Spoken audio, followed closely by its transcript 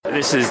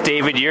This is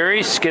David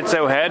Urey,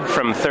 Schizo Head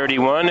from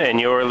 31, and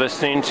you're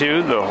listening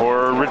to The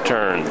Horror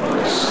Returns.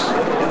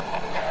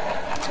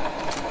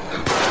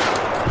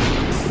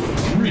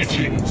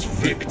 Greetings,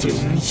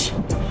 victims.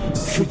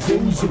 For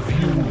those of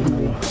you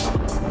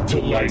who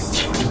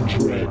delight in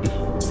dread,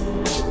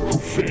 who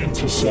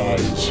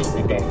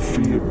fantasize about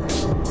fear,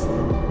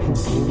 who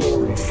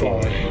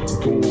glorify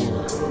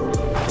gore,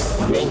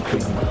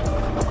 welcome.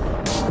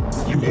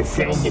 You have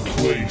found the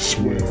place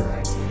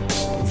where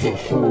the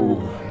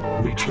horror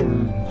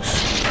returns.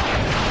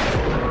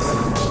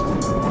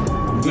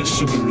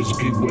 Listeners,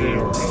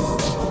 beware.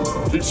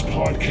 This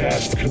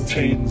podcast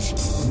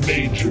contains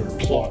major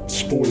plot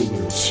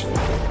spoilers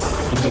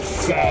and the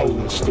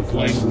foulest of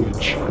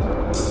language.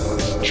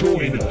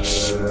 Join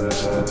us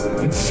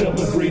in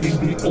celebrating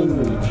the old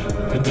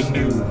and the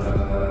new,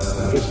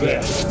 the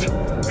best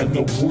and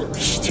the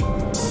worst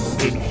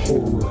in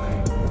horror.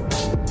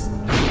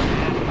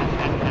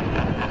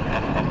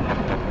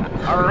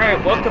 All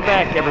right, welcome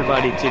back,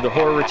 everybody, to The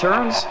Horror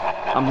Returns.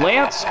 I'm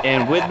Lance,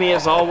 and with me,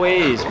 as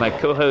always, my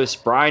co-hosts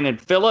Brian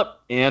and Philip.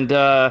 And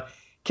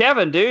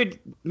Kevin, dude,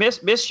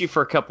 missed you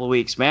for a couple of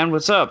weeks, man.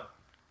 What's up?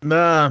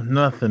 Nah,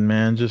 nothing,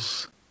 man.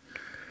 Just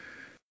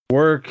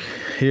work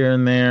here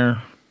and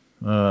there.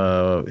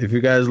 If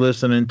you guys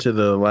listening to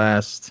the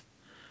last,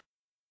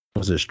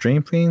 was it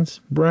Stream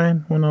Fiends,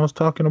 Brian, when I was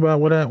talking about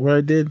what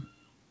I did?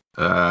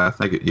 I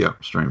think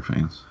Stream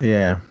Fiends.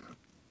 Yeah.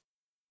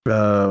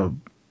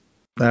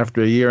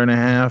 After a year and a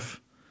half,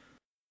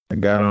 I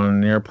got on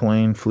an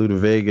airplane, flew to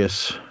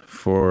Vegas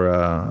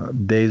for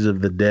Days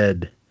of the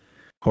Dead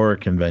horror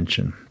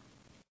convention.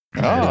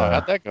 Oh,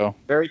 how'd that go?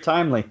 Very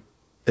timely.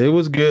 It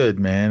was good,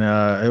 man.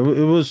 It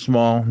was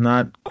small,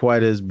 not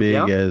quite as big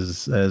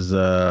as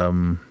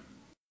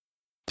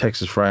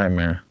Texas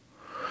Frightmare.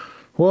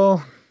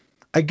 Well,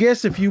 I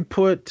guess if you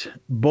put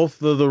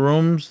both of the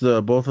rooms,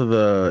 both of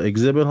the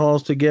exhibit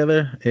halls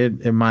together,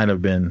 it might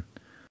have been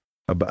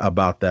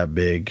about that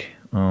big.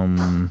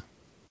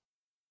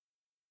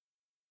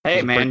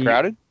 Hey, man,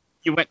 crowded?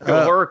 You went to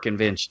a horror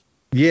convention.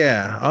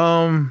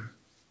 Yeah.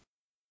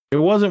 It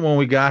wasn't when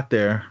we got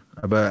there,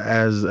 but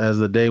as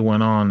the day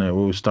went on, it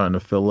was starting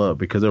to fill up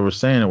because they were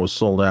saying it was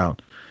sold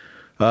out.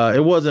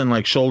 It wasn't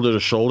like shoulder to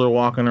shoulder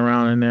walking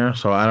around in there,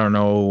 so I don't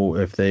know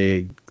if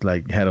they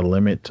like had a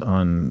limit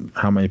on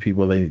how many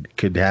people they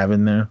could have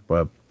in there,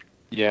 but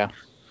yeah.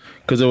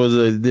 Because it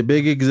was the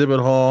big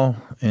exhibit hall,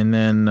 and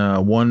then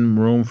one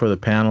room for the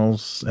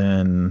panels,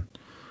 and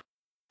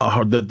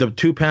the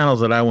two panels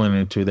that I went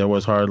into, there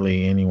was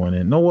hardly anyone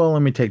in. No, well,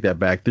 let me take that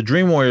back. The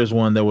Dream Warriors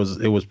one, it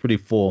was pretty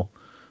full,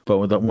 but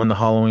when the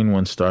Halloween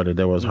one started,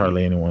 there was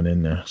hardly anyone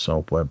in there.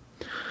 So, but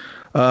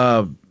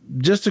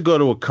just to go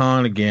to a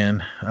con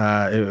again,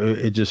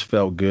 it just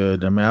felt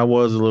good. I mean, I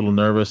was a little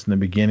nervous in the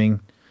beginning,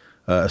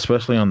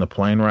 especially on the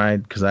plane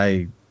ride, because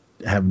I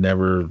have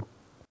never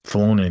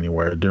flown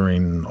anywhere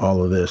during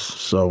all of this,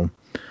 so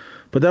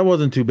but that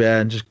wasn't too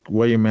bad. Just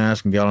wear your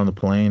mask and get on the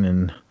plane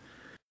and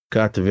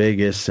got to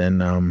Vegas, and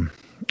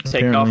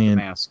take off the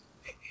mask.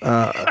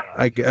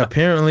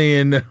 Apparently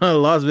in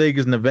Las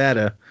Vegas,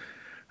 Nevada,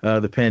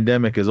 the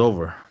pandemic is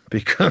over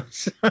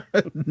because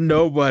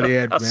nobody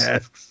had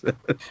masks.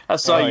 I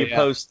saw you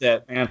post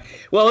that, man.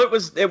 Well, it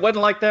wasn't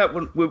like that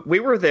when we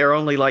were there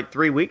only like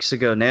 3 weeks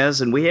ago,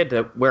 Nez, and we had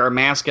to wear a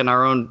mask in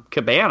our own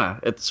cabana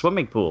at the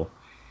swimming pool.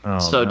 Oh,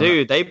 so, no.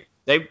 Dude,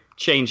 they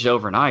changed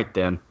overnight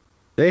then.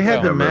 They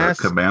had the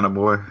masks. Cabana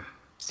boy.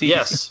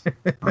 Yes.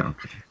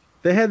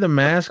 They had the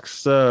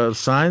masks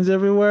signs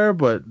everywhere,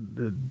 but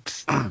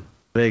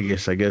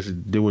Vegas, I guess,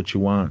 do what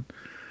you want.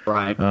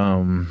 Right.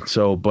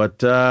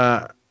 But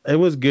it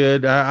was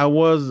good. I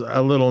was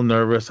a little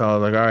nervous. I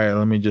was like, all right,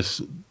 let me just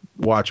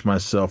watch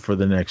myself for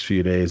the next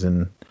few days.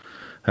 And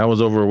that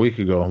was over a week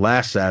ago,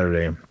 last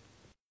Saturday.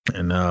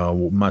 And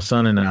my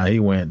son and I, he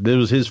went. This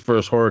was his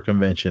first horror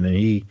convention, and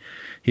he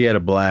had a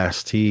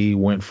blast. He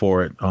went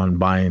for it on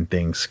buying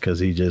things because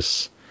he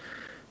just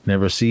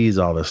never sees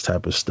all this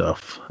type of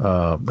stuff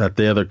at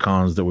the other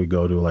cons that we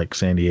go to, like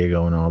San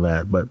Diego and all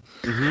that. But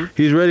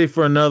he's ready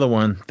for another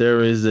one.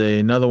 There is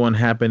another one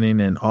happening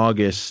in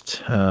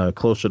August,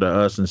 closer to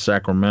us in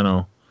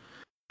Sacramento,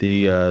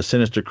 the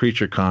Sinister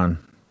Creature Con.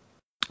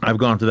 I've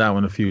gone to that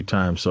one a few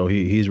times, so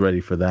he's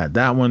ready for that.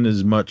 That one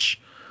is much,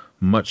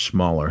 much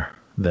smaller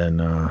than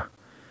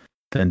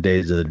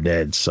Days of the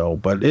Dead. So,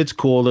 but it's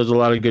cool. There's a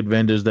lot of good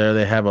vendors there.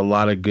 They have a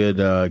lot of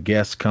good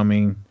guests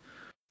coming.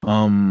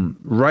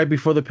 Right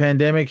before the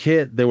pandemic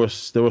hit, they were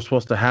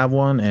supposed to have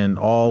one, and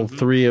all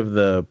three of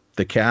the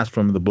cast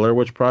from the Blair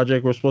Witch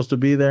Project were supposed to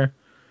be there.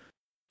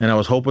 And I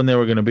was hoping they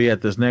were going to be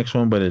at this next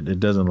one, but it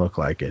doesn't look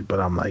like it. But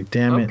I'm like,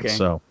 damn it.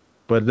 So,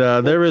 but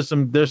there's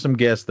some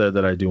guests there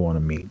that I do want to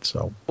meet.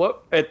 So,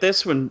 what at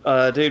this one,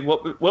 dude?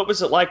 What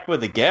was it like with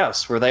the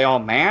guests? Were they all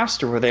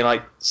masked, or were they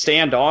like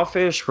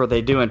standoffish? Were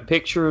they doing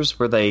pictures?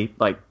 Were they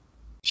like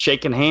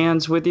shaking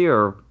hands with you,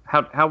 or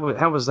how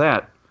was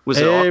that? Was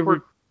it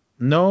awkward?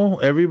 No,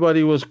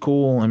 everybody was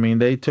cool. I mean,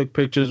 they took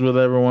pictures with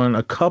everyone.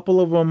 A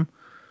couple of them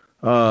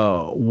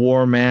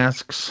wore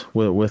masks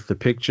with the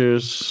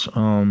pictures.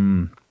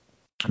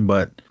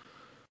 But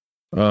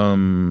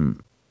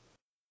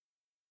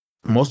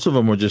most of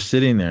them were just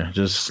sitting there,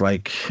 just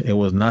like it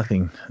was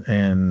nothing.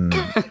 And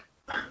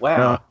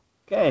wow.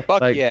 Okay.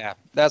 Fuck Like- yeah.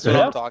 That's what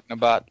I'm talking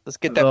about. Let's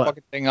get that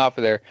fucking thing off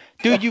of there.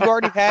 Dude, you've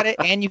already had it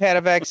and you had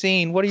a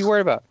vaccine. What are you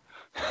worried about?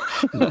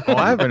 oh,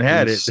 I haven't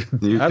had it.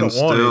 You I can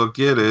don't want still it.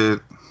 get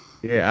it.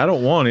 Yeah, I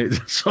don't want it.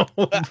 So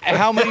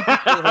How many people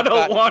have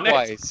gotten it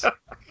twice?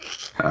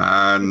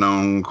 I've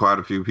known quite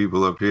a few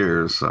people up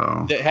here,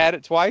 so That had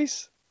it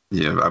twice?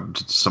 yeah,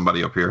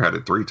 somebody up here had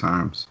it 3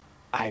 times.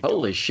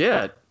 Holy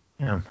shit.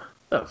 yeah,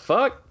 The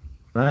fuck?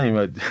 not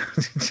even.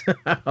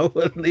 I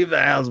wouldn't leave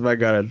the house if I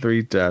got it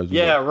 3 times.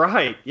 Yeah,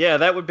 right. Yeah,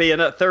 that would be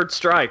a third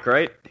strike,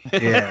 right?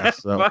 Yeah,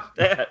 so. Fuck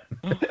that.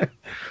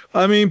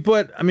 I mean,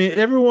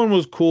 everyone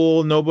was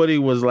cool. Nobody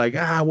was like,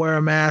 wear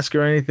a mask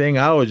or anything.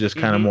 I was just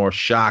kind of more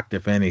shocked,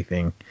 if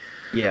anything.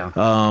 Yeah.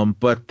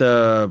 But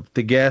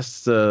the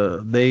guests,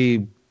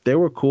 they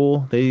were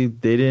cool. They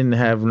didn't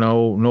have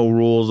no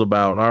rules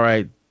about, all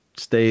right,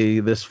 stay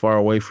this far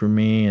away from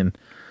me. And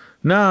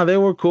no, they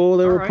were cool.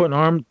 They were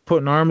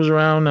putting arms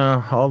around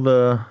all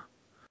the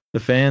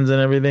fans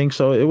and everything.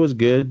 So it was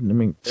good. I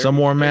mean, some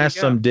wore masks,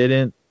 some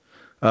didn't.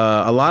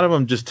 A lot of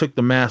them just took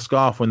the mask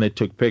off when they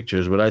took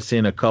pictures, but I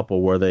seen a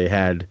couple where they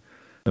had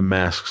the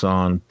masks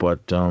on.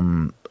 But I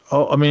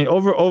mean,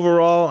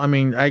 overall, I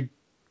mean, I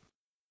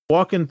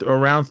walking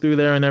around through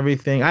there and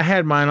everything. I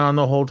had mine on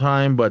the whole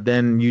time, but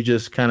then you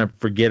just kind of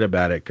forget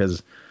about it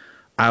because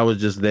I was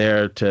just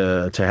there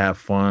to have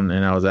fun,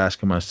 and I was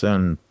asking my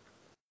son.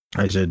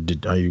 I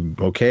said, "Are you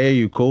okay? Are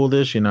you cool with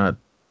this?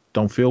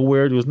 Don't feel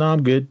weird?" He was, "No,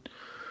 I'm good."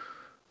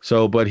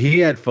 So, but he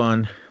had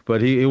fun.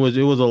 But it was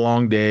a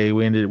long day.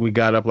 We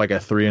got up like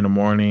at 3 a.m.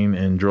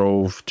 and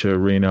drove to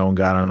Reno and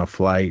got on a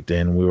flight,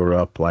 and we were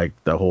up like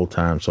the whole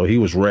time. So he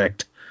was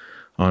wrecked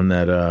on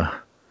that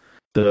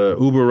the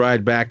Uber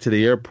ride back to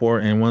the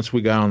airport, and once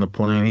we got on the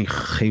plane,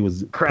 he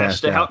was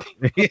Crashed out.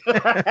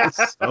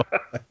 So,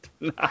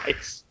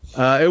 Nice.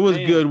 it was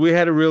good. We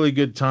had a really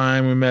good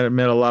time. We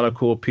met a lot of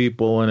cool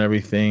people and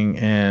everything,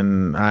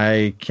 and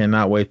I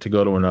cannot wait to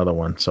go to another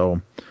one. So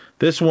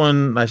this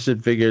one, I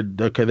figured,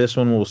 okay, this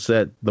one will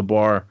set the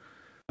bar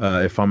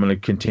if I'm going to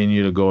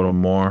continue to go to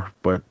more.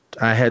 But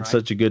I had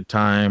such a good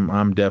time.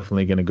 I'm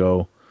definitely going to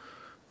go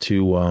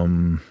to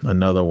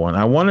another one.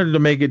 I wanted to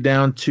make it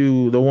down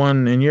to the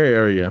one in your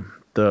area,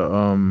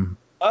 the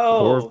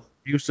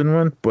Houston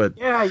one, but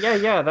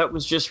yeah. That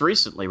was just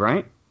recently,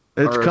 right?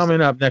 it's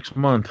coming up next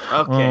month.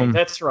 Okay,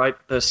 that's right.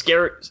 The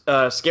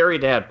Scary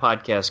Dad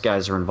podcast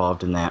guys are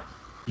involved in that.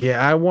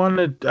 Yeah, I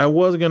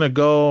was gonna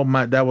go.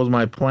 That was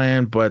my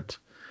plan, but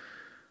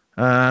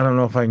I don't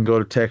know if I can go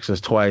to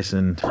Texas twice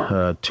in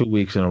 2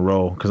 weeks in a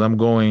row because I'm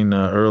going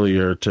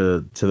earlier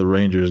to the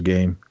Rangers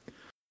game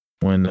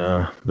when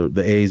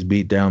the A's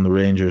beat down the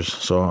Rangers.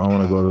 So I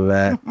want to go to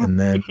that, and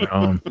then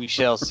We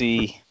shall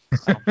see.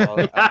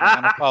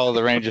 I don't follow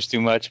the Rangers too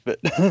much, but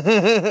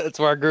that's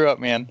where I grew up,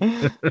 man.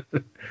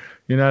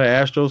 You're not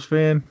an Astros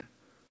fan?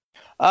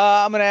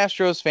 I'm an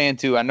Astros fan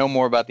too. I know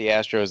more about the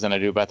Astros than I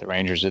do about the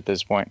Rangers at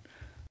this point.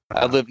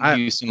 I lived in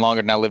Houston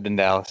longer than I lived in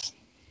Dallas.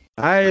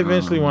 I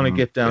eventually want to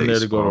get down there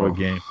to go to a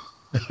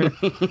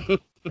game.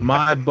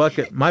 My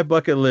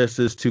bucket list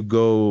is to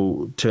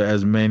go to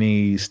as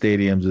many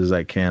stadiums as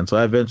I can. So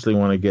I eventually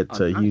want to get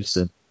to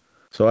Houston.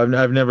 So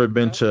I've never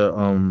been to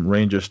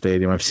Ranger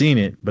Stadium. I've seen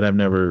it, but I've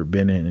never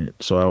been in it.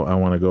 So I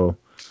want to go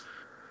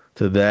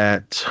to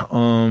that.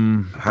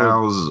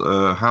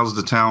 How's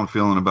the town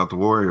feeling about the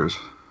Warriors?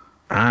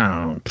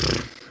 I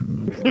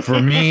don't.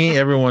 For me,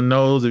 everyone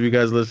knows. If you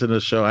guys listen to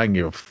the show, I can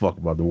give a fuck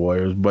about the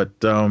Warriors. But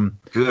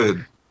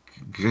Good.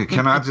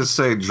 Can I just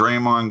say,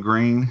 Draymond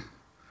Green,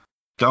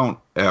 don't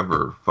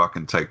ever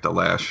fucking take the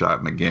last shot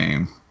in the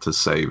game to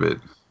save it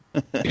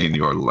in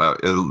your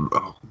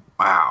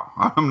wow.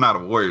 I'm not a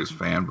Warriors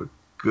fan, but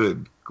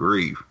good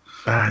grief.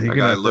 That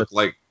guy looked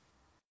like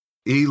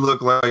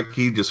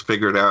he just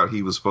figured out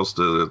he was supposed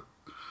to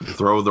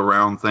throw the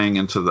round thing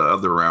into the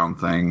other round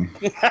thing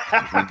in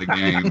the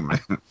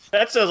game.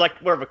 That sounds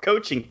like more of a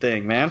coaching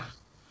thing, man.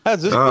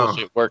 How's this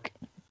bullshit work?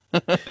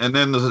 And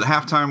then the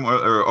halftime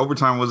or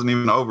overtime wasn't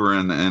even over,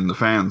 and the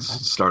fans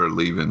started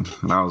leaving.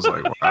 And I was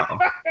like, wow,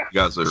 you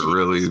guys are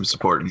really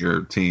supporting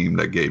your team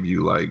that gave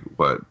you,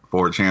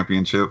 4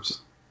 championships?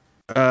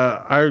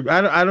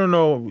 I don't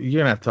know.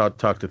 You're going to have to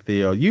talk to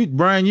Theo.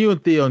 Brian, you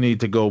and Theo need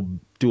to go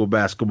do a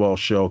basketball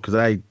show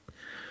because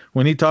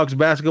when he talks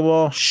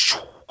basketball,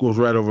 goes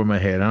right over my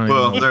head. I don't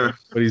even know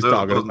what he's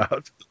talking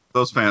about.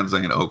 Those fans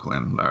ain't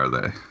Oakland, are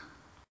they?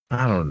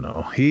 I don't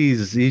know.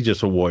 He's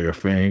just a Warrior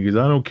fan. Because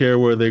I don't care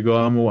where they go.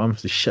 I'm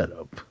just shut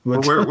up.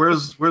 Well,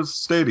 where's the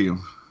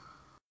stadium?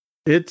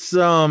 It's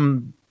right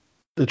on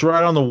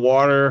the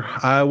water.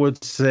 I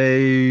would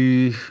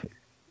say,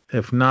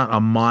 if not a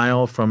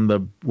mile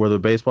from where the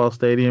baseball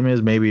stadium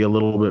is, maybe a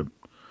little bit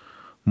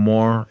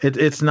more.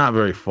 It's not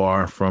very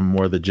far from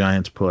where the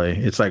Giants play.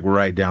 It's like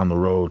right down the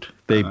road.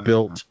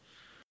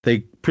 They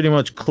pretty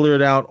much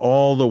cleared out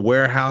all the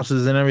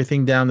warehouses and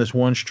everything down this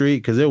one street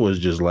because it was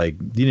just like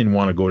you didn't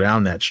want to go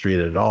down that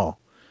street at all.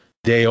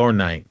 day or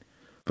night.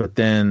 But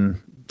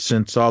then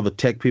since all the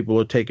tech people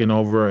are taking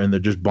over and they're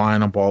just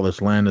buying up all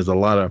this land, there's a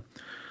lot of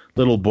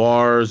little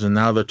bars, and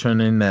now they're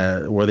turning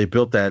where they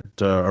built that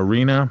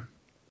arena.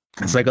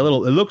 It's like a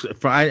little. It looks.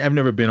 I've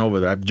never been over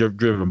there. I've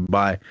driven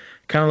by. It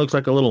kind of looks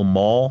like a little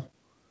mall,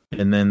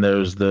 and then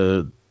there's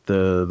the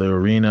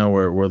arena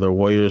where the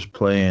Warriors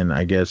play, and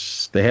I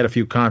guess they had a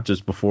few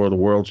concerts before the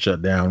world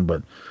shut down,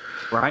 but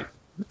right.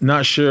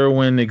 Not sure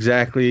when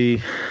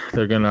exactly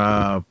they're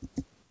gonna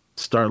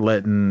start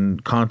letting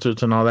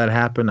concerts and all that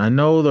happen. I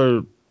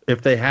know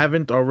if they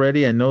haven't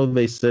already, I know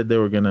they said they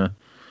were gonna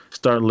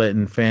start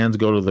letting fans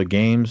go to the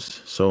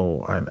games.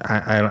 So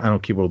I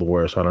don't keep up with the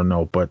Warriors, so I don't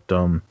know. But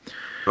go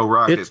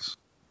Rockets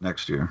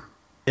next year.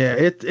 Yeah,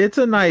 it's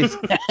a nice.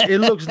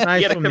 It looks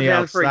nice from the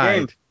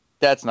outside.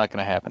 That's not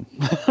gonna happen.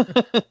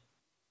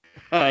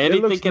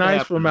 It looks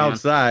nice from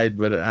outside,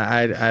 but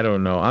I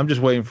don't know. I'm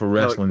just waiting for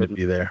wrestling to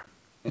be there.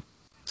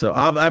 So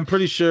I'm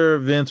pretty sure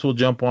Vince will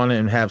jump on it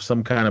and have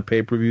some kind of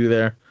pay-per-view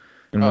there,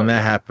 and when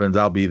that happens,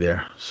 I'll be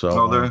there.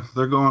 So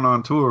they're going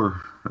on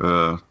tour,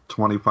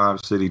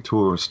 25 city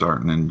tour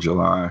starting in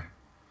July.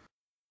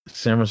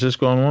 San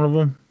Francisco on one of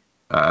them?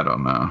 I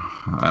don't know.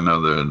 I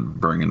know they're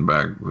bringing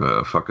back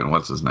fucking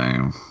what's his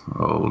name,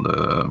 old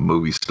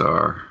movie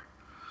star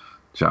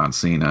John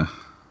Cena.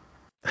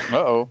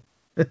 Uh-oh.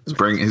 He's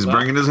bringing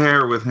his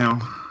hair with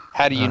him.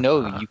 How do you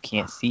know you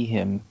can't see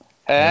him?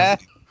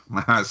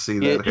 I see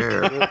that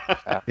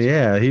hair.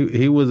 Yeah,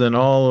 he was in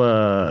all.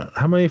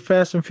 How many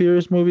Fast and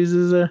Furious movies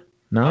is there?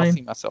 9. I'll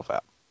see myself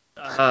out.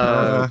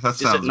 That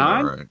sounds is it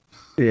 9? right.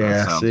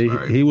 Yeah, see,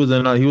 right. he was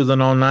in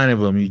all 9 of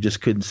them. You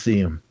just couldn't see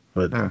him.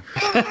 But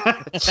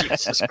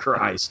Jesus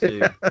Christ,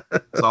 dude!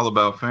 It's all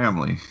about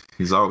family.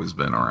 He's always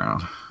been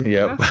around.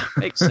 Yep, yeah,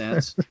 makes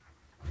sense.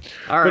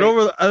 All right.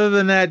 But other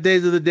than that,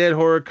 Days of the Dead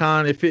Horror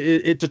Con, if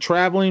it's a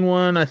traveling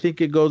one, I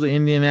think it goes to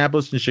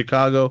Indianapolis and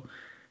Chicago,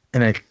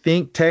 and I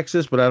think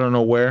Texas, but I don't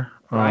know where.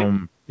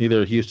 Right.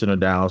 Either Houston or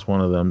Dallas,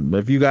 one of them. But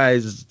if you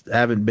guys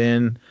haven't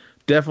been,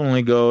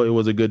 definitely go. It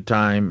was a good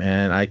time,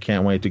 and I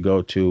can't wait to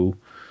go to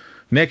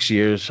next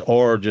year's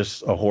or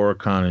just a horror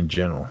con in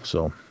general.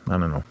 So I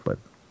don't know, but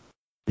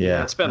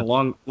yeah, it's been a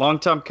long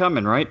time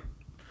coming, right?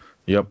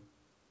 Yep.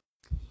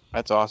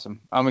 That's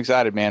awesome. I'm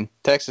excited, man.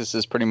 Texas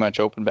is pretty much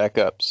open back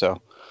up,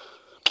 so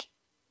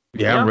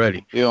yeah. I'm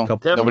ready.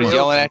 Nobody's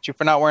yelling at you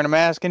for not wearing a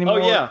mask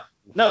anymore. Oh yeah,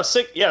 no,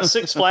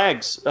 Six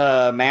Flags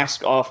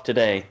mask off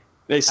today.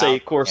 They say,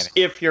 of course,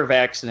 if you're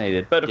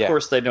vaccinated, but of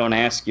course they don't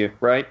ask you,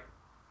 right?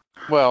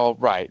 Well,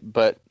 right,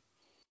 but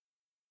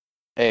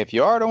hey, if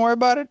you are, don't worry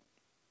about it.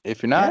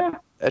 If you're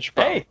not, that's your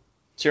problem. Hey,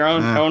 it's your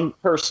own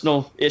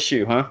personal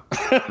issue, huh?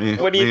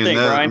 What do you think,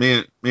 Brian?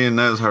 Me and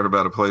Nez heard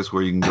about a place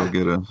where you can go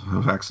get a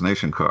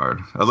vaccination card,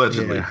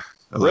 allegedly. Yeah.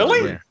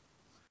 Really?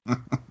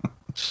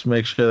 Just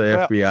make sure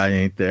the FBI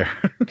ain't there.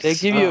 They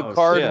give you a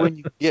card when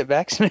you get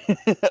vaccinated.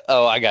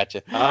 Oh, I got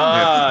you.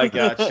 I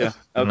gotcha.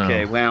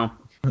 Okay, well.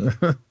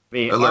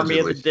 Allegedly. Army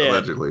of the Dead.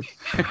 Allegedly.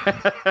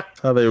 That's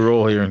how they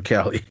roll here in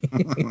Cali.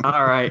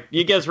 All right,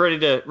 you guys ready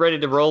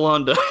to roll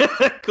on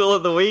to Cool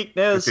of the Week,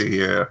 Nez?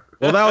 Yeah.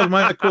 Well, that was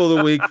my Cool of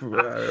the Week.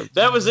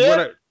 That was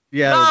it?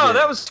 Yeah.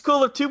 That was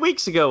Cool of 2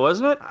 weeks ago,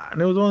 wasn't it? And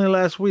it was only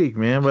last week,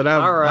 man. But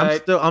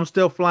I'm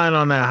still flying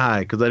on that high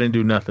because I didn't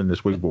do nothing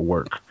this week but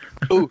work.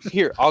 Ooh,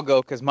 here, I'll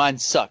go because mine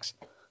sucks.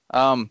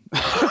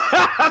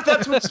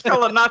 That's what's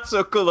called a not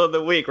so cool of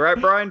the week, right,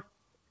 Brian?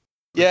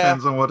 Yeah.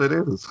 Depends on what it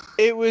is.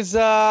 It was,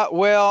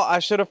 well, I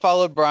should have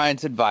followed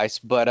Brian's advice,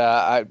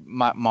 but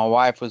my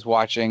wife was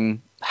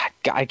watching,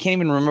 I can't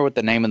even remember what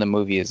the name of the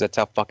movie is. That's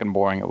how fucking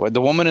boring it was.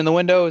 The Woman in the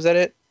Window, is that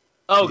it?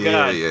 Oh,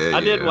 God. I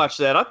did watch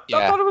that. I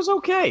thought it was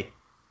okay.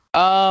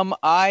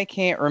 I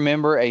can't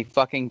remember a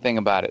fucking thing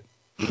about it.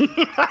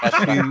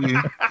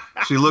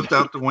 She looked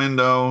out the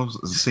window,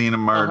 seen a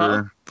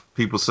murder.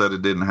 People said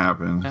it didn't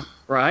happen.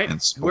 Right. And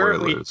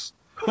spoilers.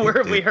 Where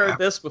have we heard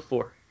this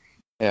before?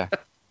 Yeah.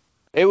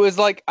 It was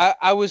like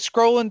I was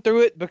scrolling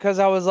through it because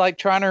I was like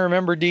trying to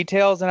remember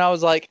details, and I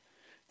was like,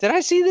 "Did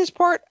I see this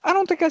part? I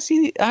don't think I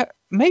see.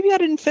 Maybe I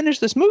didn't finish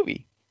this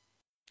movie."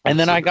 And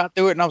then I got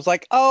through it, and I was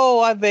like,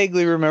 "Oh, I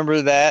vaguely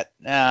remember that.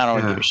 Nah, I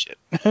don't give a shit."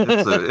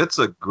 It's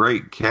a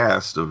great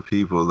cast of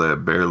people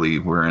that barely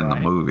were in the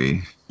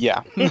movie.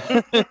 Yeah.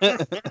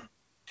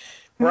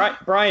 Right,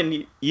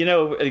 Brian, you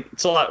know,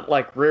 it's a lot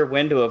like Rear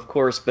Window, of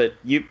course, but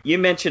you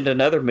mentioned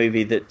another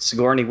movie that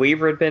Sigourney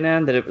Weaver had been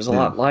in that it was a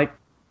lot like.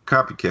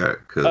 Copycat,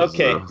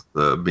 because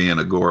the being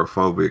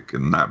agoraphobic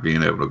and not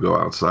being able to go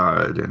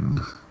outside.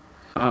 And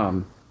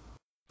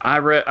I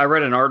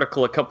read an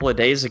article a couple of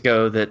days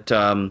ago that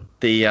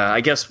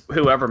I guess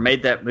whoever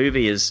made that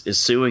movie is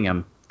suing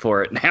him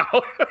for it now.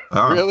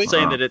 Really?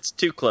 Saying that it's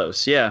too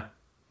close, yeah.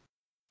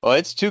 Well,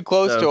 it's too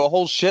close to a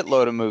whole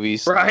shitload of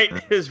movies. Right.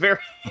 It's very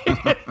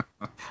a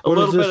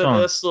little bit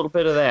of this, a little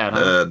bit of that.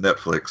 Huh?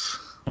 Netflix.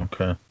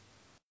 Okay.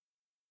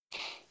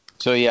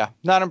 So yeah,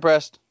 not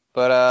impressed,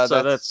 but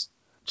so that's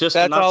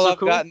all I've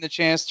gotten the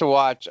chance to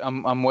watch.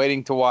 I'm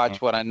waiting to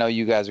watch what I know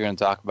you guys are going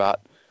to talk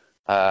about.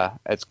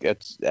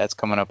 That's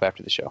coming up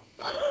after the show.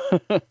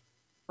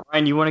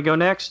 Ryan, you want to go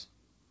next?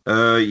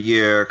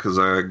 Yeah, because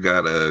I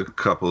got a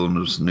couple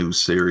of new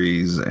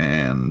series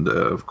and,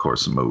 of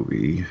course, a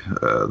movie.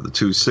 The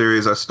 2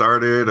 series I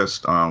started,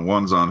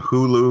 one's on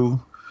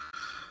Hulu,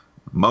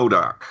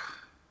 MODOK,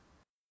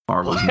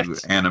 Marvel's new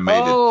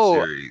animated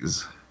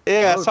series.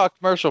 Yeah, I saw a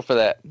commercial for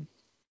that.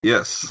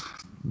 Yes,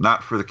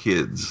 not for the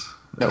kids.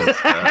 It's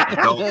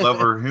adult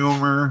lover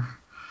humor.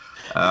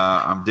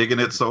 I'm digging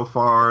it so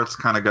far. It's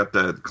kind of got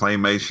that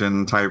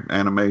claymation type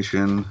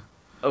animation.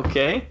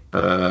 Okay.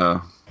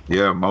 Yeah,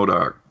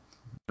 MODOK.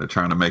 They're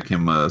trying to make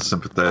him a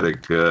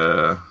sympathetic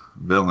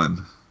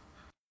villain.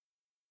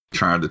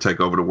 Trying to take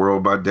over the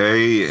world by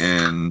day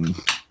and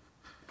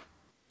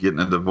getting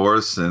a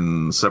divorce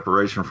and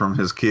separation from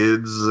his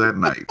kids at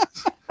night.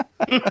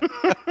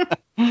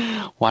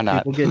 Why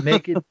not? People get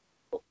naked?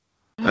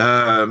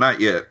 Not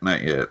yet.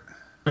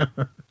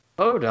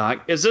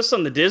 MODOK. Is this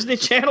on the Disney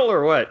Channel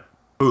or what?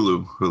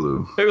 Hulu.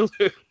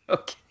 Hulu.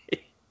 Okay.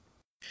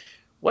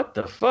 What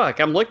the fuck?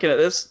 I'm looking at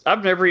this. I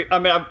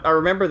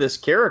remember this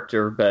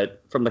character,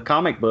 but from the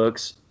comic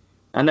books,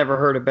 I never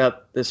heard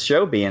about this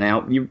show being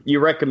out. You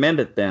recommend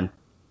it then?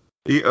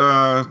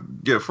 Yeah,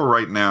 for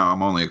right now,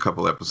 I'm only a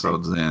couple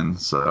episodes in,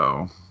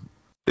 so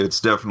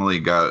it's definitely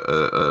got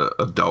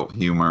a adult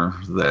humor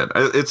that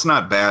it's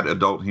not bad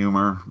adult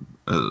humor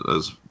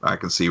as I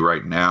can see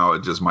right now.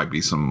 It just might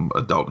be some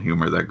adult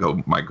humor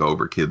that might go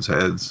over kids'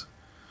 heads.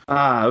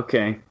 Ah,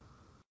 okay.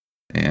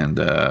 And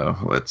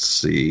let's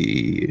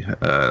see,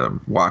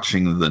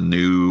 watching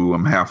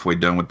I'm halfway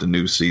done with the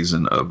new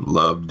season of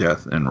Love,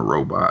 Death, and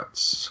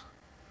Robots.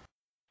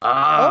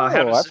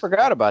 I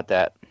forgot about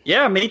that.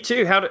 Yeah, me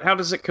too. How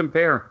does it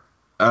compare?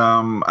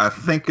 I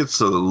think it's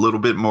a little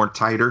bit more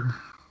tighter,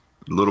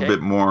 a little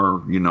bit more,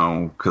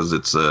 because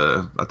it's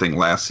I think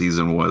last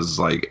season was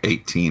like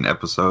 18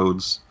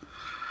 episodes.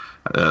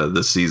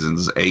 This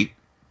season's 8.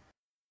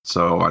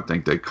 So I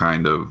think they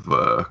kind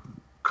of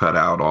cut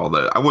out all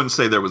that. I wouldn't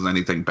say there was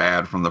anything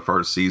bad from the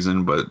first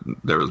season, but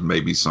there was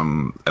maybe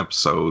some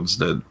episodes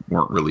that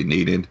weren't really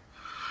needed.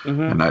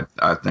 Mm-hmm. And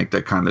I think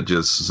they kind of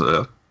just,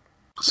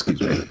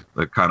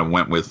 they kind of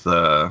went with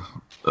a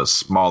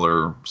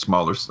smaller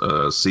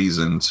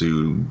season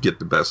to get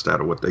the best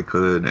out of what they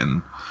could.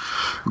 And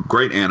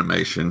great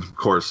animation. Of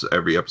course,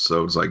 every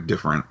episode's like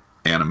different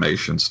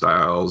animation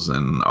styles,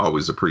 and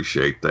always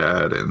appreciate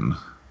that. And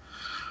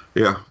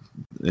yeah,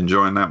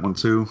 enjoying that one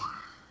too.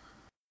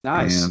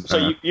 Nice. And,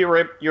 so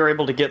you're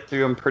able to get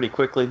through them pretty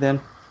quickly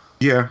then?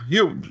 Yeah,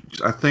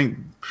 I think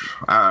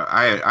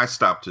I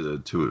stopped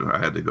to I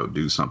had to go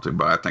do something,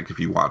 but I think if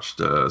you watched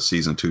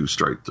season 2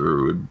 straight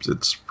through,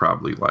 it's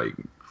probably like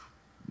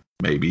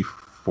maybe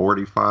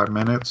 45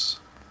 minutes.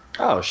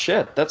 Oh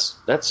shit,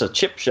 that's a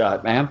chip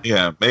shot, man.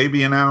 Yeah,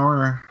 maybe an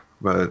hour,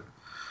 but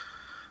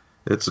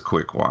it's a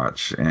quick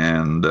watch.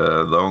 And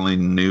the only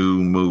new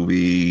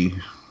movie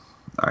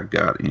I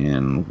got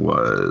in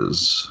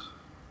was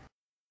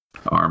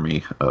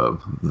Army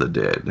of the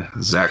Dead.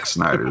 Zack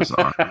Snyder's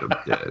Army of the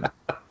Dead.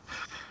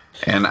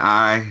 And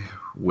I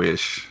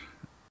wish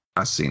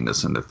I seen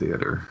this in the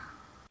theater.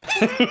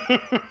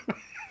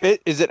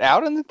 Is it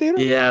out in the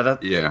theater? Yeah.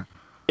 Yeah.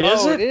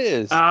 It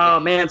is. Oh,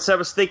 man. So I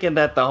was thinking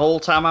that the whole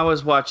time I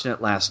was watching it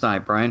last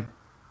night, Brian.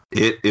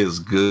 It is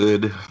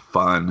good,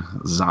 fun,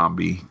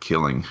 zombie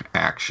killing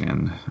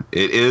action.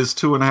 It is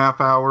 2.5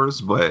 hours,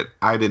 but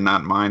I did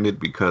not mind it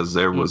because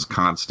there was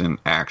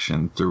constant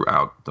action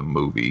throughout the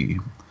movie.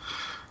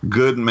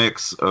 Good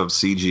mix of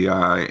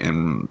CGI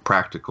and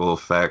practical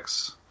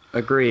effects.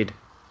 Agreed.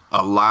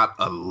 A lot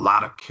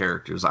of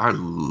characters.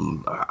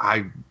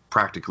 I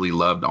practically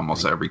loved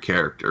almost every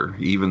character,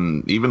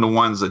 even the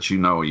ones that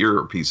you're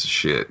a piece of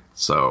shit.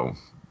 So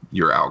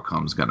your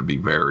outcome's going to be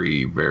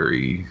very,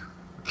 very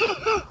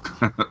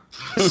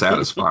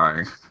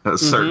satisfying. A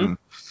certain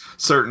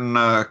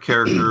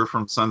character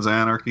from Sons of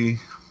Anarchy.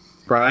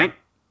 Right.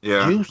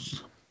 Yeah.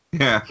 Juice.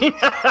 Yeah.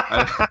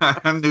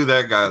 I knew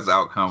that guy's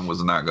outcome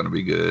was not going to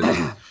be good.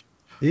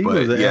 He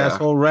was an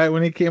asshole right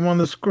when he came on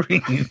the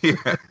screen.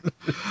 Yeah.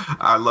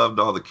 I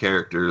loved all the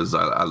characters.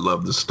 I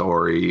love the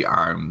story.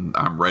 I'm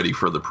ready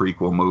for the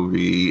prequel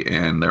movie,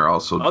 and they're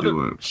also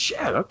doing shit.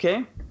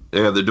 Okay.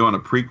 Yeah, they're doing a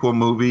prequel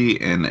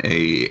movie and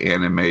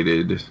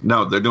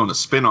they're doing a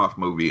spin-off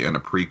movie and a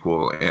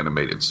prequel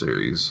animated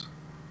series.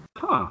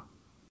 Huh.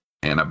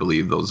 And I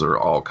believe those are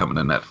all coming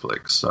to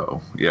Netflix.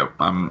 So, yeah,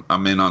 I'm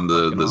in on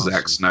the awesome.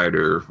 Zack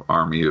Snyder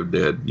Army of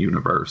Dead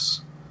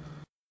universe.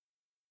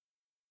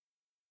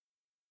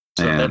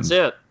 So that's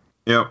it.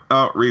 Yep.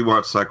 Oh,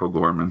 rewatch Psycho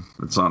Gorman.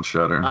 It's on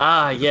Shudder.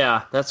 Ah,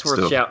 yeah, that's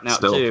worth shouting out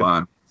still too. Still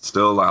fun.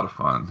 Still a lot of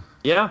fun.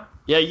 Yeah.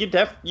 You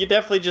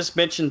definitely just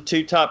mentioned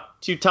two top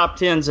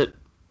tens at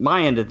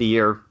my end of the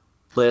year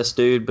list,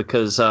 dude.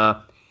 Because I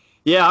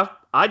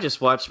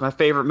just watched my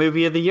favorite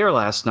movie of the year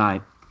last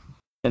night,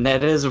 and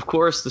that is, of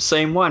course, the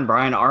same one,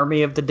 Brian,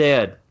 Army of the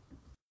Dead.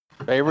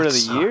 Favorite of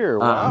the year.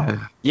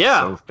 Wow.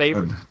 Yeah, so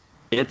favorite.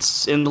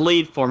 It's in the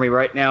lead for me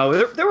right now.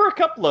 There were a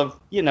couple of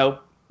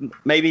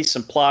maybe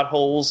some plot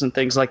holes and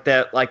things like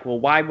that. Like, well,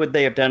 why would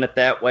they have done it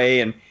that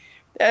way? And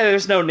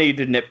there's no need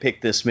to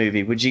nitpick this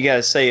movie. Would you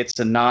guys say it's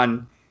a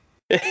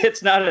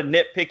It's not a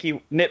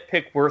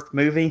nitpick worth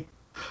movie.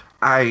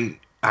 I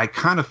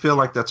kind of feel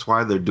like that's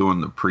why they're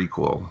doing the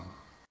prequel.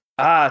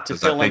 To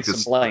fill in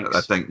some blanks.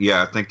 I think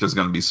there's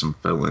going to be some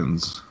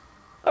fill-ins.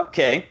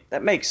 Okay,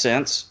 that makes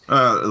sense.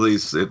 At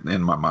least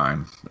in my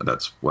mind,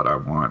 that's what I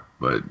want.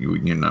 But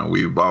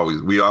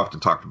we often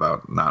talked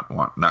about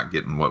not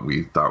getting what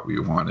we thought we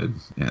wanted,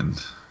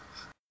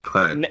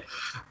 but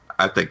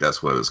I think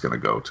that's what it's going to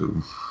go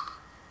to.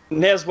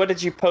 Nez, what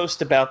did you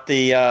post about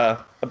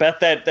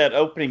that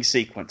opening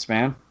sequence,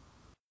 man?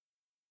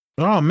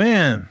 Oh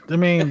man, I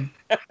mean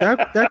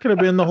that could have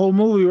been the whole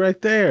movie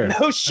right there.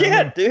 No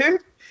shit, dude.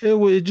 It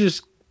would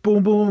just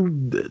boom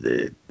boom.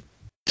 It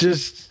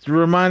just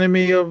reminded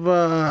me of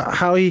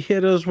how he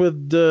hit us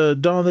with the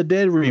Dawn of the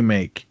Dead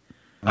remake.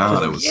 Oh,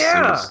 that was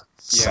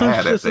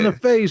sad. Just in the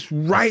face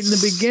right in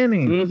the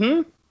beginning.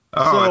 Mm-hmm.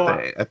 Oh,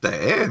 so, at the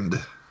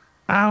end.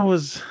 I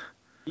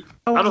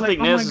don't like,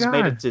 think Nez has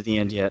made it to the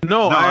end yet.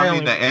 No, I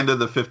mean the end of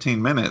the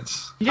 15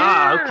 minutes.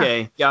 Yeah.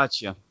 Okay,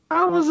 gotcha.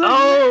 I was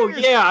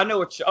like, yeah, I know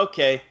what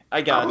okay,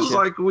 I got you. I was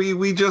like,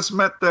 we just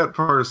met that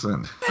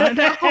person. I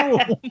know.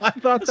 I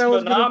thought that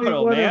was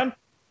phenomenal, man.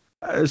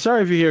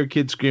 Sorry if you hear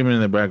kids screaming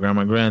in the background.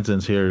 My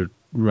grandson's here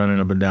running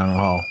up and down the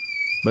hall.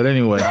 But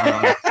anyway.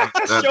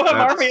 Show him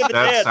Army of the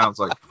Dead. That sounds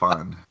like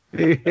fun.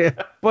 Yeah,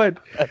 but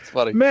that's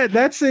funny. Man,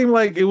 that seemed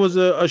like it was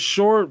a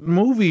short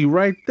movie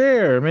right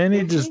there, man.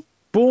 It just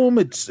boom,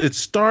 it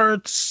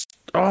starts,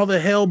 all the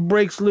hell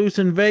breaks loose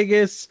in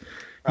Vegas.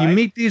 Right. You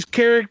meet these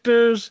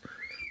characters,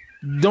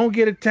 don't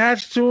get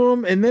attached to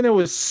them, and then it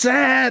was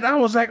sad. I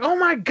was like, oh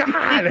my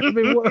god! I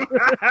mean,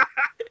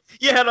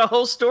 you had a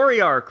whole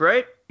story arc,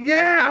 right?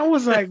 Yeah, I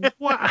was like,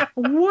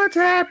 what's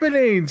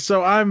happening?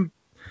 So I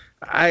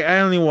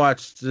only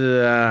watched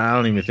I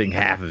don't even think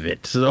half of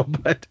it. So,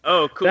 but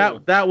cool.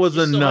 That was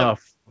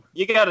enough.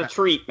 You got a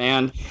treat,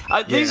 man.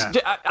 I'll tell you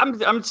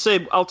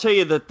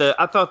that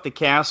I thought the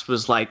cast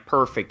was like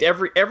perfect.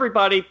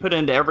 Everybody put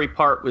into every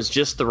part was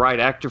just the right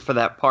actor for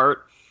that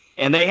part,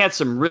 and they had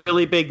some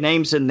really big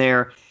names in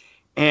there.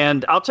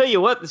 And I'll tell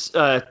you what,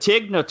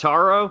 Tig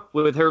Notaro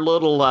with her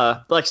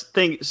little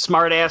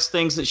smart ass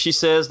things that she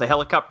says, the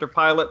helicopter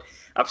pilot.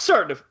 I'm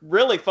starting to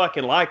really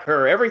fucking like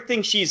her.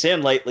 Everything she's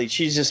in lately,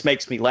 she just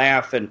makes me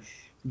laugh. And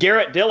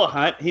Garrett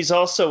Dillahunt, he's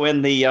also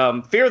in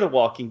the Fear the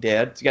Walking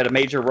Dead. He's got a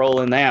major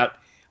role in that.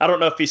 I don't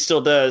know if he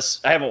still does.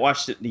 I haven't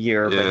watched it in a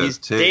year, but he's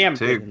damn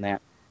good in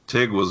that.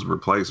 Tig was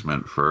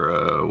replacement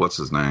for what's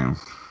his name,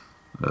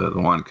 the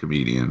one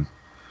comedian.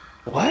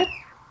 What?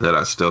 That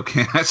I still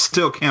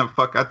can't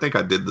fuck. I think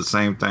I did the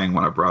same thing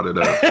when I brought it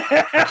up.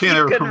 I can't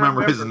ever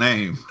remember his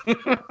name.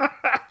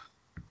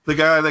 The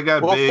guy that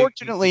got big. Well,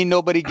 fortunately,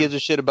 nobody gives a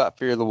shit about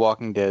Fear the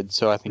Walking Dead,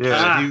 so I think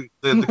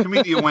the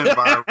comedian went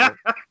viral.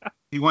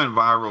 He went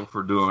viral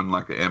for doing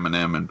like an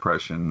Eminem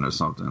impression or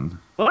something.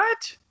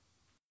 What?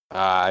 You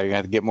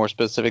got to get more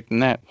specific than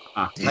that.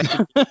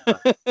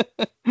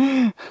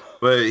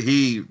 But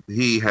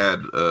he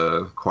had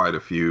quite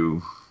a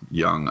few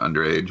young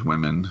underage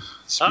women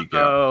speak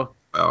out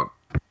about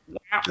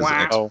his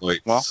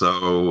exploits. Well,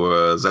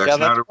 so Zack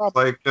Snyder was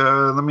like,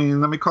 let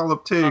me call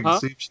up Tig and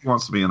see if she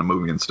wants to be in a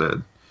movie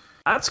instead.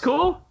 That's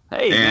cool.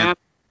 Hey, and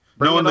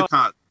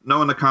man.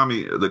 Knowing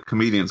the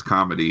comedian's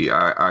comedy,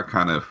 I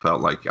kind of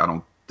felt like I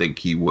don't think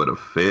he would have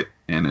fit,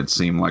 and it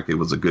seemed like it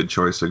was a good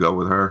choice to go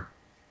with her.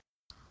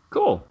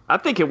 Cool. I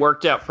think it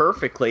worked out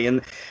perfectly.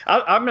 And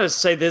I'm going to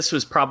say this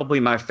was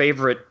probably my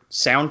favorite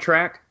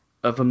soundtrack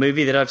of a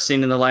movie that I've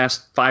seen in the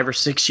last 5 or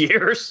 6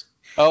 years.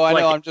 Oh, I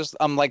know.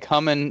 I'm like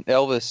humming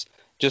Elvis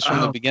just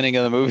from the beginning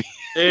of the movie.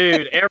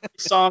 Dude, every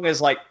song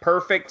is like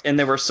perfect, and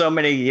there were so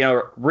many,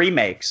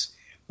 remakes.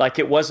 Like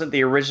it wasn't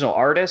the original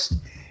artist.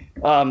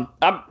 I'm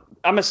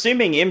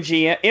assuming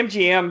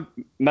MGM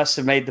must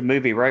have made the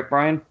movie, right,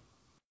 Brian?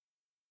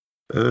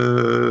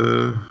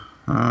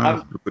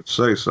 I would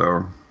say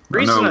so.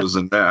 I know it was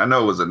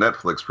a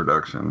Netflix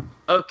production.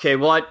 Okay,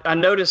 well, I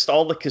noticed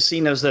all the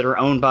casinos that are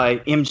owned by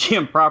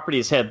MGM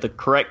Properties had the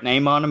correct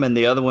name on them, and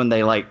the other one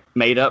they like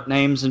made up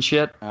names and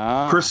shit.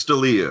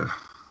 Crystalia.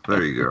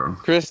 There you go.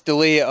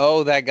 Crystalia.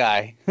 Oh, that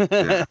guy.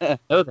 Yeah.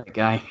 Oh, that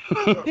guy.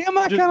 Damn,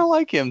 I kind of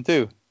like him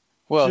too.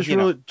 Well,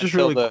 just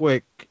really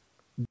quick.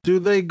 Do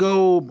they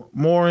go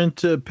more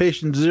into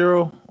Patient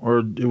Zero,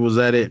 or was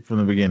that it from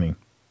the beginning?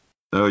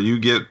 No, you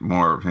get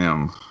more of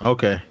him.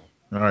 Okay.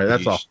 All right,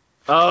 that's all.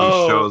 He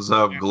shows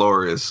up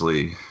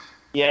gloriously.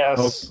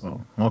 Yes.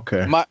 Oh,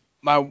 okay. My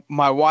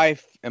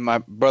wife and my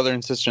brother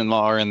and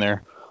sister-in-law are in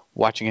there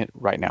watching it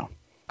right now.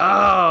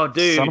 Oh,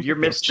 dude, you're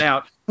missing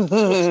out.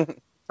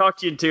 Talk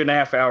to you in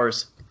 2.5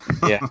 hours.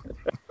 Yeah.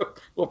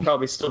 We'll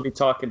probably still be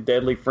talking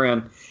Deadly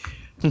Friend.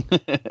 All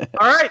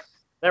right.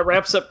 That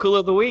wraps up Cool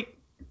of the Week.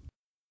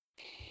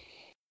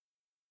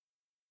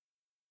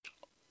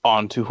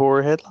 On to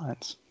horror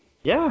headlines.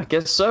 Yeah, I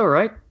guess so,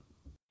 right?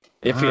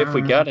 If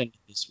we got into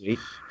this week.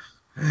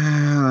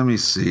 Let me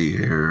see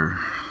here.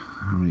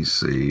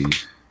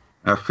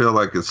 I feel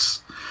like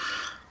it's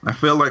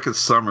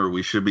summer.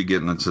 We should be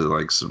getting into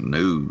like some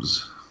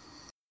news,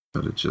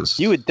 but it just.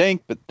 You would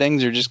think, but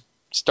things are just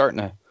starting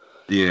to.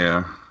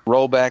 Yeah.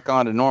 roll back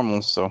on to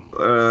normal. So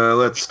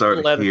let's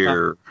start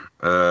here.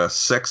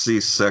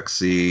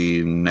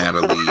 Sexy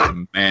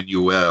Natalie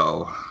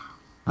Emmanuel.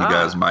 You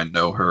guys might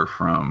know her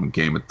from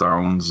Game of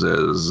Thrones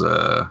as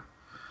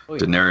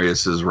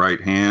Daenerys'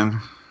 right hand,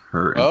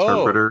 her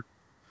interpreter.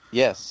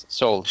 Yes,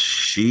 sold.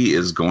 She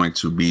is going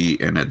to be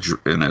in a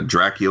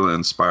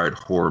Dracula-inspired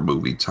horror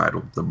movie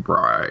titled The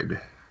Bride.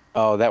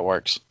 Oh, that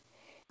works.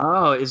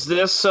 Oh, is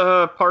this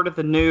part of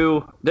the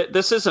new...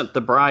 This isn't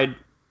The Bride,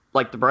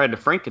 like The Bride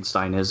of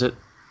Frankenstein, is it?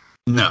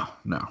 No.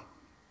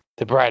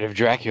 The Bride of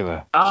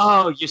Dracula.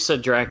 Oh, you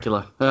said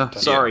Dracula.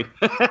 Sorry.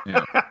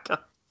 Yeah.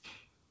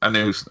 I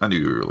knew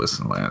you were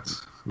listening,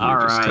 Lance. All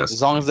right.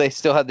 As long as they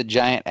still have the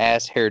giant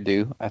ass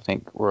hairdo, I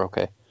think we're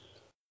okay.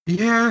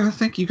 Yeah, I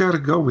think you got to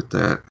go with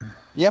that.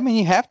 Yeah, I mean,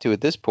 you have to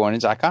at this point.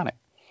 It's iconic.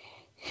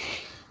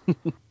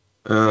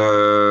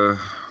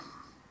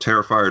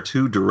 Terrifier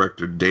 2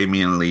 director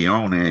Damien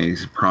Leone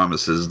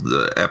promises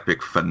the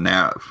epic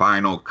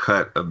final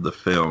cut of the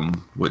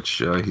film,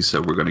 which he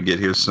said we're going to get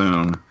here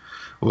soon,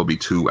 will be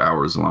 2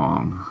 hours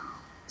long.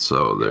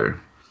 So they're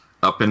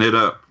upping it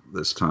up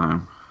this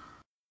time.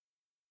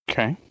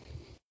 Okay.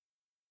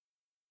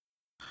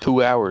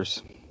 2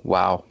 hours.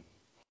 Wow.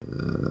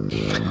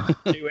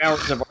 2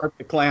 hours of Art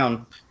the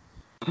Clown.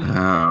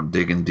 I'm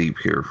digging deep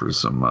here for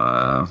some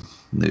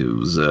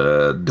news.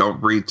 Don't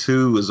Breathe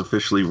 2 is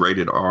officially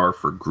rated R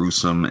for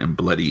gruesome and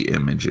bloody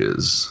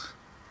images.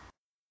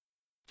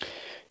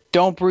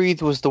 Don't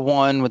Breathe was the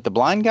one with the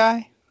blind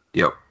guy?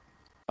 Yep.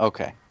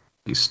 Okay.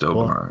 He's still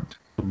blind.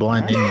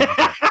 Blind.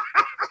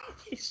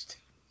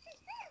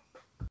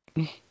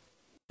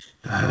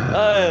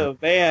 Oh,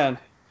 man.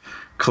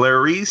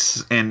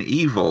 Clarice and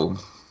Evil,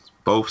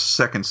 both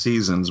second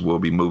seasons, will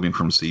be moving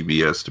from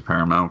CBS to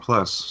Paramount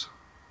Plus.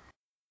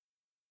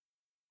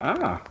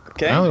 Ah,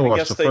 okay. I only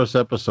watched the first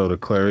episode of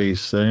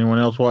Clarice. Did anyone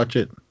else watch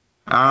it?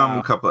 I'm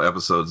a couple of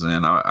episodes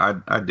in.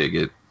 I dig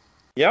it.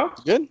 Yeah?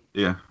 Good?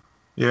 Yeah.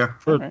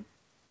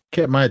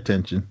 Kept my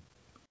attention.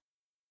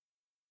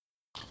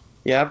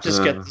 Yeah, I've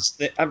just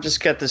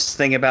got this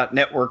thing about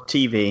network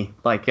TV.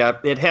 Like,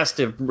 it has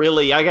to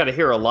really... I got to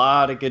hear a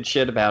lot of good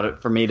shit about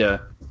it for me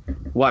to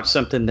watch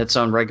something that's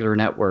on regular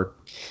network.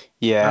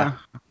 Yeah.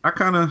 I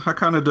kind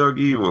of dug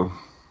Evil.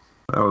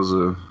 That was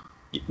a...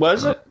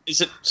 Was it?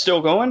 Is it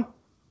still going?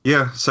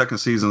 Yeah, second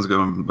season's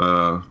going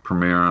to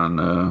premiere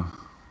on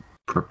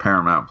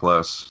Paramount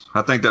Plus.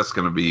 I think that's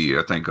going to be...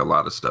 I think a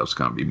lot of stuff's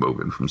going to be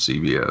moving from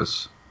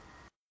CBS.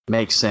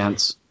 Makes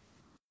sense.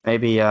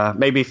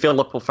 Maybe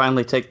Philip will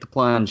finally take the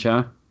plunge,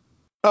 huh?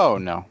 Oh,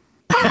 no.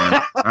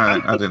 Yeah,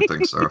 I didn't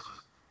think so.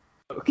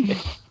 Okay.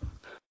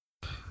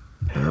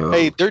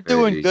 Hey, they're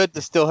doing good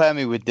to still have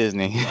me with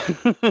Disney.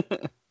 You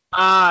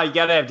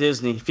gotta have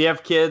Disney. If you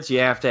have kids, you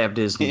have to have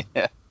Disney.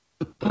 Yeah.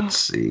 Let's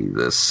see.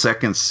 The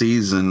second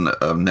season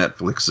of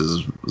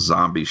Netflix's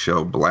zombie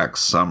show Black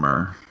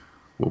Summer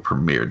will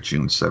premiere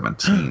June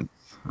 17th.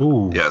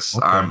 Ooh, yes,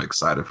 okay. I'm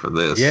excited for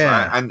this.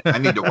 Yeah. I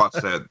need to watch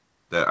that.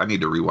 I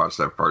need to rewatch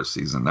that first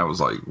season. That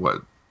was like,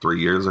 what, 3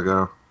 years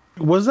ago?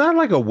 Was that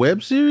like a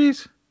web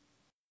series?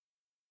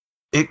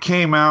 It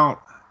came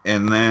out,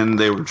 and then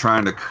they were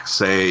trying to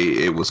say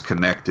it was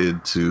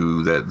connected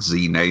to that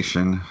Z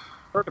Nation,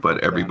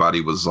 but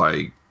everybody was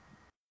like,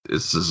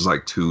 this is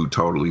like two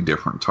totally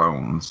different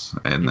tones.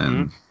 And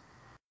then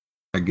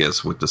I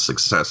guess with the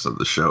success of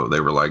the show,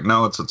 they were like,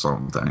 no, it's its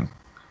own thing.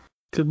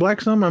 Because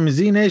Black Summer, I mean,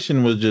 Z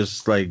Nation was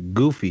just like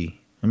goofy.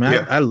 I mean,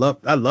 Yeah. I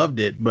loved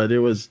it, but it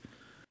was...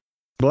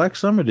 Black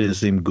Summer didn't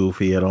seem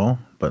goofy at all,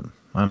 but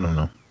I don't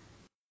know.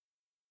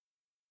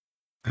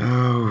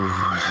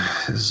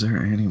 Oh, is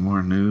there any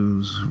more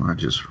news? Am I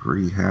just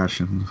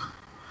rehashing?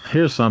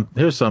 Here's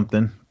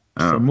something.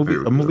 Oh, a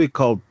movie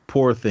called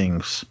Poor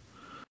Things.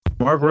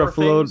 Mark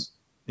Ruffalo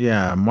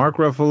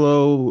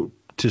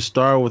to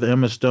star with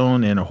Emma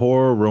Stone in a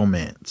horror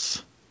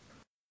romance.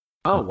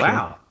 Oh, okay.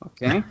 Wow.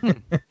 Okay.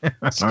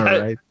 All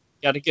right.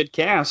 Got a good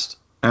cast.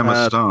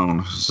 Emma Stone.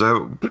 Is that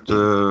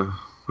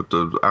with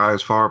the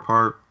eyes far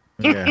apart?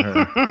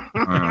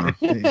 Yeah.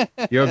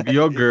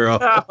 Your girl.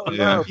 Oh,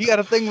 Yeah. You got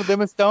a thing with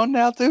Emma Stone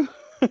now, too?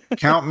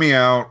 Count me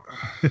out.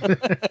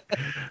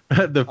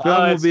 The film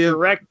will it's be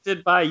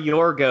directed by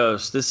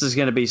Yorgos. This is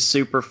going to be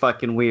super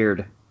fucking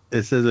weird.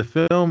 It says the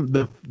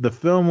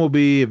film will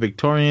be a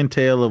Victorian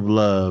tale of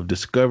love,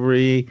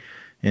 discovery,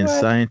 and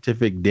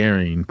scientific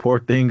daring. Poor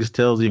Things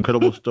tells the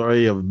incredible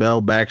story of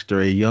Belle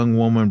Baxter, a young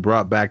woman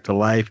brought back to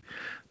life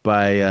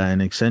by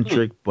an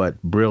eccentric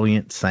but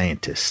brilliant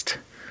scientist.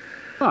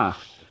 Huh.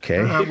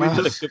 Okay.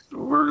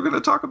 We're going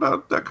to talk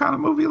about that kind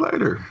of movie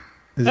later.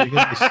 Is it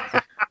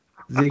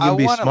gonna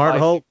be Smart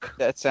Hulk?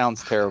 That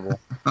sounds terrible.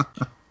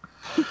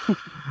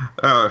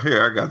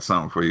 Here, I got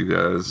something for you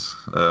guys.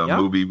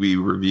 Movie we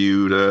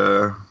reviewed,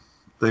 I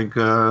think,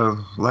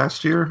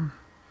 last year.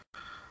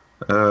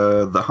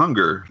 The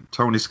Hunger.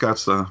 Tony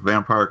Scott's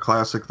vampire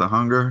classic, The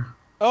Hunger.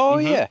 Oh,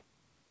 yeah.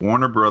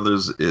 Warner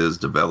Brothers is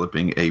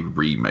developing a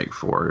remake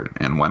for it.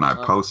 And when I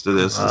posted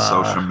this to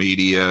social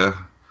media,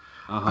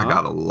 I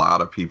got a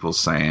lot of people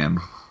saying,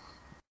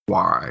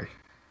 why?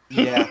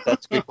 Yeah,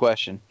 that's a good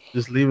question.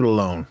 Just leave it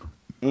alone.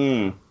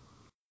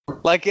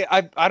 Like,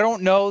 I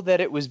don't know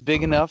that it was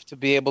big enough to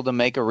be able to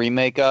make a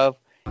remake of.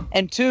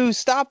 And 2,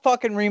 stop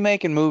fucking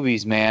remaking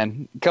movies,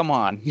 man. Come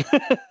on.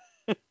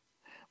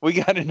 We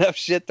got enough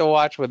shit to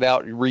watch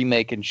without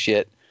remaking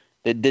shit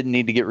that didn't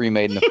need to get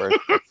remade in the first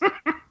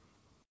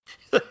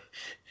place.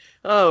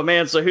 Oh,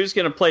 man, so who's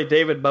going to play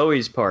David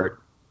Bowie's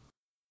part?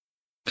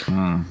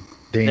 Dane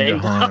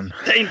DeHaan.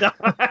 Dane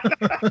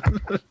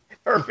DeHaan.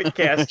 Perfect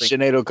casting.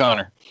 Sinead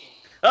O'Connor.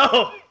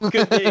 Oh,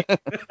 could be.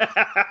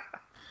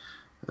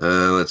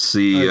 Let's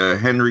see.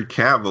 Henry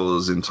Cavill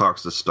is in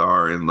talks to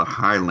star in the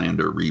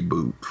Highlander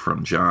reboot from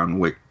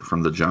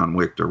the John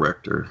Wick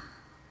director.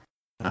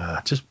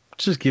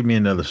 Just give me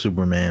another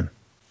Superman.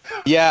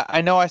 Yeah, I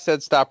know I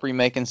said stop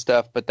remaking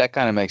stuff, but that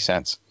kind of makes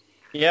sense.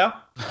 Yeah.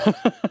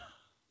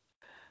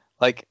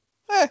 Like,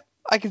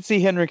 I can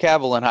see Henry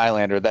Cavill in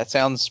Highlander. That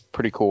sounds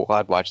pretty cool.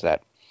 I'd watch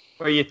that.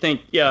 Or you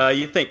think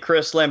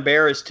Chris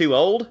Lambert is too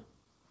old?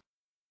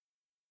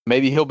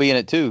 Maybe he'll be in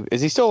it too. Is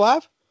he still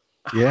alive?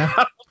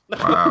 Yeah.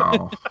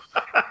 Wow.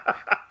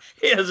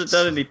 He hasn't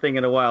done anything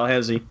in a while,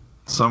 has he?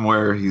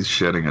 Somewhere he's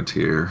shedding a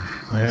tear.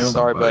 Well,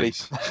 sorry, buddy.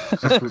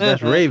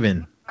 That's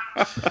Raven.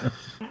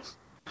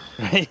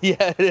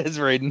 Yeah, it is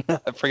Raiden.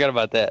 I forgot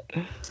about that.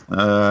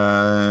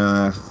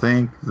 I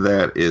think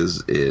that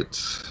is it.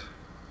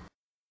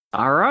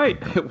 All right.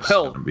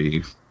 Well, Gonna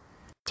be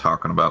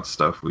talking about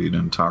stuff we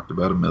didn't talked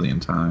about a million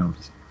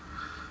times.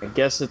 I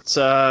guess it's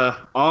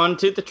on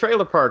to the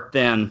trailer park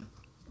then.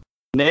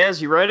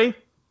 Nez, you ready?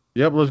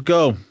 Yep, let's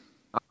go.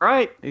 All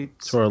right.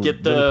 Let's To our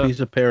get little the piece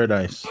of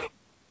paradise.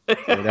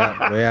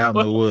 Way out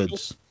in the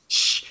woods.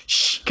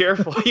 Shh,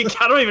 careful.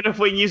 I don't even know if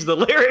we can use the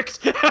lyrics.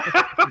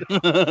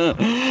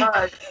 All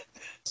right.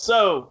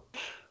 So,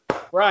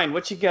 Brian,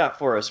 what you got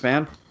for us,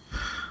 man?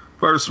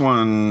 First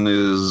one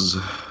is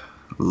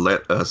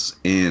Let Us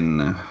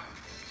In.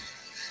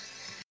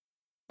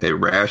 A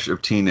rash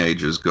of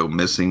teenagers go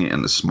missing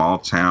in a small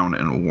town,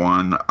 and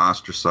one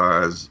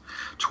ostracized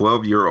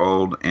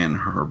 12-year-old and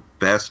her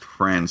best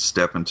friend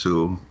step in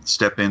to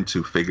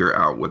figure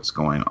out what's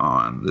going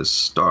on. This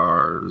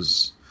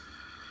stars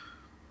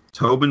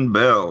Tobin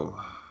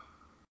Bell.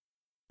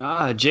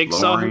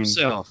 Jigsaw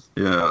himself.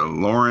 Yeah,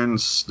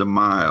 Lawrence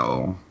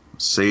DeMille,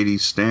 Sadie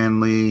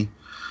Stanley,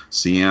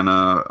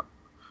 Sienna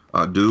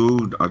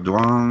Adwang. I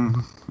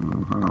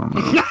don't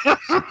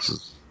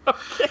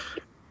know.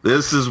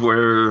 This is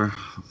where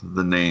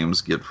the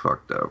names get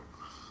fucked up.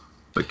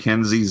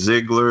 Mackenzie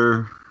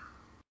Ziegler,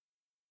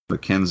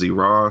 Mackenzie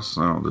Ross.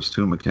 Oh, there's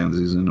 2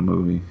 Mackenzies in the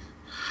movie.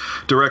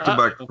 Directed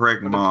by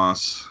Craig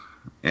Moss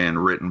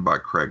and written by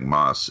Craig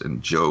Moss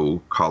and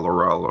Joe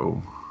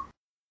Colorado.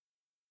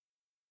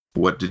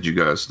 What did you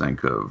guys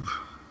think of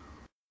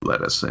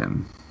Let Us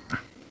In?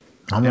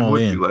 I'm all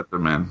would in. you let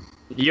them in?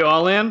 You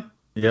all in?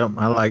 Yep,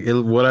 I like it.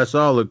 What I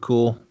saw looked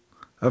cool.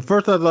 At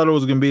first, I thought it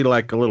was gonna be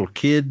like a little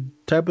kid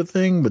type of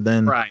thing, but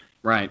then Right.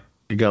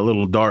 it got a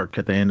little dark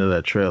at the end of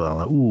that trailer. I'm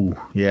like, ooh,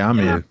 yeah, I'm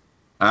in.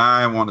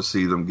 I want to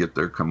see them get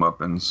their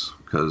comeuppance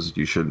because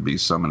you shouldn't be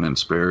summoning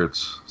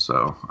spirits.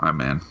 So I'm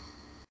in.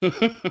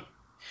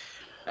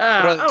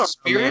 Are I don't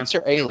spirits know,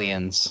 or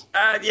aliens?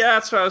 yeah,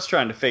 that's what I was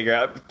trying to figure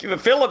out.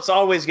 Philip's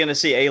always going to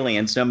see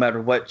aliens no matter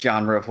what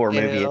genre of horror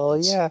movie Hell it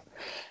is. yeah.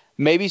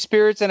 Maybe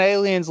spirits and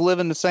aliens live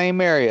in the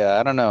same area.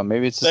 I don't know.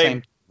 Maybe it's the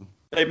same.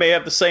 They may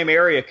have the same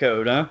area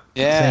code, huh?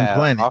 Yeah, Same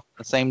planet. off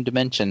the same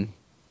dimension.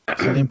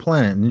 Same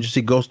planet. Didn't you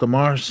see Ghost of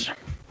Mars?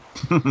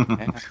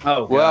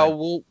 Oh,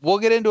 well, we'll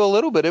get into a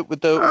little bit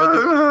with the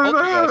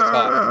Poltergeist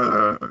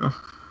talk.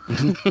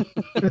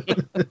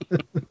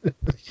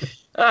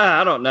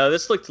 I don't know.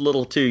 This looked a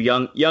little too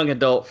young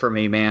adult for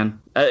me, man.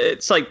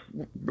 It's like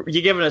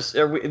you giving us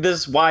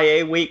this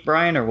YA week,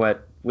 Brian, or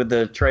what? With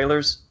the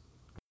trailers?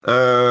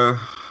 Yeah,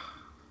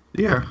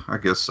 I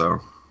guess so.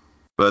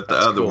 But the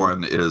other cool.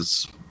 one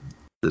is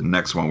the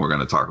next one we're going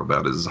to talk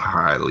about is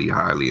highly,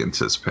 highly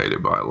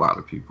anticipated by a lot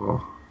of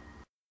people.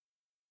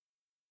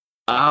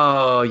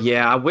 Oh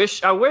yeah, I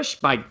wish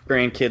my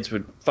grandkids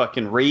would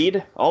fucking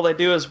read. All they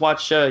do is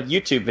watch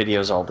YouTube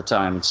videos all the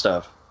time and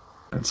stuff.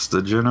 It's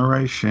the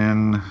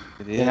generation.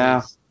 It is.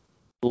 Yeah.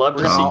 Love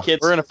to see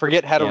kids. We're gonna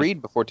forget how to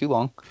read before too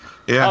long.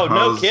 Yeah. Oh,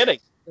 no kidding.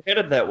 We're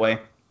headed that way. I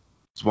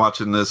was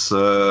watching this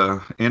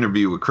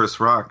interview with Chris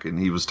Rock, and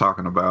he was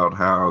talking about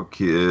how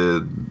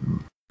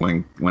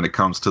when it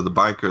comes to the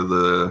bike or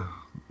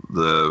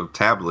the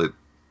tablet,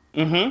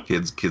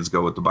 kids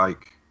go with the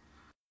bike.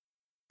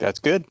 That's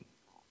good.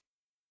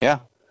 Yeah.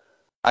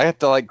 I have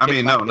to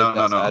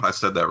No. I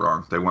said that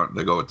wrong.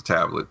 They go with the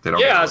tablet. They don't.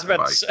 Yeah, go I was with the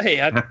about bike. to say.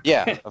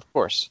 Yeah, of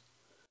course.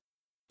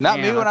 Not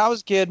me when I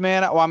was a kid,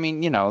 man. Well, I mean,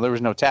 there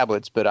was no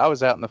tablets, but I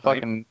was out in the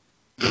fucking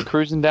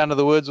cruising down to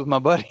the woods with my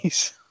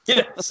buddies.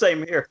 Yeah,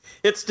 same here.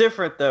 It's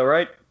different though,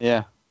 right?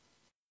 Yeah.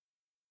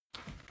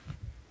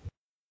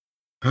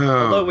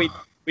 Although we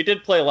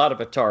did play a lot of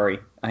Atari,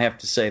 I have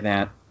to say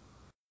that.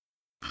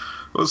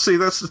 Well, see,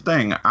 that's the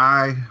thing.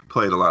 I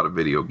played a lot of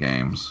video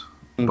games,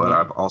 but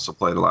I've also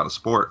played a lot of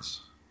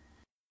sports.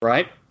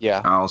 Right?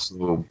 Yeah. I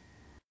also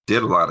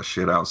did a lot of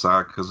shit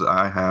outside because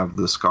I have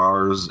the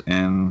scars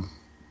and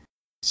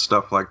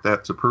stuff like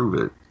that to prove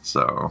it.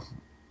 So.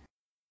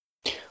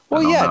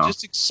 Well, yeah,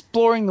 just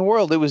exploring the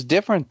world. It was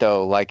different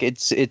though. Like it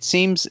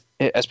seems,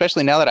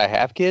 especially now that I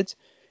have kids, it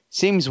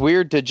seems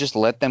weird to just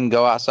let them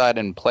go outside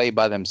and play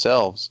by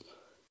themselves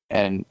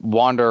and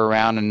wander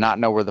around and not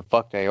know where the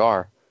fuck they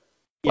are.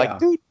 Yeah. Like,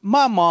 dude,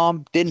 my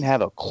mom didn't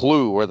have a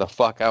clue where the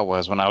fuck I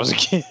was when I was a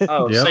kid.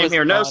 Oh, yep. Same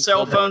here. No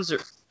cell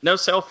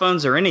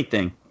phones or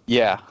anything.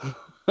 Yeah.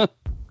 That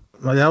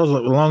was as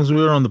long as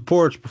we were on the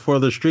porch before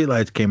the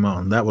streetlights came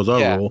on. That was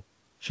our rule.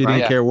 She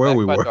didn't care where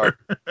we were.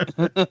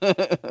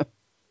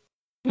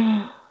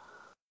 But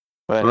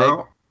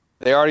well,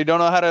 they already don't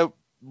know how to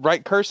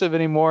write cursive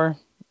anymore.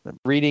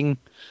 Reading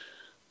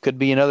could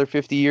be another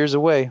 50 years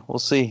away. We'll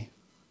see.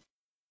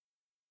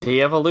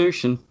 The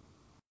evolution.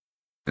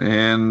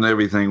 And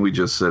everything we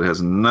just said has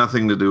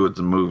nothing to do with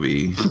the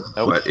movie,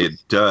 but it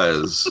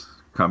does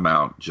come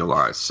out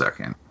July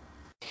 2nd.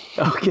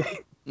 Okay.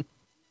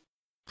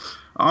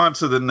 On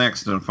to the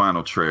next and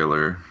final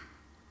trailer.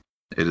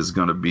 It is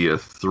going to be a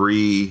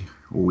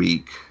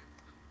 3-week,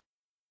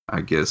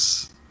 I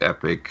guess,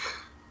 epic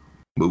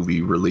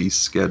movie release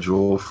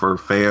schedule for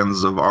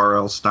fans of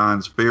R.L.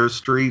 Stine's Fear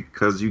Street,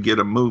 because you get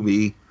a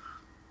movie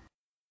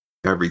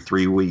every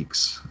 3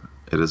 weeks.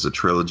 It is a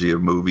trilogy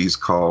of movies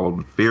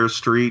called Fear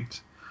Street.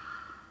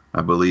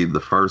 I believe the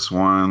first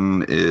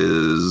one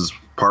is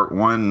Part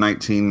 1,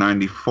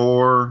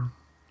 1994,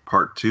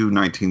 Part 2,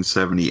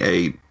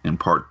 1978, and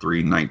Part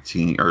 3,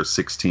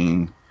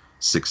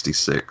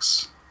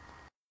 1666.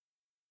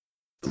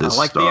 I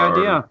like the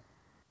idea.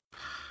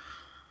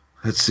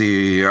 Let's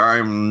see.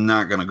 I'm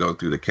not going to go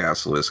through the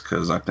cast list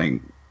because I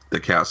think the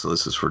cast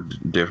list is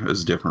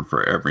different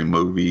for every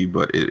movie,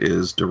 but it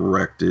is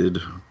directed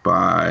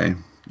by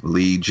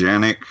Lee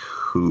Janik,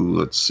 who,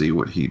 let's see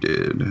what he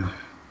did.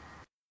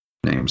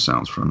 Name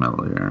sounds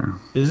familiar.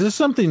 Is this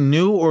something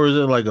new or is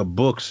it like a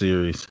book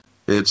series?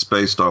 It's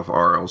based off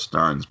R.L.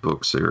 Stine's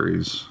book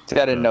series. See,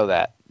 I didn't know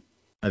that.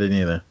 I didn't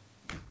either.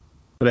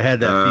 But I had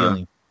that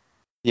feeling.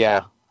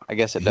 Yeah, I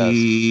guess it does.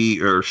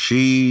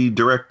 She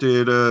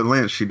directed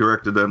Lance. She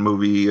directed that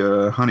movie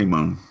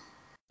Honeymoon.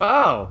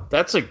 Oh,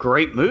 that's a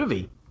great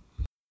movie.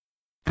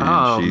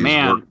 And she's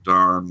worked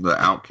on the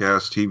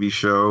Outcast TV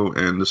show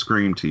and the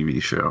Scream TV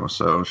show.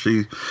 So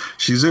she's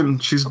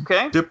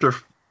dipped her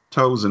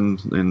toes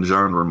in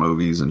genre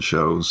movies and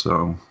shows.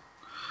 So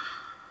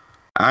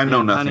I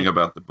know nothing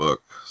about the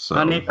book. So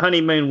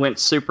Honeymoon went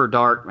super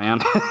dark, man.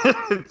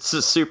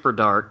 It's super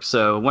dark.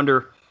 So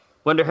wonder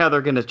how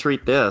they're going to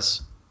treat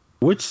this.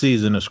 Which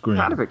season of Scream?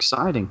 Kind of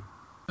exciting.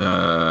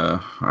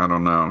 I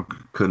don't know.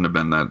 Couldn't have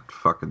been that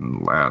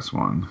fucking last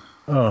one.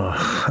 Oh,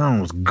 that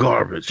one was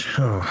garbage.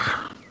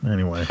 Oh,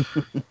 anyway.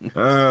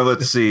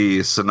 Let's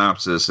see.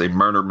 Synopsis. A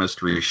murder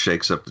mystery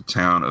shakes up the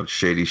town of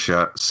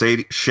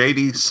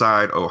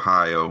Shadyside,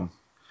 Ohio.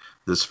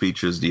 This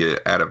features the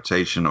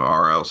adaptation of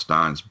R.L.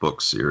 Stine's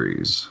book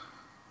series.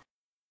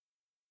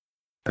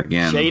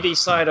 Again.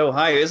 Shadyside,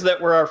 Ohio. Isn't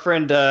that where our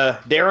friend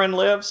Daeron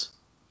lives?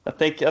 I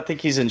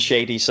think he's in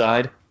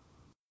Shadyside.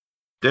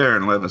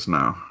 Daeron, let us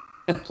know.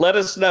 Let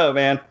us know,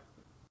 man.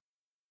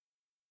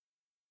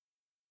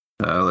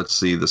 Let's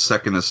see, the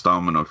second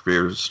installment of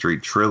Fear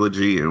Street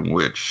trilogy, in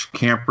which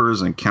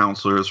campers and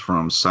counselors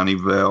from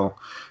Sunnyvale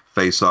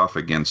face off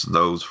against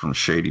those from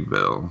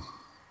Shadyville.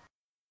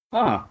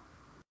 Huh.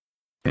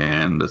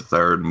 And the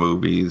third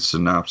movie, the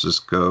synopsis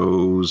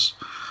goes...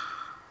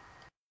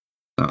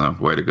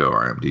 way to go,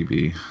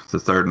 IMDb. The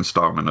third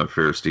installment of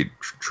Fear Street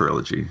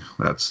trilogy.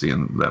 That's the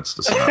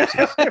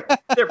synopsis.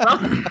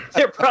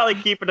 they're probably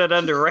keeping it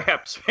under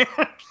wraps,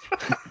 man.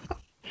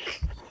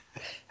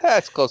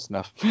 That's close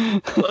enough.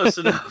 Close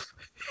enough.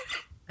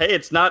 Hey,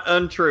 it's not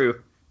untrue.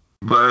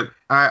 But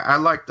I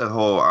like the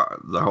whole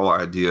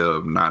idea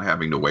of not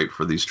having to wait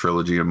for these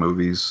trilogy of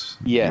movies.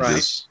 Yes.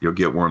 Right. You'll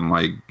get one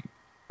like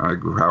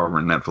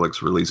however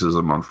Netflix releases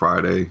them on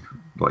Friday,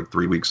 like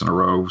 3 weeks in a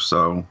row.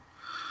 So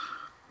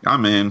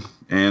I'm in.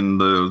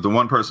 And the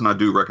one person I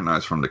do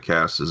recognize from the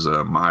cast is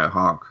Maya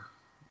Hawke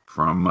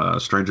from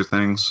Stranger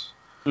Things.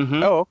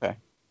 Mm-hmm. Oh, okay.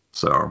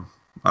 So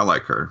I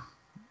like her.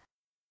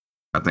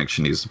 I think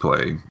she needs to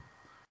play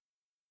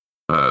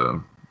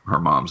her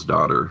mom's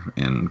daughter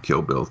in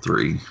Kill Bill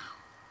 3,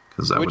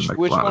 because that would make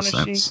a lot of sense.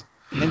 Which one is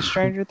she in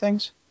Stranger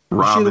Things?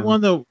 Was she the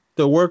one that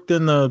worked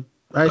in the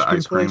ice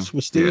cream place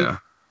with Steve? Yeah.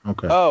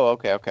 Okay. Oh,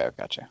 okay,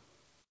 gotcha.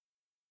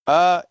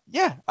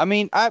 Yeah, I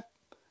mean, I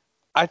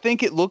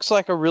think it looks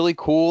like a really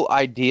cool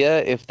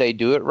idea if they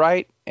do it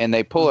right and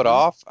they pull it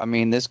off. I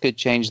mean, this could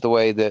change the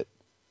way that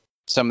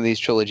some of these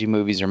trilogy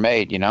movies are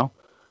made, you know?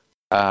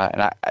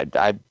 And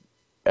I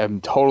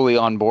am totally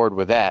on board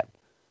with that.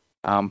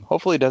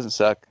 Hopefully it doesn't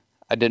suck.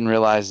 I didn't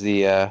realize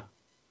the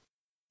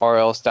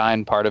R.L.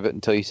 Stine part of it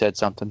until you said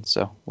something,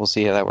 so we'll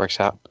see how that works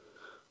out.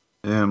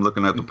 Yeah, I'm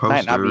looking at the poster.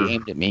 Might not be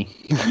aimed at me.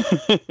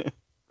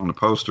 On the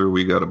poster,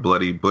 we got a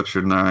bloody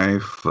butcher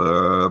knife,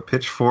 a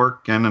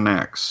pitchfork, and an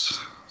axe.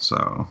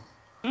 So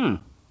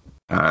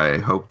I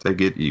hope they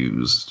get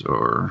used,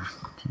 or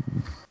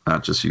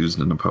not just used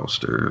in the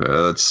poster.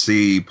 Let's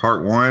see.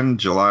 Part 1,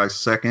 July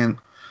 2nd.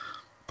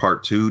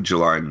 Part 2,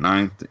 July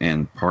 9th.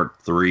 And Part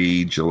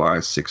 3, July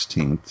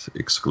 16th,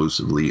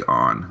 exclusively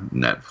on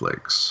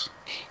Netflix.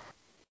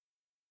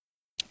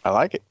 I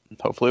like it.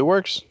 Hopefully it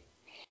works.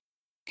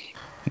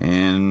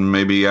 And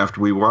maybe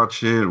after we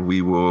watch it,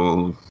 we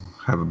will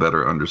have a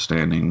better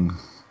understanding,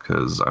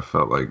 because I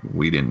felt like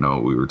we didn't know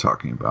what we were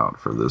talking about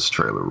for this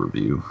trailer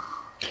review.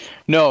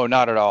 No,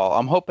 not at all.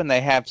 I'm hoping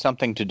they have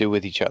something to do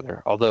with each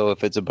other. Although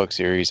if it's a book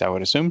series, I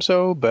would assume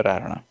so, but I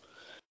don't know.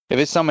 If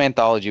it's some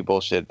anthology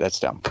bullshit,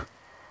 that's dumb.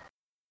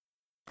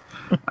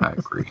 I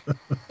agree.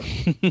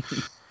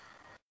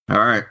 All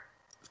right.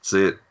 That's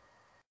it.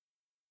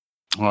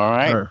 All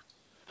right.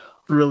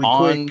 Really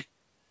quick.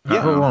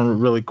 Yeah. Hold on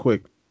really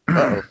quick.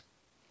 Uh-oh.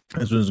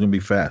 This one's going to be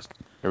fast.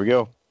 Here we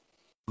go.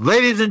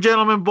 Ladies and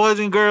gentlemen, boys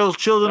and girls,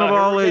 children of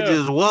all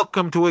ages,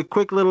 welcome to a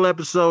quick little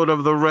episode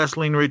of The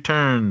Wrestling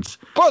Returns.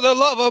 For the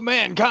love of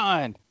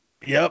mankind.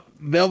 Yep.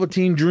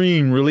 Velveteen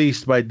Dream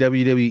released by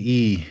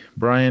WWE.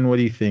 Brian, what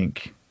do you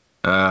think?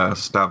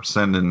 Stop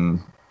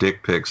sending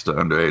dick pics to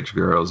underage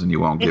girls and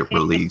you won't get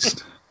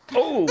released.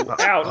 Oh,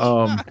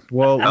 ouch.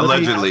 Well,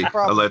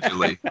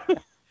 Allegedly.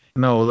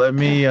 No, let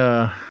me.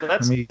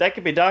 That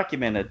could be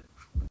documented.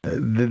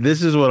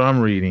 This is what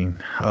I'm reading.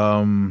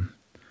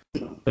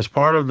 As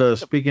part of the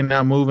Speaking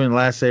Out movement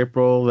last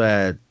April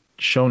that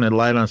shone a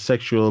light on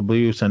sexual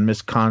abuse and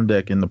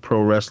misconduct in the pro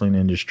wrestling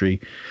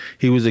industry,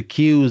 he was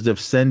accused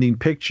of sending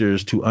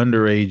pictures to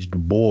underage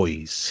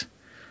boys.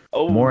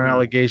 Oh. More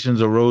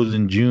allegations arose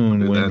in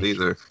June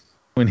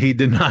when he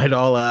denied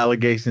all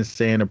allegations,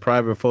 saying a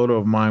private photo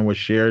of mine was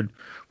shared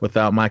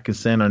without my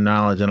consent or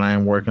knowledge, and I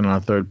am working on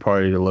a third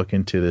party to look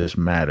into this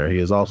matter. He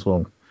is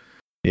also...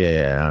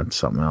 Yeah,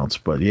 something else.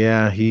 But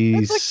yeah,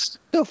 he's... That's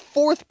like the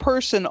fourth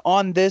person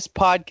on this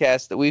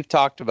podcast that we've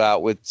talked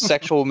about with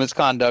sexual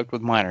misconduct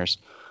with minors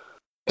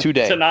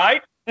today.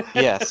 Tonight?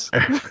 Yes.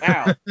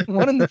 Wow.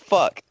 What in the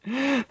fuck?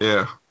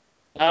 Yeah.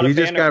 Not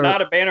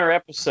a banner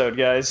episode,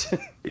 guys.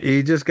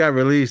 He just got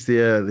released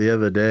the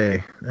other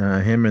day.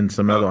 Him and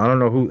some other... I don't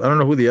know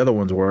who the other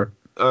ones were.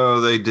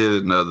 Oh, they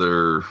did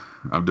another...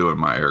 I'm doing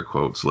my air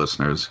quotes,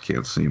 listeners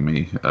can't see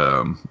me.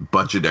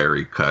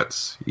 Budgetary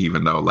cuts,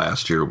 even though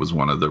last year was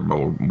one of their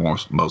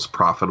most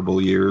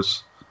profitable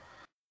years.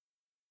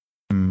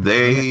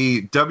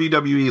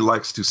 WWE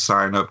likes to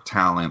sign up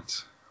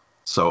talent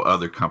so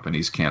other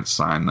companies can't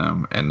sign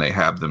them, and they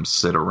have them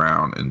sit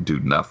around and do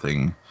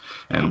nothing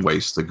and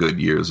waste the good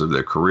years of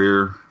their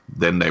career.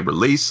 Then they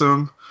release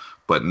them,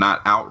 but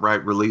not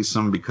outright release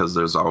them, because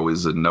there's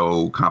always a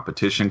no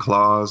competition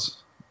clause.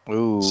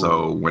 Ooh.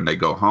 So when they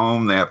go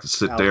home, they have to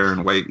sit there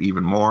and wait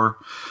even more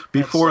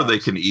before they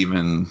can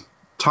even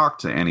talk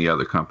to any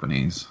other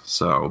companies.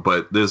 So,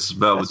 but this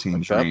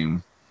Velveteen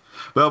Dream,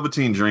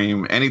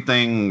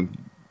 anything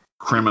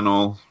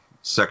criminal,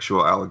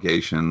 sexual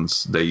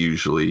allegations, they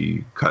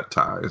usually cut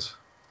ties.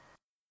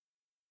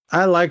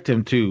 I liked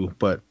him too,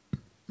 but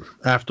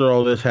after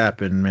all this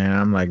happened, man,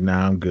 I'm like,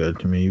 nah, I'm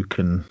good. I mean, you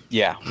can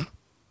you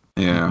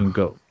can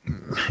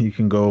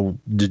go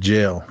to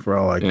jail for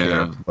all I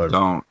care. But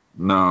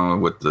No,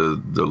 with the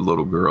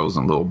little girls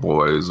and little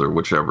boys or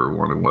whichever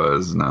one it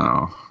was,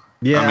 no.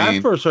 Yeah, I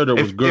first heard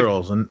it was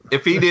girls. And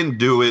if he didn't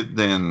do it,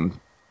 then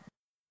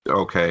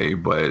okay,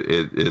 but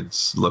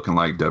it's looking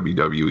like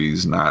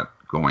WWE's not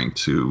going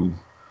to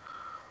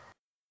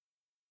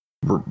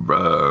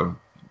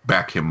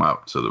back him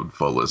up to the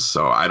fullest.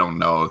 So I don't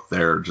know if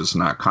they're just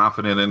not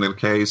confident in the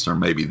case, or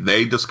maybe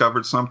they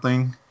discovered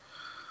something.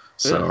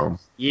 So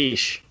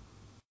yeesh.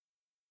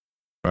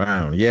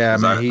 Wow. Yeah,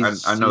 I mean,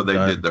 I know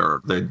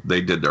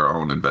they did their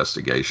own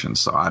investigation,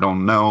 so I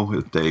don't know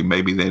if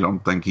maybe they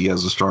don't think he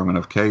has a strong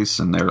enough case,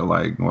 and they're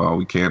like, well,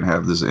 we can't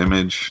have this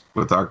image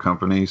with our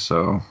company,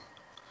 so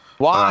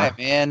why,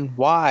 man?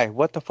 Why?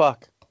 What the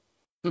fuck?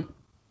 I don't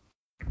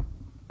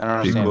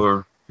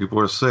understand. People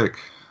are sick.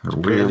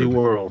 They're crazy weird.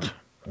 World.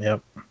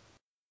 Yep.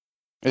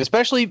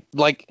 Especially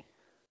like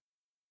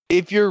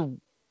if you're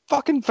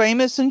fucking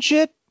famous and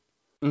shit.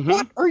 Mm-hmm.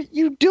 What are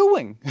you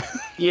doing?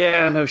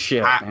 Yeah, no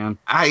shit, man.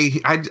 I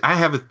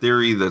have a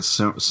theory that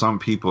some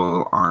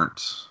people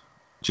aren't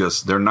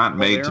they're not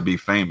made to be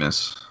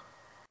famous.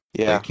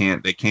 Yeah.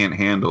 They can't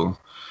handle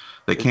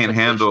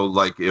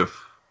like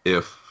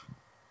if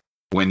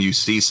when you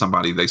see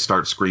somebody they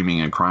start screaming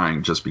and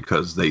crying just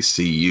because they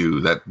see you,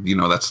 that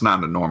that's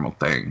not a normal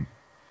thing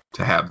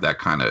to have that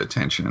kind of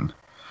attention.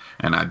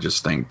 And I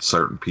just think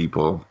certain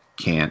people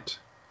can't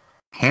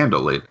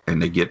handle it and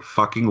they get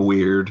fucking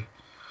weird.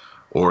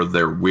 Or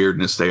their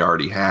weirdness they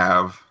already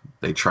have,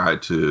 they try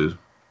to,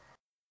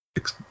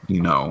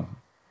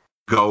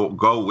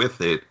 go with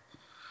it.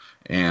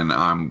 And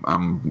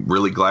I'm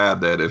really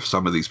glad that if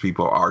some of these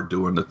people are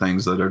doing the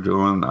things that they're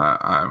doing,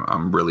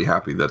 I'm really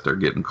happy that they're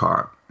getting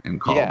caught and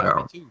called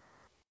out. Me too.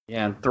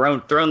 Yeah, and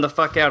thrown the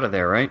fuck out of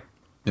there, right?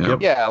 Yeah.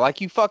 Yeah,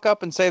 like you fuck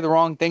up and say the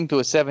wrong thing to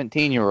a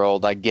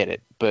 17-year-old, I get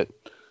it, but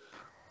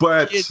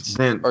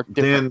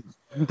then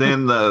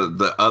then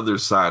the other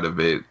side of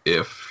it,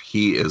 if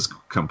he is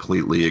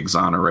completely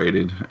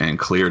exonerated and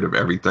cleared of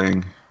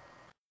everything,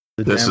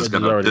 this is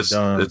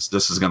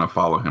gonna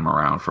follow him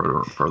around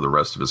for the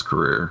rest of his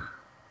career.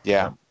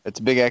 Yeah, it's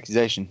a big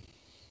accusation.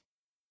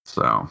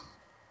 So,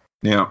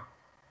 yeah,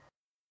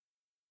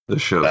 the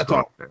show's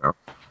going down.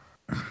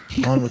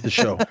 On with the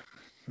show.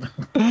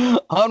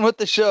 On with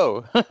the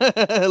show.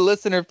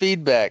 Listener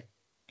feedback.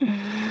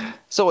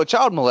 So a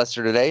child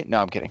molester today.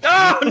 No, I'm kidding.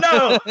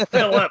 Oh, no,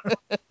 Philip.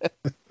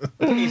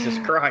 Jesus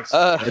Christ.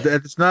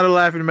 It's not a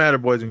laughing matter,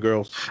 boys and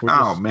girls.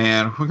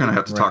 Man, we're going to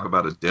have to talk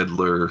about a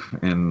diddler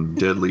and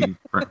deadly.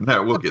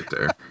 No, we'll get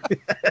there.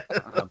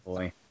 Oh,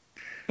 boy.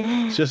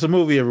 It's just a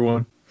movie,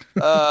 everyone.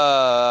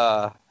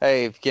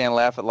 Hey, if you can't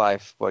laugh at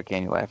life, what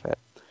can you laugh at?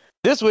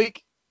 This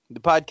week, the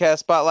podcast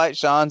spotlight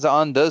shines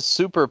on the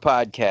Super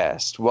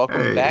Podcast.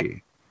 Welcome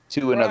back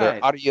to another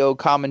audio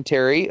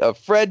commentary of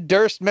Fred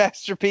Durst's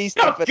masterpiece.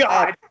 Oh,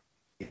 God.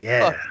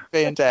 Yeah. Oh,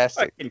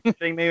 fantastic. Fucking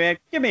kidding me, man.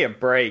 Give me a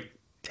break.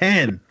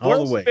 10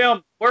 all the way.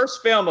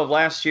 Worst film of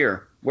last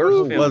year.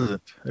 It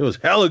wasn't. It was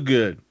hella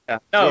good. Yeah.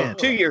 No,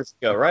 2 years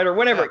ago, right? Or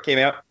whenever it came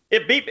out.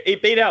 It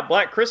beat out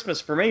Black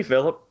Christmas for me,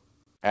 Philip.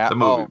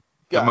 The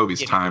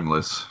movie's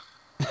timeless.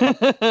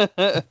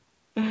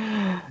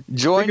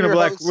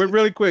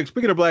 Really quick.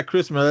 Speaking of Black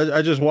Christmas,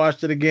 I just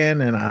watched it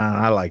again and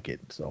I like it.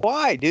 So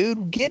why,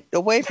 dude? Get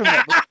away from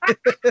that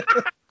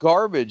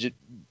garbage. It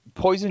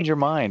poisons your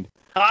mind.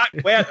 Hot,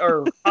 wet,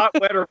 or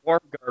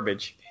warm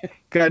garbage.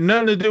 Got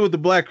nothing to do with the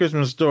Black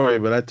Christmas story,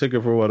 but I took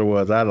it for what it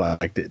was. I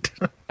liked it.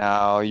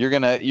 No, you're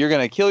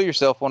gonna kill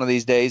yourself one of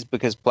these days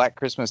because Black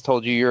Christmas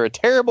told you you're a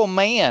terrible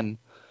man.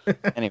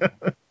 Anyway.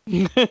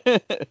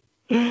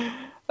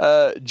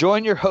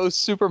 Join your host,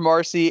 Super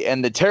Marcey,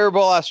 and the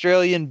terrible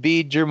Australian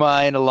Bede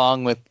Jermyn,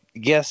 along with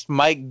guest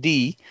Mike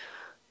D.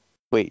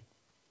 Wait.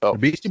 Oh, the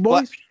Beastie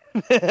Boys?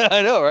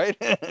 I know, right?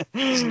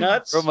 He's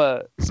nuts. From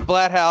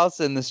Splathouse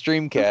and the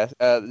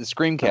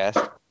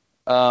Screamcast,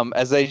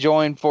 as they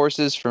join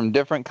forces from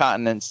different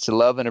continents to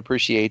love and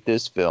appreciate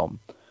this film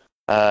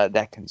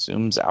that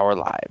consumes our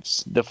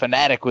lives. The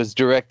Fanatic was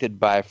directed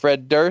by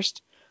Fred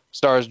Durst,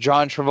 stars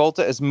John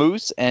Travolta as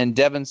Moose and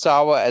Devon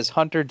Sawa as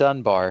Hunter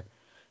Dunbar.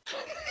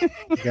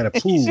 You got a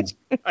pool.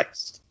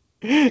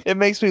 It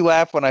makes me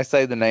laugh when I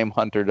say the name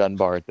Hunter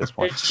Dunbar at this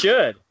point. It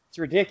should. It's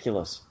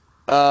ridiculous.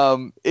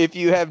 If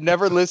you have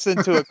never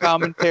listened to a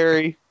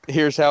commentary,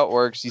 here's how it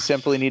works. You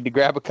simply need to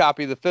grab a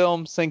copy of the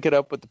film, sync it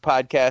up with the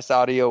podcast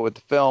audio with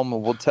the film,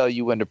 and we'll tell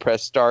you when to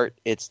press start.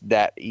 It's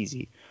that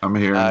easy. I'm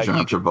hearing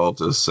John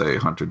Travolta say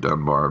Hunter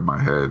Dunbar in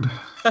my head.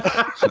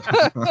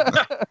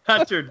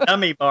 Hunter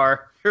Dummy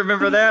Bar.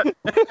 Remember that?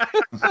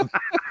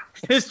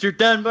 Mr.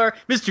 Dunbar,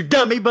 Mr.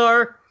 Dummy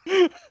Bar.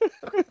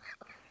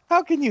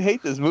 How can you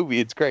hate this movie?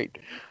 It's great.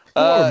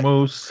 Poor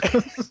Moose.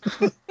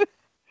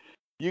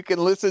 You can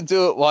listen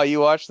to it while you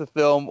watch the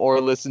film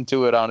or listen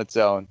to it on its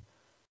own.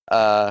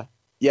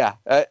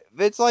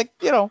 It's like,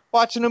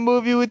 watching a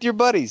movie with your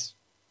buddies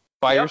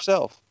by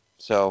yourself.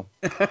 So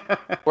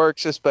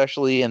works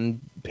especially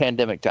in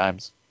pandemic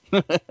times.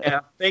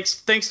 Yeah.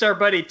 Thanks to our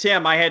buddy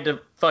Tim. I had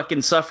to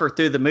fucking suffer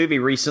through the movie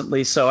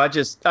recently, so I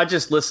just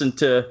listened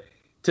to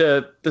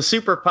the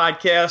Super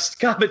Podcast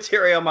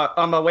commentary on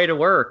my way to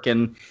work,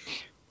 and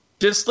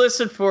just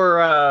listen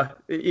for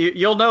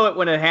you'll know it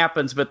when it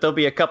happens, but there'll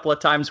be a couple of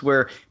times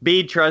where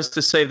Bede tries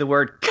to say the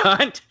word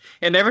cunt,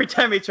 and every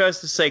time he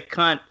tries to say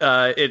cunt,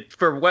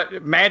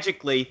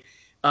 magically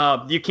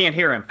you can't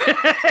hear him. It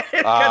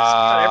cuts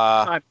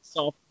out every time.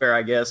 Software,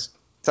 I guess.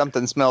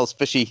 Something smells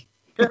fishy.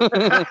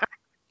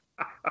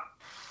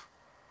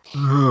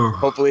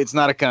 Hopefully it's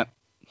not a cunt.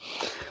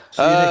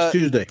 See you next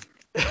Tuesday.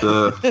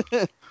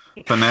 The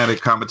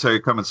Fanatic commentary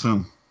coming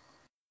soon.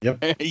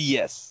 Yep.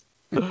 Yes.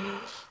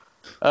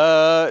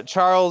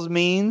 Charles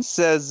Means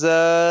says,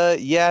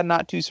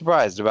 not too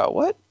surprised about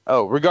what?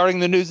 Oh, regarding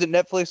the news that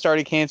Netflix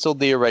already canceled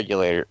The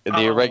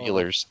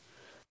Irregulars.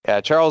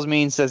 Yeah, Charles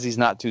Means says he's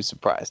not too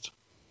surprised.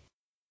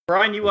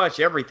 Brian, you watch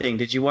everything.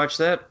 Did you watch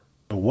that?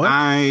 What?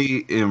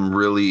 I am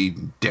really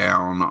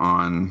down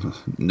on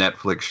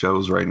Netflix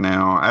shows right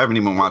now. I haven't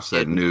even watched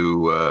that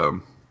new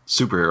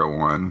superhero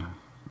one,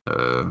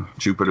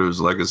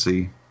 Jupiter's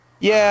Legacy.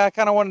 Yeah, I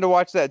kind of wanted to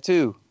watch that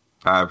too.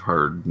 I've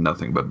heard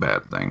nothing but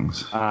bad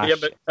things.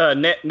 But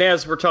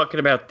Nez, we're talking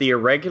about The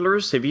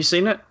Irregulars. Have you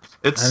seen it?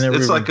 It's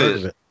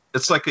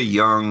like a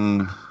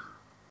young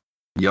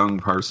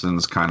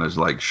person's kind of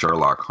like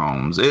Sherlock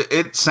Holmes.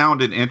 It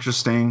sounded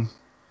interesting,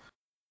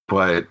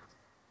 but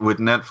with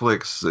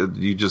Netflix,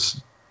 you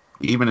just,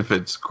 even if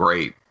it's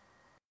great,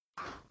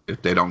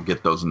 if they don't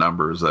get those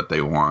numbers that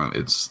they want,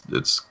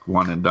 it's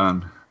one and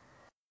done.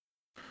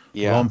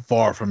 Yeah, well, I'm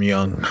far from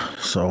young,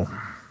 so.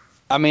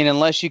 I mean,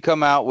 unless you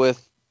come out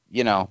with,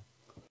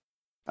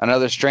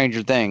 another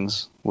Stranger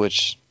Things,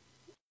 which.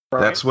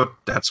 Right.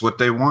 That's what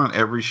they want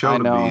every show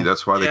to be.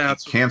 That's why they keep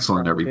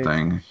canceling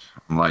everything.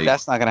 Like,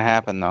 that's not going to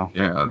happen, though.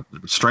 Yeah,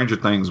 Stranger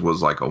Things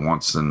was like I don't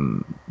want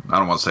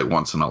to say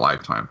once in a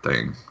lifetime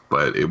thing,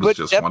 but it was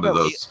just one of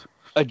those.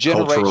 a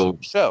generation cultural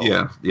show.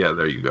 Yeah,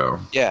 there you go.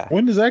 Yeah.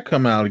 When does that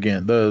come out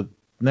again? The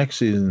next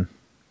season?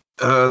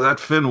 That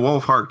Finn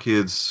Wolfhard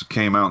kids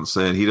came out and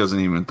said he doesn't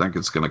even think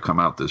it's going to come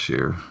out this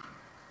year.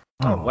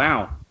 Oh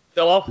wow.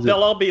 They'll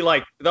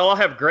all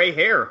have gray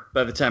hair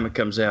by the time it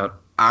comes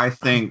out. I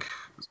think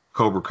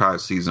Cobra Kai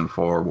season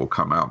 4 will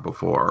come out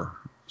before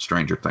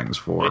Stranger Things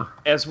 4.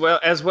 As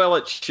well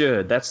it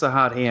should. That's the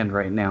hot hand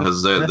right now.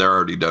 Because they're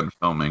already done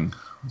filming.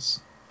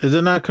 Is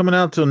it not coming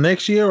out till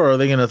next year, or are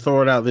they going to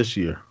throw it out this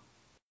year?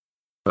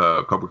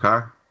 Cobra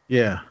Kai?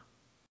 Yeah.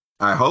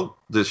 I hope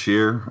this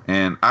year,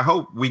 and I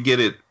hope we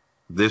get it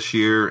this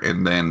year,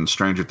 and then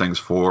Stranger Things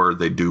 4,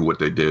 they do what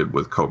they did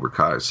with Cobra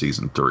Kai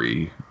season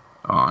 3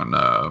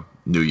 on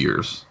New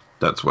Year's.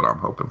 That's what I'm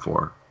hoping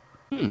for.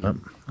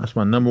 That's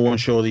my number one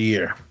show of the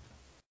year.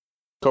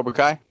 Cobra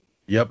Kai?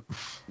 Yep.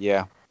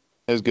 Yeah.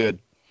 It was good.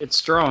 It's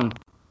strong.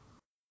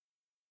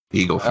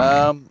 Eagle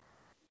Fang.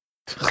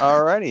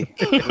 Alrighty.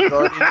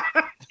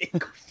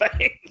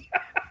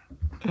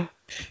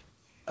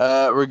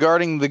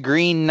 Regarding The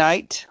Green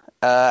Knight,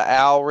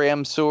 Al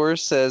Ramseur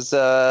says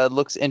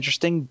looks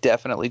interesting.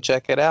 Definitely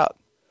check it out.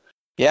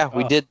 Yeah,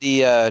 we did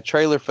the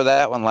trailer for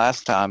that one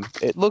last time.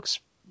 It looks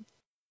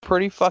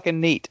pretty fucking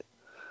neat.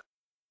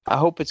 I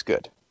hope it's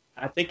good.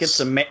 I think it's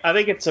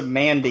a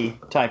Mandy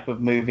type of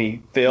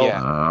movie, Phil.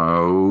 Yeah.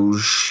 Oh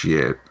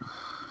shit!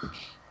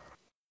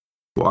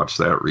 Watched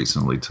that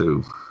recently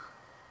too.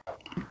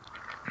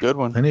 Good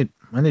one. I need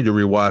to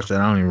rewatch that.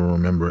 I don't even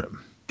remember it.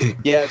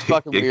 Yeah, it's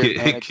fucking weird.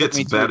 It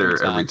gets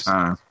better every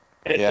time.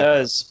 It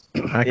does.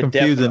 I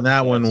confusing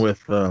that one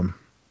with what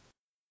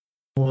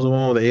was the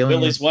one with the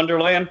aliens? Willy's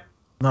Wonderland?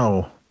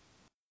 No.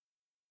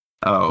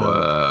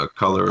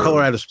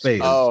 Color Out of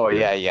Space. Oh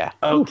yeah.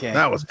 Okay.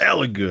 That was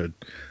hella good.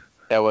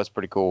 That was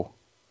pretty cool.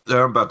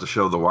 They're about to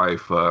show the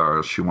wife.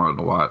 She wanted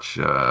to watch.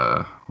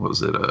 What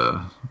was it?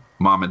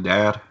 Mom and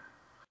Dad.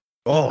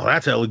 Oh,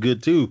 that's hella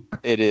good too.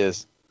 It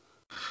is.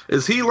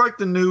 Is he like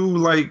the new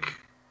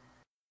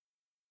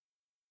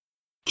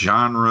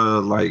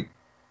genre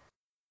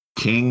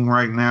king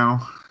right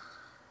now?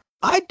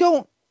 I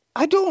don't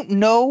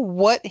know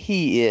what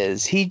he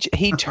is. He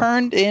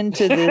turned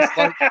into this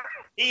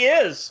He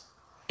is.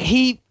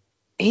 He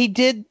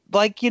did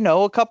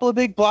a couple of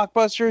big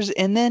blockbusters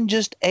and then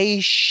just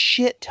a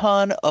shit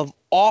ton of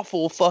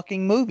awful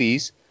fucking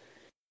movies.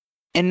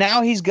 And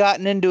now he's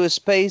gotten into a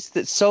space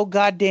that's so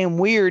goddamn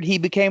weird he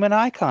became an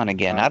icon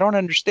again. I don't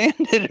understand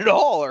it at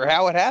all or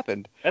how it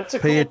happened. That's a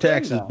Pay cool your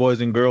taxes, thing,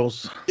 boys and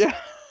girls. Yeah.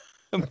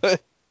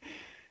 But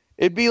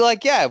it'd be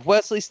if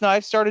Wesley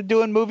Snipes started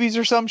doing movies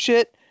or some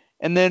shit,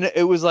 and then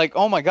it was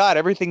oh my god,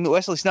 everything that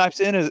Wesley Snipes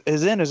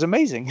is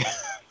amazing.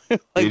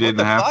 He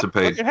didn't have to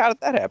pay. How did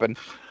that happen?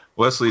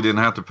 Wesley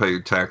didn't have to pay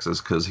taxes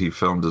because he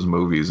filmed his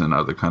movies in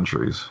other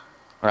countries.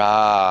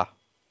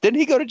 Didn't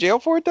he go to jail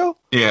for it though?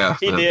 Yeah,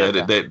 He did.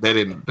 They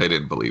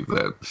didn't believe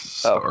that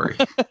story.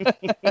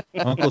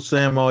 Uncle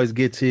Sam always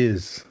gets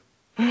his.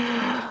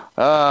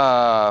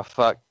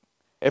 Fuck.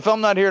 If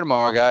I'm not here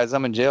tomorrow, guys,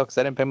 I'm in jail because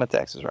I didn't pay my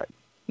taxes right.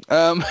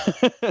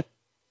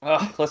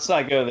 Let's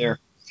not go there.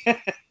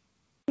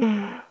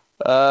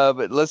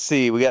 But let's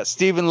see. We got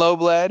Stephen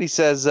Lowblad. He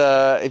says,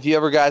 if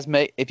you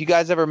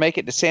guys ever make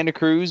it to Santa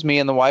Cruz, me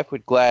and the wife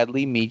would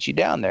gladly meet you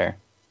down there.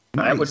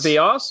 That would be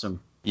awesome.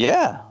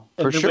 Yeah,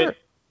 for sure.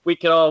 We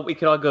could all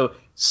go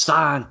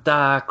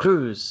Santa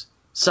Cruz,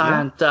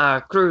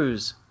 Santa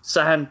Cruz,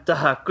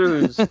 Santa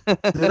Cruz. Dude,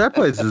 that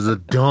place is a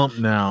dump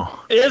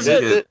now. Is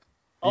it?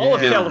 All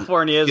of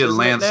California is. Get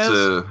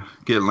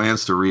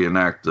Lance to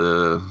reenact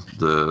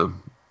the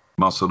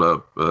muscled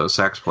up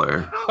sax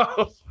player.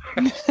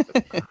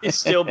 You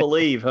still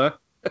believe, huh?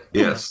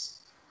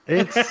 Yes.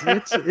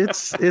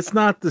 It's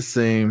not the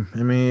same.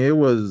 I mean, it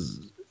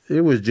was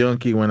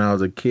junky when I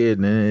was a kid,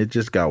 and it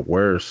just got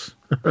worse.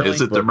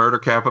 Is it the murder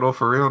capital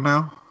for real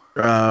now?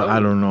 I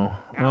don't know.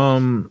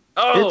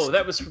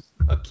 That was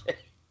okay.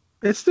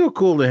 It's still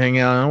cool to hang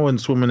out. I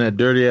wouldn't swim in that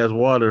dirty ass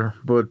water,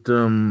 but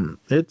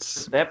it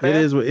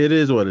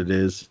is what it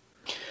is.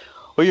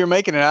 Well, you're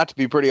making it out to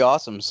be pretty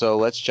awesome, so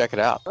let's check it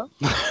out.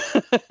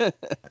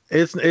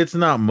 It's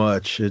not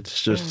much.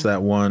 It's just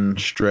that one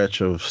stretch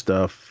of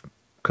stuff.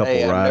 Couple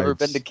rides. I've never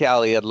been to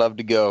Cali. I'd love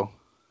to go.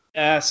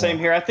 Same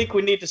here. I think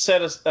we need to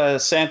set a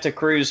Santa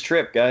Cruz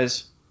trip,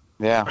 guys.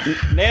 Yeah.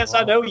 Naz,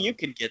 I know you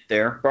could get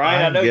there.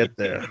 Brian, I know you could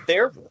get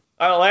there.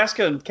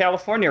 Alaska and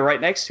California are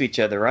right next to each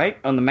other, right?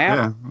 On the map?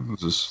 Yeah,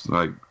 just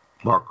walk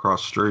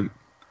across the street.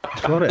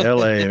 Go to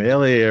LA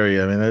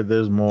area. I mean,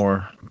 there's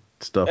more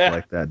stuff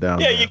like that down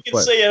there. Yeah, you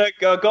can see it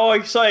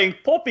going saying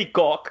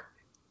poppycock.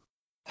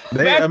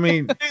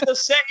 The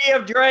City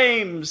of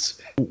Dreams.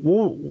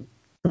 What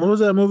was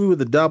that movie with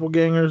the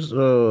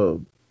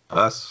doppelgangers?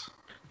 Us.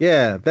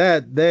 Yeah,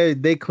 that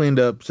they cleaned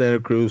up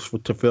Santa Cruz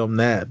to film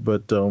that,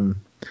 but then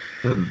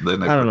they put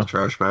the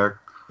trash back.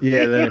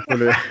 Yeah,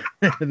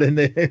 then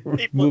they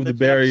moved the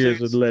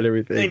barriers and let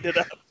everything. Cleaned it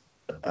up.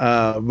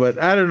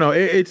 But I don't know.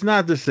 It's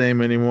not the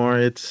same anymore.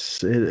 It's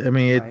cool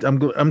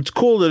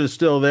that it's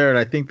still there, and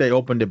I think they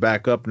opened it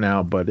back up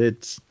now. But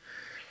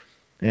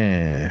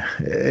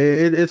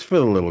It's for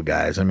the little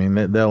guys. I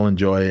mean, they'll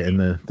enjoy it,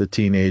 and the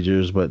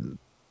teenagers. But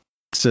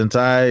since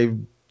the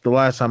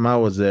last time I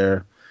was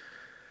there,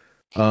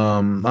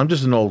 I'm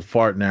just an old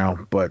fart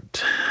now.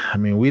 But I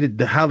mean,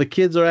 how the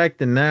kids are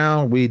acting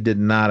now, we did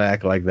not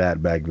act like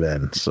that back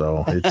then.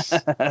 So it's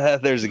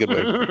there's a good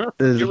way.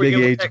 There's a big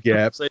age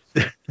gap,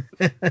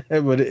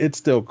 but it's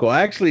still cool.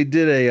 I actually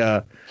did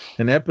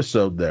an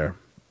episode there.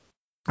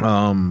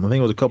 I think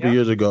it was a couple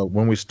years ago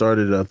when we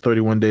started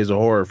 31 Days of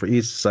Horror for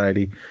East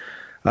Society.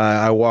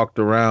 I walked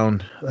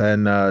around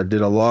and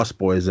did a Lost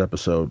Boys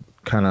episode.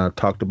 Kind of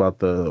talked about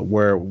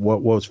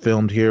what was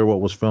filmed here,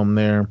 what was filmed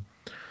there,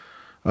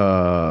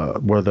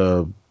 where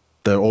the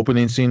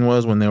opening scene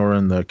was when they were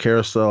in the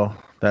carousel.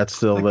 That's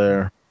still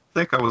there. I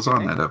think I was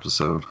on that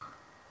episode.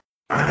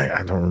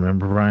 I don't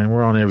remember, Ryan.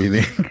 We're on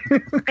everything.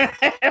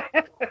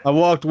 I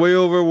walked way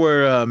over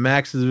where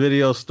Max's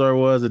video store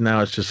was, and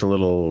now it's just a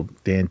little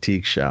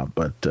antique shop.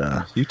 But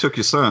you took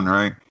your son,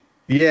 right?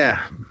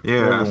 Yeah.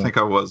 Yeah, I think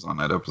I was on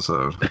that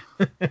episode.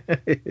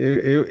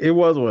 it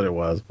was what it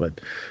was,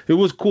 but it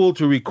was cool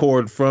to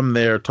record from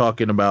there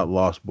talking about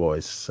Lost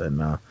Boys.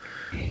 And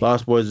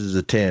Lost Boys is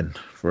a 10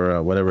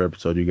 for whatever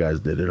episode you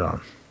guys did it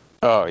on.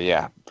 Oh,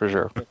 yeah, for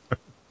sure.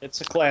 It's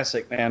a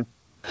classic, man.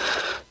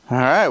 All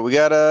right, we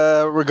got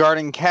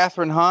regarding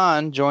Catherine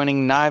Hahn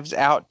joining Knives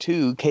Out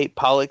 2, Kate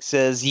Pollock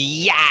says,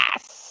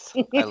 yes!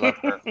 I love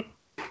her.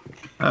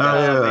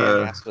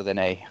 Ass with an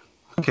A.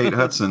 Kate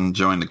Hudson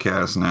joined the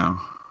cast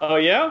now. Oh,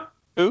 yeah?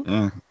 Who?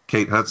 Yeah,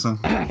 Kate Hudson.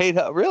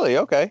 Really?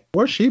 Okay.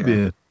 Where's she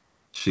been?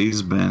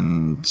 She's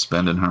been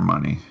spending her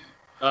money.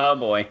 Oh,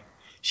 boy.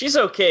 She's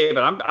okay,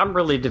 but I'm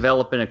really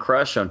developing a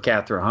crush on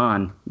Catherine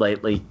Hahn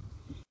lately.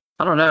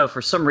 I don't know.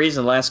 For some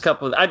reason, last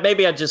couple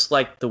maybe I just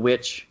like the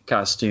witch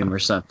costume or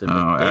something.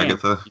 Oh,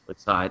 Agatha. She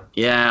looks hot.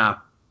 Yeah.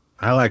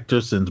 I liked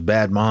her since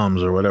Bad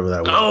Moms or whatever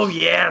that was. Oh,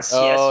 yes.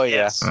 Oh,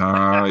 yes.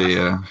 Oh,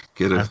 yeah.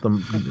 Get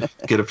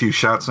a few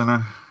shots in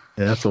her.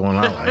 Yeah, that's the one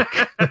I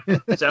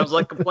like. Sounds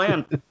like a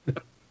plan.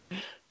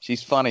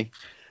 She's funny.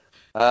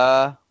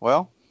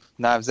 Well,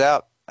 Knives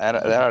Out. That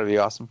ought to be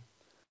awesome.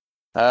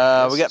 We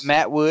got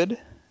Matt Wood.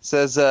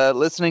 Says,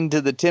 listening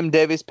to the Tim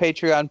Davis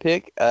Patreon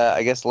pick,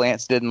 I guess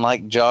Lance didn't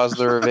like Jaws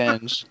the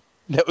Revenge.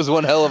 That was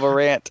one hell of a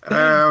rant.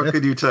 How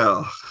could you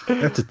tell?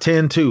 That's a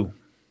 10-2.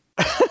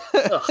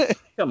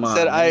 Come on.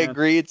 Said, I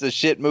agree, it's a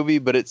shit movie,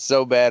 but it's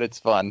so bad it's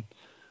fun.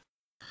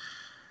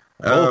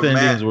 Both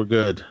endings were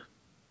good.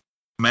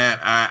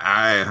 Matt,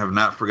 I have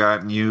not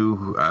forgotten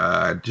you.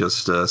 I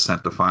just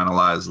sent the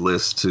finalized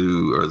list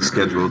the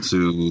schedule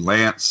to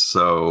Lance,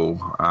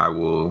 so I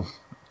will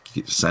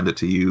send it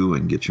to you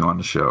and get you on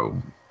the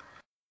show.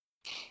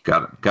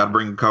 Got to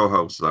bring a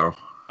co-host though.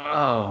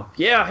 Oh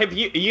yeah, have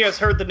you guys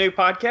heard the new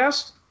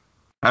podcast?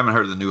 I haven't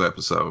heard the new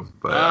episode,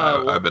 but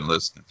I've been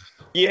listening.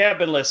 You have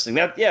been listening.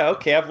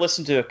 Okay. I've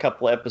listened to a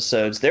couple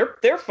episodes.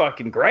 They're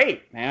fucking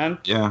great, man.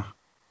 Yeah.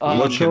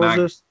 What show is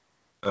this?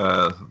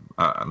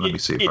 Let me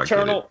see if I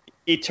get it.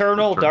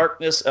 Eternal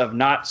Darkness of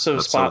Not So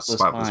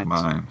Spotless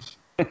Minds.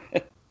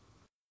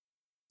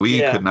 We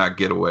could not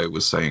get away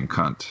with saying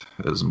cunt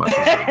as much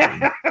as they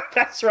do.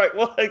 That's right.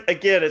 Well,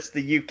 again, it's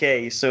the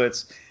UK, so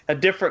it's a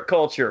different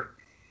culture.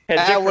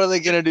 What are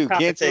they going to do?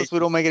 Cancel us? We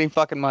don't make any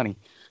fucking money.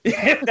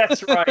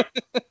 That's right.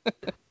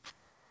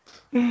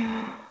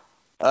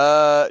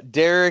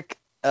 Derek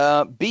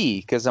B,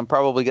 because I'm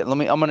probably getting.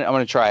 I'm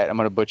gonna try it. I'm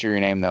gonna butcher your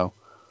name though.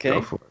 Okay.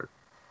 Go for it.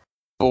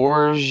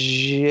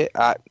 Bourgeois.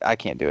 I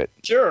can't do it.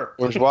 Sure.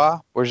 Bourgeois.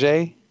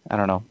 I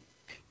don't know.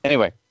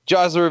 Anyway,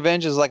 Jaws the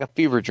Revenge is like a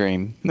fever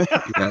dream.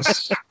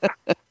 Yes.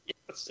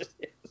 Yes,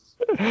 it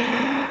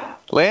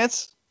is.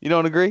 Lance, you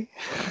don't agree?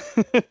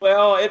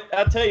 Well,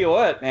 I'll tell you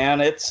what,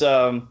 man. It's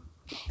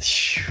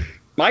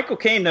Michael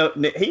Caine.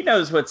 He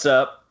knows what's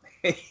up.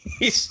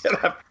 He said,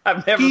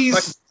 "I've never fucking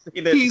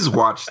seen it." He's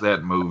watched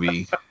that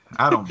movie.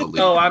 I don't believe.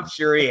 Oh, him. I'm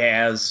sure he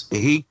has.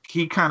 He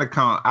kind of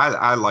comes.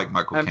 I like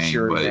Michael Caine,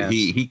 sure but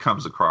he he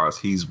comes across.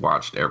 He's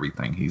watched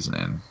everything he's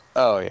in.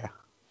 Oh yeah.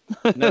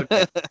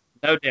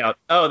 No doubt.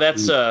 Oh,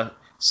 that's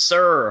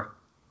Sir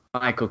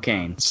Michael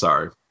Caine.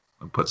 Sorry.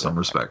 Put some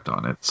respect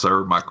on it.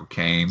 Sir Michael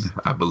Caine,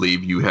 I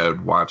believe you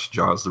had watched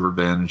Jaws the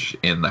Revenge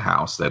in the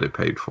house that it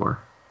paid for.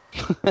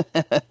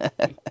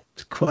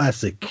 It's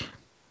classic.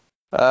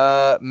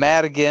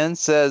 Matt again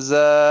says,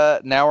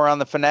 now we're on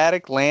the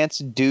Fanatic. Lance,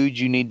 dude,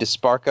 you need to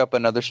spark up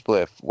another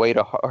spliff. Way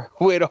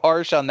to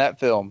harsh on that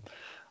film.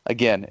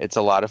 Again, it's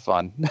a lot of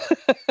fun.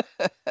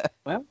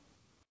 Well,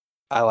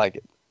 I like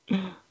it.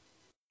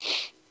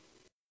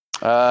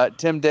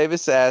 Tim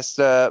Davis asked,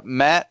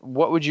 Matt,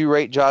 what would you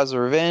rate Jaws the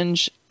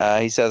Revenge?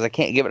 He says, I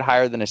can't give it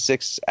higher than a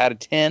 6 out of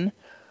 10.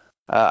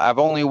 I've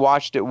only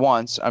watched it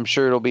once. I'm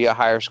sure it'll be a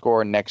higher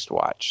score next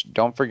watch.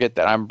 Don't forget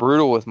that I'm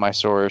brutal with my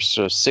scores,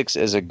 so 6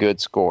 is a good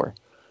score.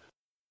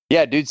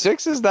 Yeah, dude,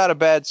 6 is not a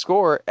bad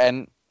score,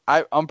 and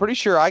I'm pretty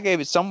sure I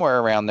gave it somewhere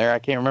around there. I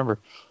can't remember.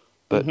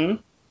 But I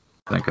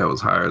think I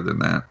was higher than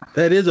that.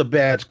 That is a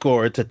bad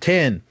score. It's a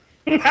 10.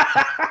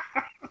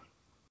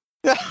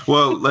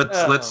 Well,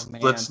 let's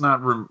man.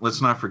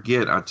 not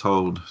forget. I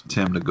told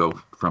Tim to go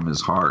from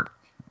his heart,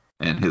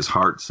 and his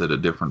heart said a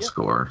different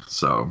score.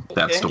 So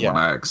that's the one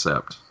I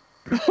accept.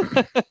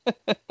 Did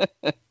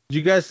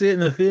you guys see it in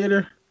the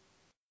theater?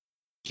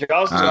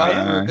 Jaws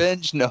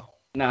Revenge? No.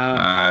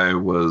 I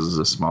was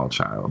a small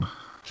child.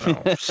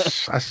 Oh, I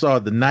saw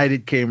it the night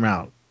it came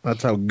out.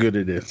 That's how good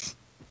it is.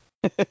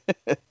 It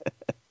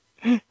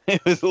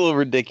was a little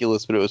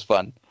ridiculous, but it was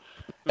fun.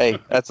 Hey,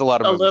 that's a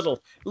lot of movies.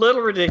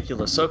 little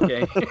ridiculous.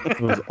 Okay. It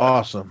was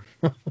awesome.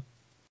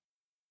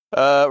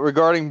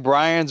 Regarding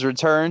Brian's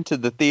return to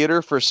the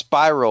theater for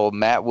Spiral,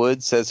 Matt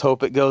Wood says,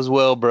 "Hope it goes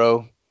well,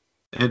 bro."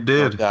 It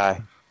did.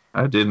 Die.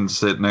 I didn't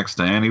sit next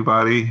to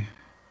anybody.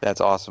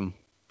 That's awesome.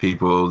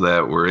 People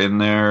that were in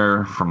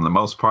there, from the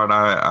most part,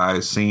 I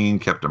seen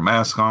kept a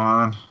mask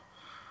on.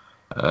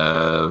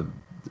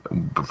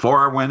 Before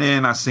I went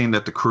in, I seen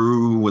that the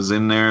crew was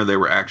in there. They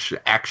were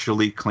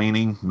actually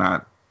cleaning,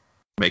 not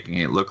making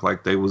it look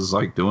like they was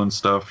like doing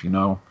stuff,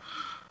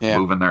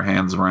 moving their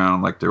hands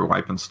around like they were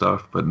wiping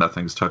stuff, but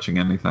nothing's touching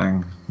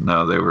anything.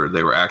 No, they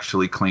were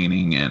actually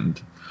cleaning,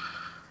 and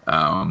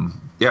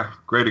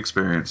great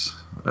experience.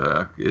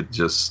 It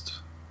just,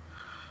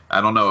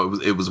 I don't know,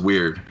 it was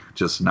weird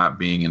just not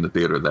being in the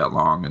theater that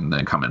long and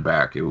then coming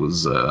back. It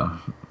was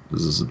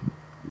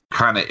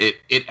kind of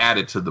it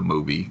added to the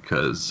movie,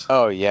 because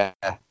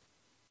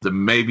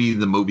maybe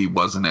the movie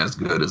wasn't as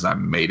good as I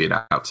made it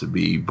out to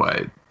be,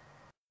 but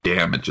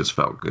damn, it just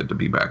felt good to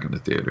be back in the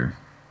theater.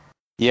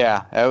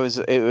 Yeah, it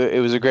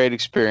was a great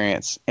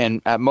experience,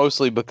 and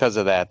mostly because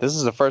of that. This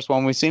is the first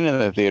one we've seen in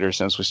the theater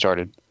since we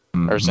started,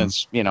 or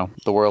since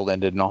the world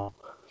ended and all.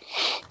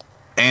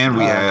 And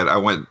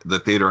the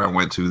theater I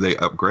went to, they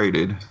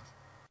upgraded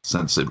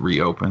since it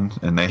reopened,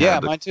 and they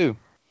had mine too.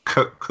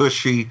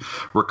 Cushy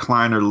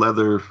recliner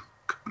leather,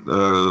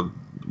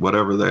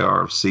 whatever they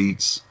are,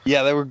 seats.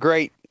 Yeah, they were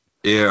great.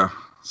 Yeah.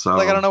 So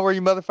I don't know where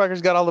you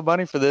motherfuckers got all the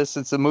money for this,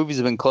 since the movies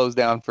have been closed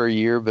down for a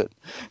year, but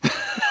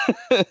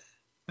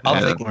I'll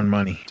take more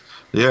money.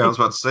 Yeah, I was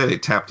about to say they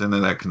tapped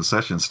into that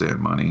concession stand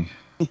money.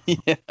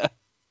 Yeah.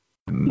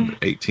 And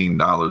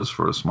 $18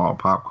 for a small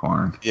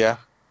popcorn. Yeah.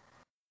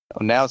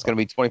 Oh, now it's going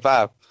to be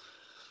 $25.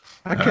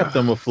 I kept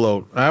them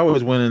afloat. I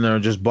always went in there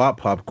and just bought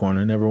popcorn.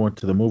 I never went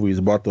to the movies.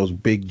 I bought those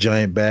big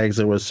giant bags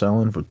they were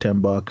selling for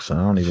 $10. I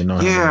don't even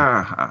know.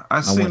 Yeah,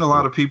 I seen a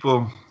lot of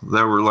people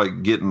that were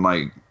like getting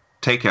like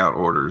takeout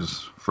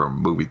orders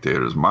from movie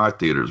theaters. My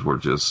theaters were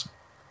just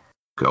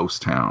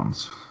ghost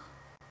towns.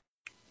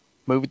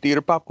 Movie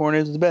theater popcorn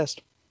is the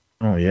best.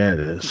 Oh yeah, it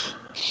is.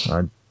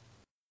 All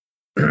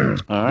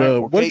right,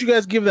 what did you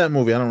guys give that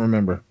movie? I don't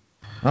remember.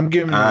 I'm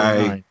giving it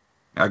a 9.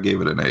 I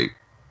gave it an 8.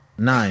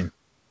 9.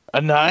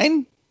 A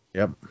 9?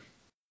 Yep.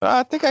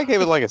 I think I gave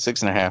it like a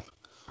 6.5.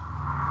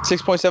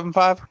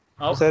 6.75.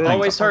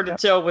 Always hard to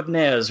tell with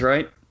Nez,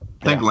 right?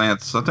 I think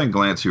Lance,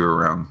 you were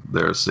around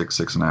there,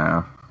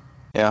 6.5.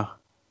 Yeah.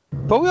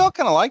 But we all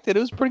kind of liked it. It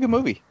was a pretty good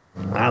movie.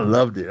 I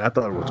loved it. I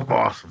thought it was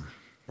awesome.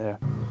 Yeah.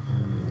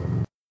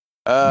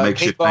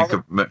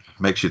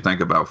 Makes you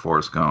think about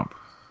Forrest Gump.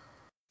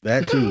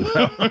 That too.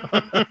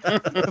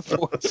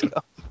 Forrest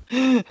Gump.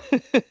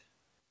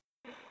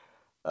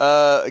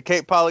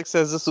 Kate Pollock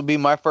says this will be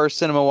my first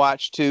cinema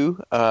watch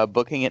too.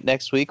 Booking it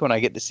next week when I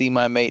get to see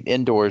my mate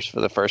indoors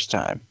for the first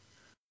time.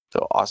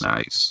 So awesome.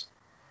 Nice.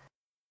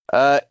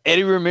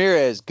 Eddie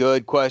Ramirez,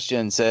 good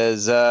question,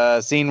 says,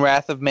 seen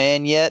Wrath of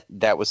Man yet?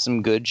 That was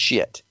some good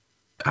shit.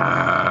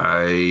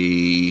 Not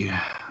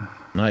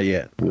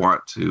yet.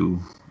 Want to,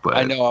 but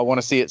I know I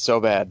want to see it so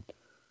bad.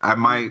 I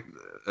might.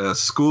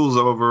 School's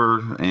over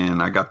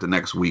and I got the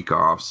next week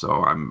off,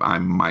 so I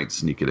might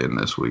sneak it in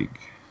this week.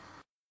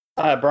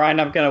 Brian,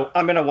 I'm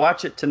gonna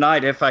watch it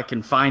tonight if I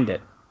can find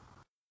it.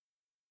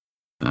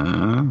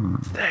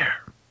 It's there.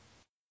 We'll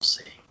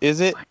see.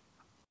 Is it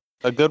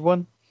a good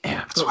one?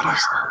 Yeah, that's what I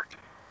heard.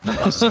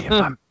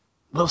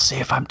 We'll see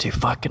if I'm too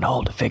fucking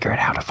old to figure out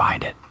how to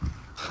find it.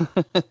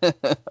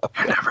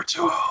 You're never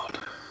too old.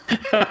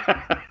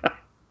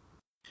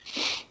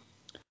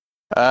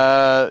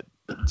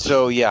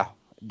 So yeah,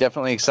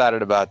 definitely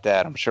excited about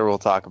that. I'm sure we'll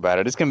talk about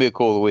it. It's gonna be a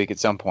cool week at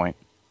some point.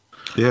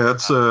 Yeah,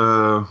 it's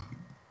who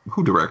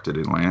directed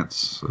it,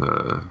 Lance?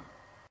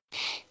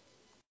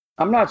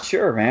 I'm not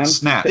sure, man.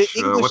 Snatch. The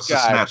English what's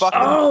guy. the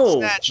Snatch?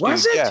 Snatch,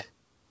 was dude. it? Yeah.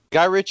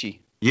 Guy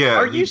Ritchie. Yeah,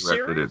 Are he you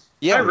directed serious? it.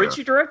 Yeah,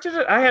 Ritchie directed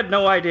it? I had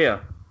no idea.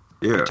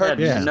 Yeah, I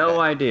had no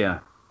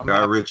idea.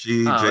 Guy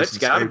Ritchie. Oh, Jason it's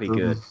got to be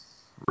Statham, good.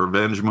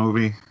 Revenge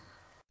movie.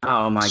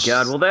 Oh my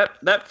God! Well,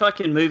 that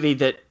fucking movie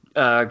that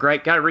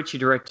great Guy Ritchie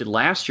directed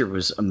last year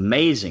was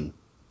amazing.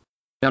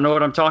 Y'all know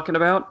what I'm talking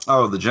about?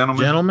 Oh, The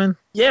Gentleman. Gentleman?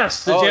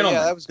 Yes, The Gentleman.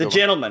 Yeah, that was a The good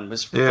Gentleman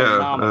was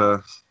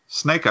phenomenal.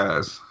 Snake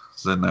Eyes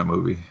is in that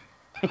movie.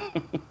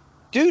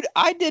 Dude,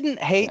 I didn't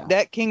hate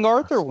that King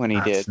Arthur when he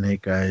did.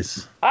 Snake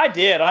Eyes. I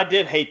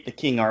did hate the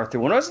King Arthur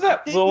one. Wasn't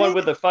that the one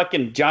with the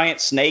fucking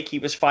giant snake he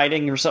was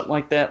fighting or something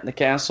like that in the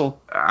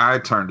castle? I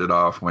turned it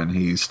off when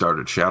he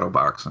started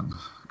shadowboxing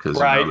because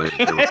Right.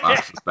 there was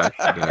boxes back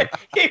in the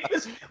day.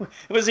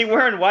 Was he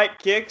wearing white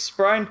kicks,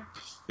 Brian?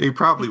 He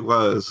probably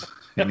was,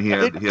 and he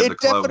had the It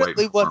club definitely waiting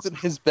for him. wasn't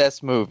his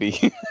best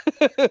movie,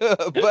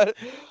 but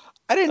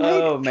I didn't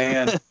hate Oh it.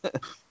 man.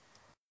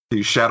 He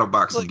was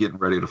shadowboxing, getting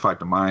ready to fight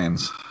the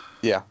Mayans.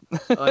 Yeah.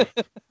 Oi.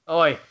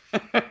 Oi.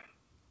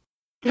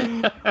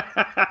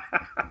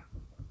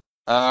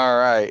 All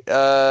right.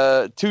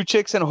 Two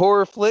Chicks and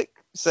Horror Flick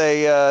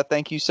say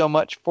thank you so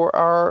much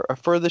for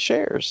the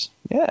shares.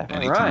 Yeah.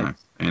 Anytime.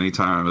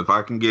 Anytime. If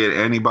I can get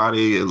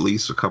anybody, at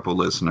least a couple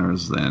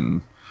listeners,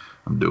 then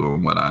I'm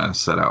doing what I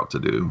set out to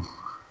do.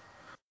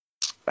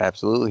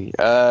 Absolutely.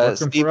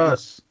 Working for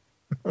us.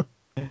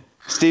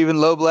 Stephen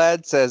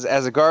Lowblad says,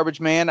 as a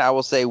garbage man, I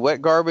will say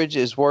wet garbage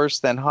is worse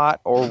than hot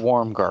or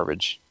warm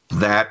garbage.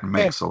 That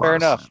makes a lot fair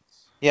of enough. sense.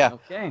 Yeah.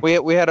 Okay.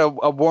 We had a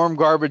warm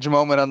garbage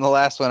moment on the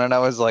last one, and I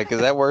was like,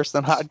 is that worse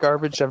than hot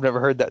garbage? I've never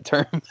heard that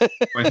term.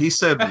 When he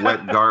said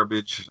wet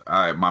garbage,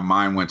 my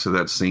mind went to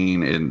that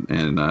scene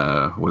in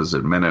what is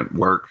it, Men at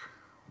Work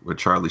with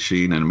Charlie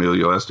Sheen and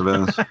Emilio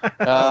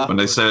Estevez. When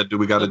they said, do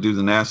we got to do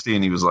the nasty?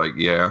 And he was like,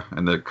 yeah.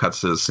 And then it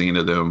cuts to the scene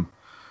of them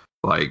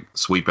like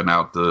sweeping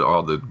out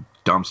all the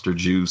dumpster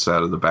juice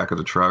out of the back of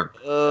the truck.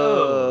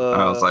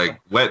 I was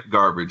like, wet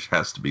garbage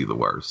has to be the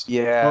worst.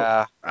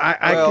 Yeah.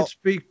 I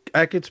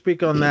could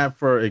speak on that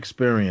for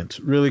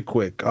experience really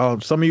quick.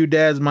 Some of you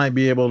dads might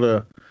be able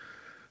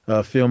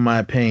to feel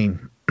my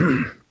pain.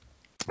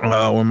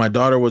 When my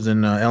daughter was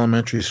in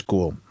elementary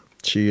school,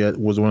 she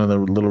was one of the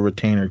little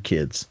retainer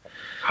kids.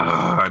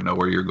 I know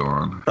where you're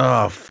going.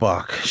 Oh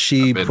fuck!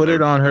 She put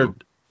it on her.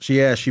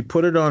 She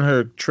put it on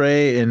her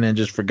tray and then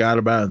just forgot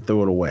about it and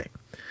threw it away.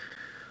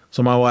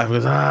 So my wife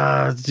goes,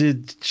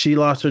 she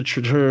lost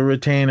her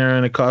retainer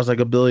and it cost like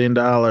 $1 billion.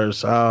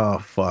 Oh,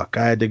 fuck.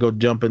 I had to go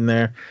jump in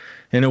there.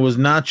 And it was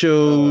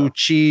nacho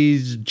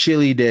cheese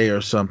chili day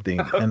or something.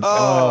 And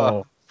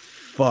oh,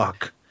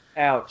 fuck.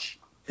 Ouch.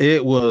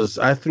 It was,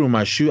 I threw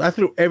my shoe, I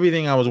threw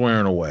everything I was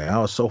wearing away. I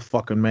was so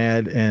fucking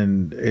mad.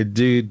 And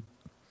dude,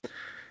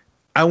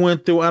 I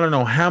went through, I don't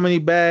know how many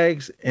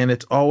bags, and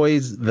it's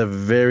always the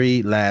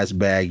very last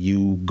bag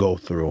you go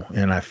through.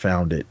 And I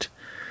found it.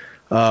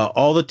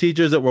 All the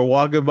teachers that were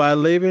walking by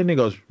leaving, he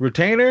goes,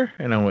 retainer?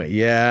 And I went,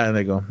 yeah. And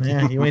they go,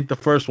 yeah, you ain't the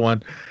first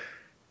one.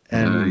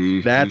 And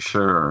you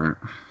sure aren't.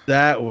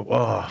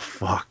 Oh,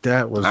 fuck.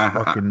 That was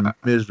fucking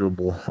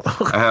miserable.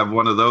 I have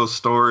one of those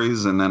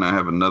stories, and then I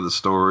have another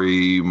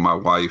story. My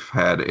wife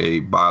had a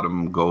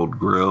bottom gold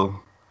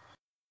grill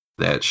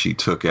that she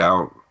took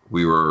out.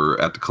 We were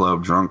at the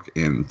club drunk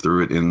and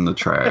threw it in the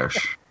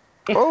trash.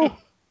 Oh.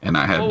 And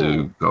I had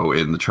to go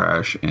in the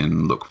trash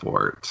and look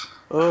for it.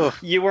 Oh,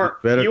 you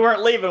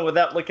weren't leaving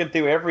without looking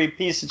through every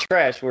piece of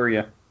trash, were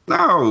you?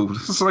 No,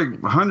 it's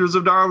like hundreds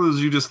of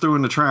dollars you just threw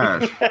in the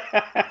trash.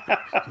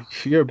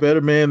 You're a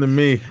better man than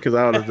me, because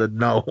I would have said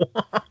no.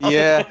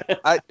 Yeah,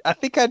 I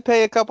think I'd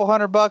pay a couple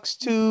 $100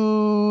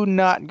 to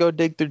not go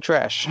dig through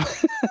trash.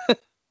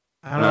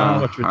 I don't know how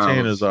much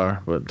retainers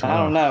are, but I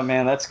don't know,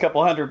 man. That's a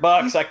couple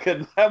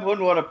 $100. I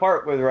wouldn't want to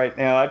part with right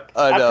now. I'd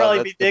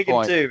probably be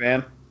digging too,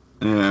 man.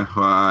 Yeah,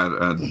 well, I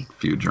had a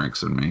few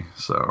drinks in me,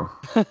 so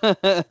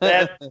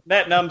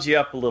that numbs you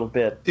up a little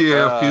bit.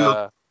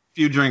 Yeah, a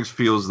few drinks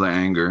fuels the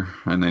anger,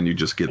 and then you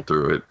just get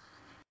through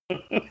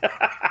it.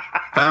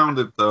 Found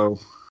it though.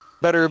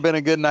 Better have been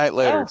a good night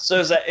later. Oh,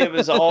 so it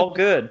was all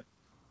good.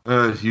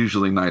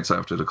 Usually nights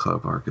after the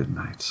club are good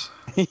nights.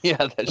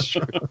 Yeah, that's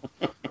true.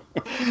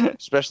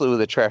 Especially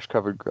with a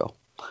trash-covered grill.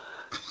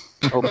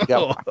 Oh,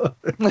 yeah.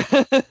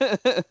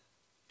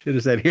 Should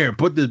have said, here,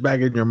 put this back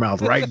in your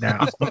mouth right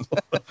now.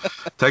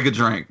 Take a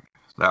drink.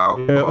 The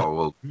alcohol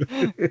will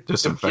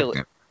disinfect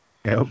it.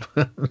 Yep.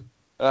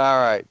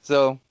 All right.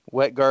 So,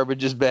 wet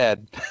garbage is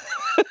bad.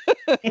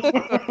 We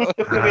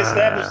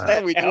established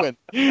that. We doing?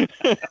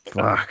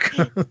 Fuck.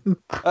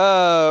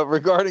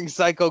 Regarding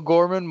Psycho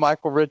Gorman,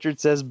 Michael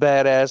Richards says,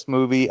 badass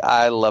movie.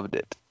 I loved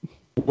it.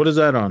 What is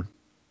that on?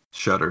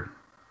 Shudder.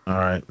 All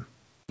right.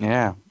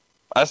 Yeah.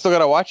 I still got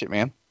to watch it,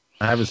 man.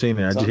 I haven't seen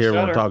it. I just hear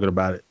everyone talking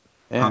about it.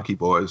 Yeah. Hunky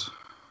boys.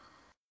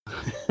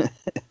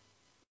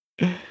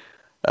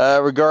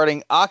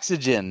 Regarding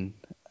Oxygen,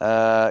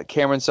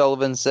 Cameron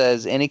Sullivan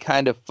says any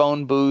kind of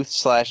phone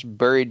booth /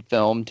 buried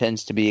film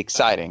tends to be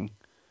exciting.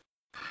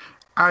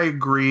 I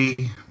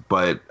agree,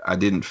 but I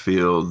didn't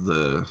feel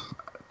the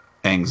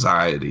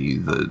anxiety,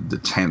 the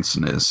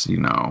tenseness, you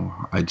know.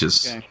 I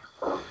just... Okay.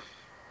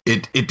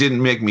 It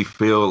didn't make me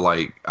feel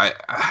like...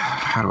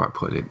 how do I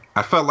put it?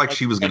 I felt like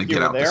she was going to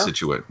get out the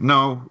situation.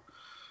 No,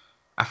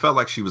 I felt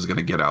like she was going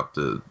to get out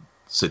the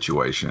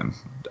situation.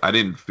 I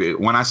didn't feel...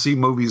 When I see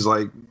movies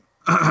like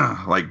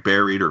like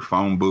Buried or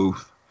Phone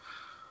Booth,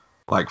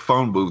 like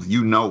Phone Booth,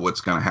 you know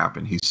what's going to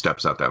happen. He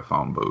steps out that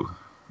phone booth.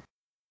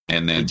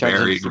 And then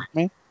Buried...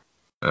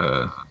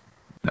 No.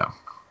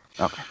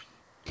 Okay.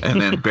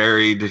 And then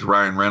Buried,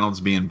 Ryan Reynolds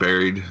being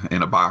buried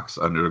in a box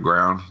under the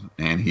ground,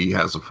 and he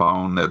has a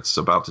phone that's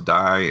about to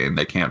die, and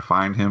they can't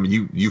find him.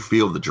 You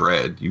feel the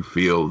dread. You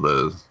feel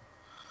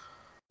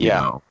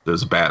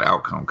there's a bad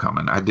outcome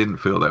coming. I didn't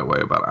feel that way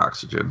about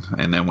Oxygen.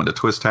 And then when the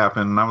twist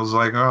happened, I was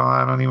like, oh,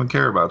 I don't even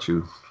care about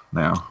you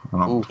now. I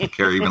don't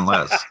care even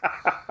less.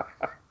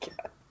 God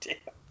damn.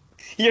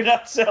 You're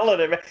not selling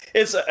it, man.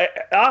 It's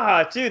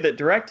Aha, too, that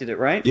directed it,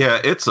 right? Yeah,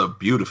 it's a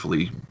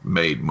beautifully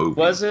made movie.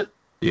 Was it?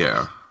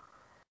 Yeah.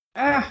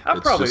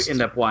 I'll probably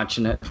end up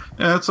watching it.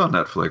 Yeah, it's on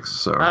Netflix.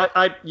 So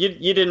you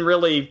didn't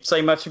really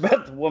say much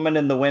about The Woman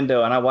in the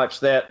Window, and I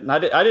watched that, and I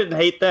didn't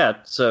hate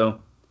that.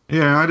 So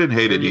yeah, I didn't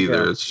hate it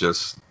either. It's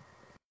just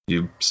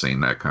you've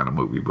seen that kind of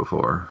movie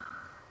before.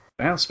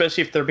 Well,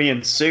 especially if they're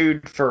being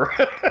sued for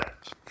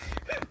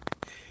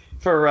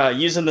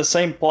using the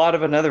same plot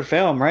of another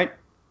film, right?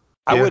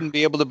 I wouldn't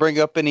be able to bring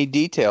up any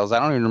details. I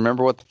don't even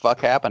remember what the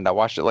fuck happened. I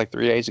watched it like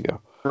 3 days ago.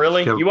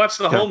 Really? You watched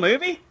the whole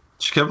movie?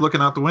 She kept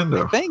looking out the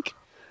window. I think.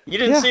 You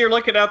didn't see her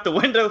looking out the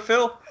window,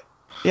 Phil?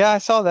 Yeah, I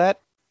saw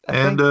that.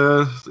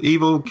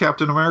 Evil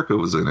Captain America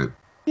was in it.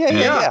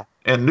 Yeah.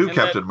 And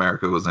Captain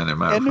America was in it,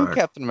 matter of fact.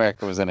 Captain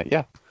America was in it,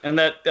 yeah. And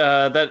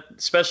that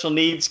special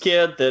needs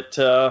kid that,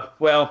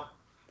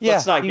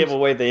 let's not give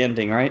away the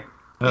ending, right?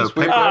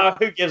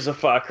 Who gives a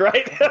fuck,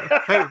 right?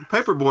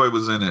 Paperboy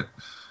was in it.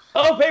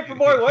 Oh,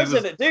 Paperboy was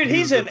in it. Dude,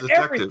 he's in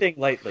everything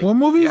lately. What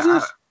movie is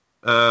this?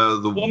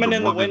 The Woman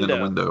in the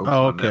Window.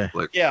 Oh, okay.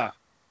 Netflix. Yeah.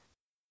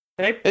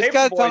 It's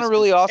got a ton of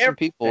really awesome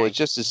people. It's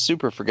just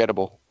super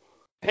forgettable.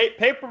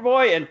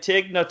 Paperboy and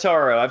Tig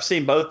Notaro. I've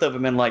seen both of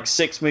them in like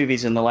 6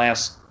 movies in the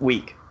last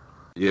week.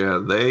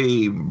 Yeah,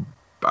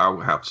 I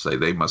would have to say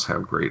they must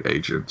have great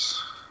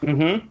agents.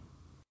 Mm-hmm.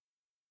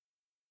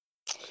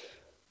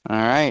 All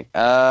right.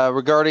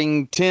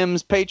 Regarding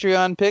Tim's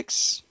Patreon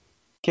picks,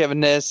 Kevin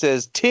Ness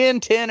says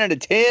 10 out of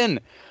 10.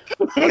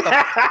 What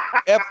the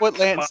F what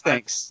Lance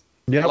thinks.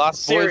 Yep.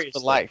 Lost Boys for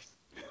life.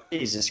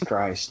 Jesus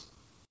Christ.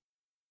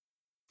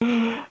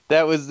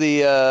 That was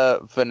the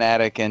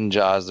Fanatic and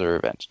Jaws the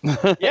Revenge.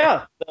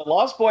 Yeah, the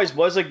Lost Boys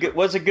was a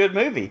good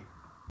movie.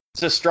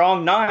 It's a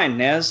strong 9,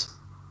 Nez.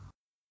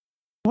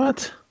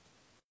 What?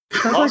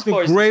 That's like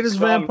the greatest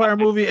vampire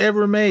movie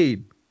ever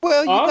made.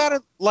 Well, you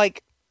gotta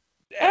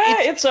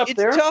it's up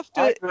there. It's tough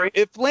to.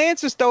 If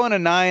Lance is throwing a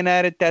 9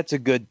 at it, that's a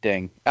good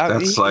thing.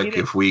 That's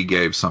if we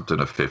gave something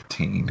a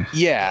 15.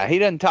 Yeah, he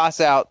doesn't toss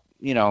out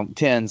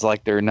 10s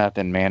like they're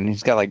nothing, man.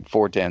 He's got like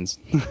 4 10s.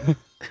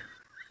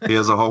 He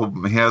has a whole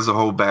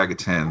bag of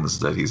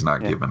 10s that he's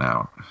not giving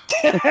out.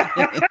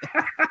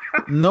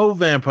 No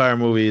vampire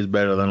movie is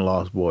better than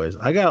Lost Boys.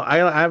 I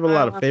have a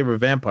lot of favorite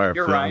vampire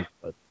films. Right.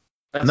 But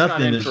that's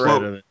nothing is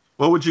better than.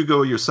 What would you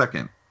go your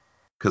second?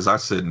 Because I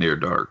said Near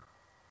Dark.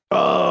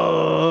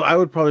 Oh, I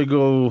would probably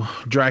go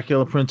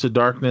Dracula, Prince of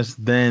Darkness,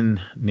 then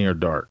Near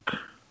Dark.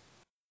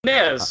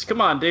 Nez,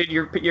 come on, dude.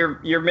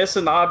 You're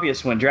missing the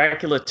obvious one.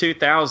 Dracula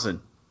 2000.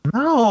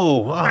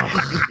 No.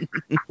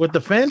 With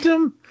the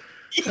Phantom?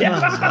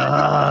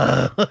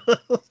 Yeah.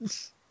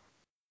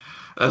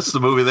 That's the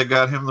movie that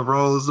got him the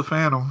role as the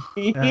Phantom.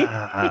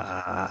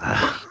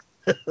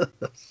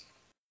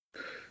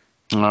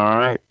 All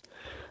right.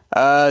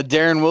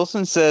 Daeron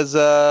Wilson says,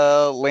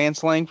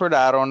 Lance Langford,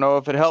 I don't know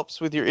if it helps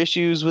with your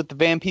issues with the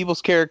Van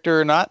Peebles character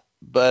or not,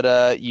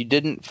 but you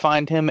didn't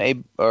find him a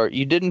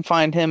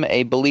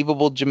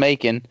believable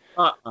Jamaican.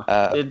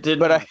 It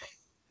didn't.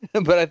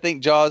 But I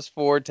think Jaws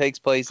 4 takes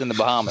place in the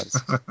Bahamas.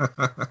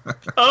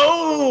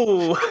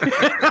 Oh!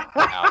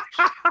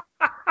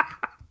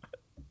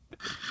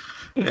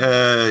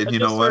 You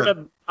know what?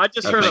 I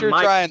just heard a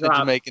mic trying drop. the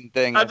Jamaican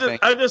thing. I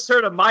just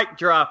heard a mic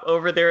drop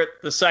over there at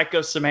the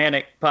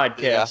Psychosemantic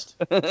podcast.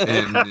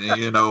 Yeah. And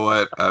you know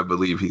what? I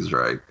believe he's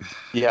right.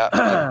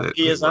 Yeah.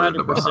 He is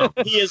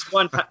 100%. He is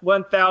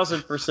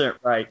 1,000%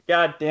 right.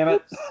 God damn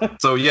it.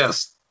 So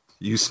yes,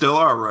 you still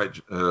are right,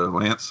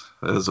 Lance.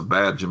 That is a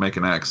bad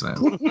Jamaican accent.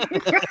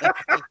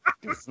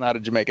 It's not a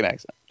Jamaican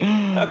accent.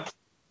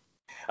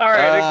 All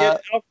right,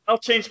 I'll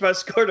change my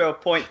score to a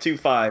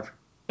 0.25.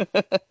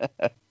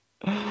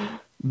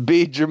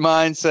 Bede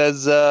Jermyn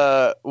says,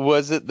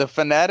 was it the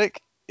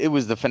Fanatic? It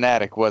was the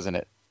Fanatic, wasn't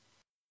it?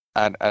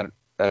 I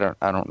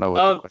don't know.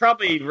 What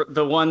probably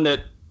the one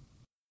that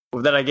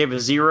I gave a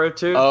 0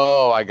 to.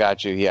 Oh, I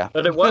got you. Yeah,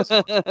 but it was.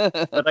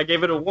 But I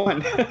gave it a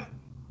 1.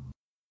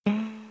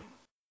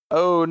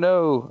 Oh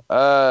no.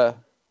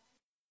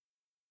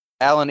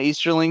 Alan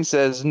Easterling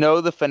says,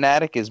 no, the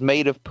Fanatic is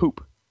made of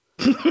poop.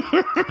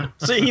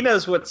 See, he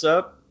knows what's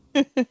up.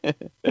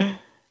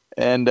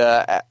 And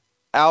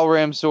Al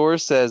Ramseur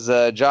says,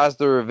 Jaws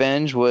the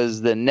Revenge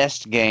was the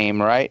nest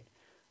game, right?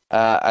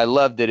 I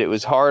loved it. It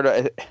was hard.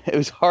 It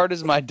was hard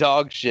as my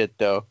dog shit,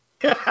 though.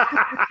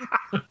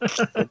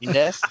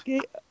 Nest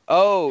game?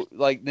 Oh,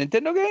 like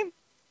Nintendo game?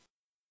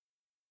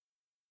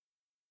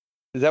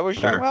 Is that what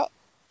you're talking about?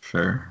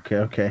 Sure.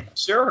 Okay.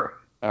 Sure.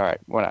 All right.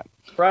 Why not?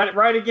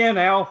 Right again,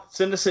 Al.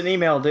 Send us an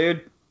email,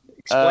 dude.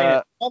 Explain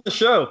it on the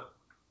show.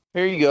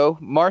 Here you go.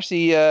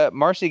 Marcey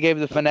gave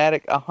the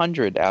Fanatic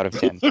 100 out of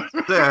 10.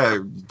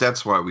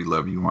 That's why we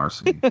love you,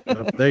 Marcey.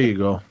 There you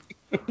go.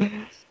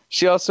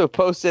 She also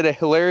posted a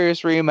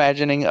hilarious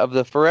reimagining of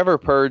the Forever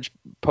Purge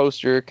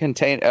poster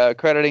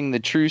crediting the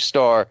true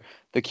star,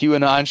 the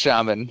QAnon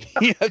Shaman.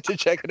 You have to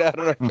check it out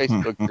on our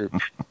Facebook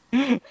group.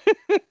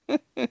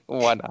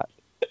 Why not?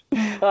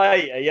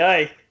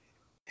 Ay.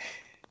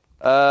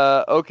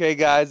 Okay,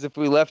 guys, if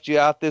we left you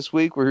out this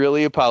week, we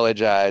really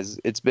apologize.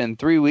 It's been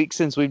 3 weeks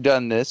since we've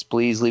done this.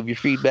 Please leave your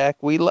feedback.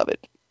 We love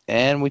it.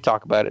 And we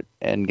talk about it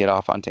and get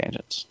off on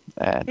tangents.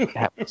 That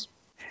happens.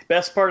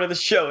 Best part of the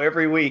show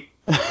every week.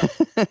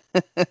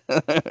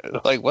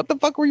 Like, what the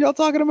fuck were y'all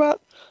talking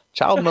about?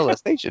 Child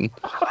molestation.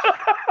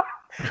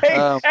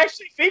 Hey,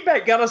 actually,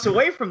 feedback got us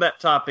away from that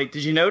topic.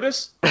 Did you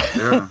notice?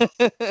 Yeah.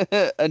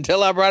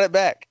 Until I brought it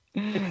back.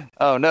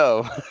 Oh,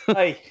 no.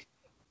 Hey.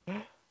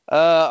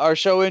 Our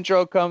show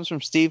intro comes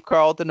from Steve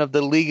Carlton of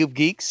the League of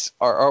Geeks.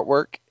 Our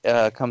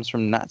artwork comes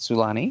from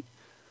Natsulani.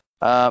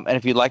 And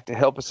if you'd like to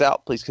help us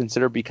out, please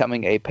consider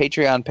becoming a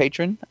Patreon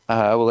patron.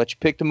 We'll let you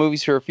pick the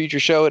movies for a future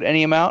show at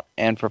any amount.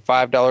 And for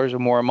 $5 or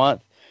more a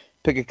month,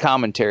 pick a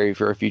commentary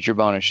for a future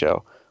bonus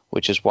show,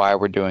 which is why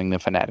we're doing The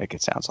Fanatic,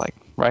 it sounds like.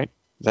 Right?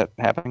 Is that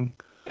happening?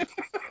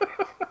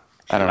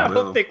 I don't know. I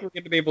don't think we're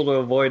going to be able to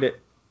avoid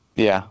it.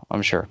 Yeah,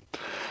 I'm sure.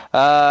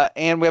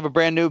 And we have a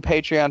brand new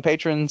Patreon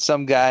patron,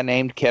 some guy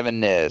named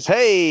Kevin Nez.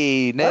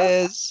 Hey,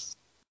 Nez.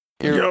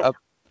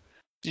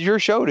 Your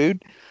show,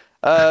 dude.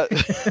 So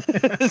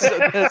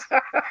Nez,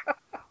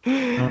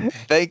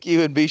 thank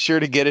you, and be sure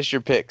to get us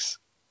your picks.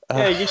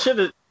 Yeah, you should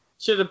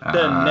have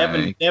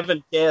done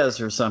Nevin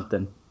Dez or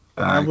something.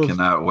 I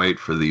cannot wait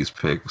for these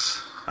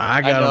picks.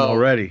 I got them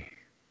already.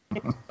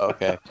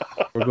 Okay.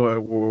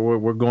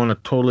 We're going a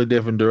totally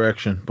different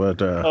direction,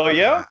 but oh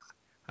yeah,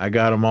 I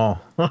got them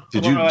all.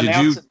 Did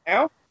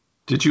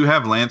you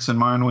have Lance in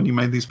mind when you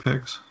made these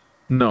picks?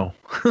 No.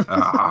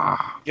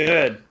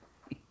 Good.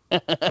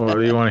 Well,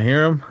 do you want to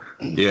hear them?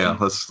 Yeah,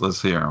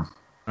 let's hear them.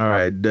 All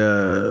right,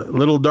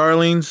 Little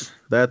Darlings.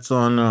 That's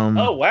on.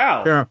 Oh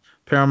wow.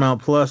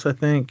 Paramount Plus, I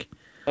think.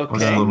 Okay.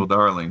 What's Little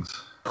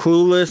Darlings?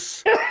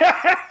 Clueless.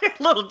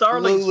 Little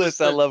Darlings.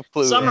 Clueless, I love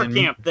Clueless. Summer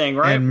camp thing,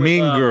 right? And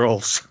Mean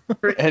Girls.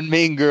 And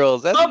Mean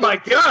Girls. That's my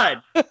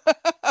God.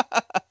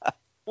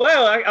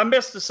 Well, I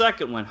missed the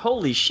second one.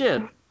 Holy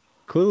shit.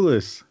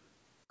 Clueless.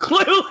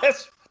 What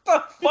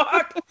the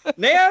fuck?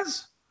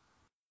 Nez?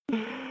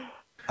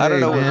 I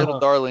don't know what man. Little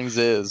Darlings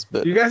is,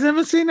 but You guys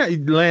haven't seen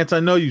that? Lance, I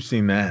know you've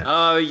seen that.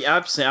 Oh,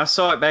 yeah, I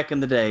saw it back in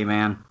the day,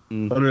 man.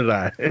 So did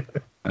I.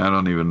 I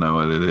don't even know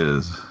what it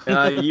is.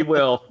 You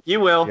will.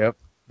 Yep,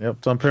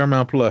 it's on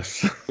Paramount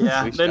Plus.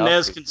 Yeah, then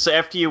Nez can say,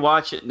 after you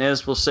watch it,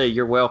 Nez will say,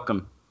 "You're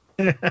welcome."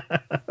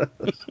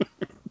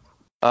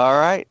 all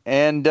right.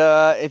 And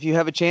if you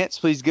have a chance,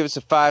 please give us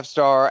a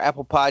 5-star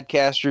Apple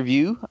Podcast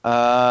review.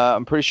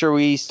 I'm pretty sure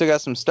we still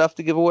got some stuff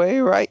to give away,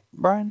 right,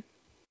 Brian?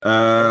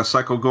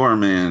 Psycho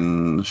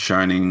Gorman,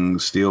 Shining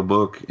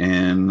Steelbook,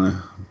 and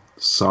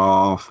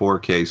Saw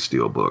 4K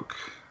Steelbook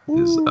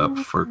is up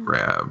for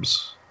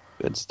grabs.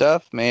 Good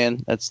stuff,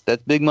 man. That's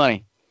big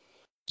money.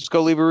 Just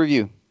go leave a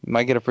review. You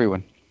might get a free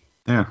one.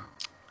 Yeah.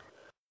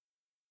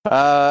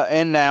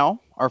 And now,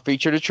 our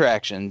featured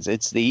attractions.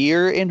 It's the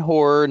Year in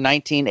Horror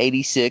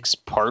 1986,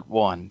 Part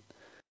 1.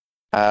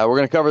 We're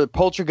going to cover the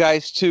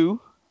Poltergeist 2,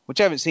 which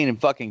I haven't seen in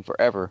fucking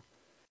forever,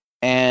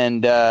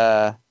 and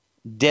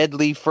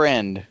Deadly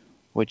Friend,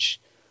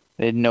 which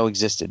I didn't know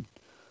existed.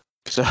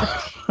 So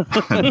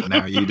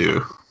Now you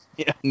do.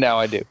 Yeah, now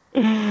I do.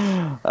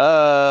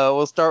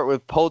 We'll start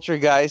with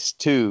Poltergeist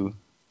 2.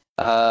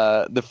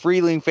 The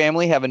Freeling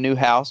family have a new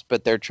house,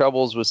 but their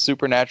troubles with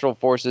supernatural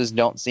forces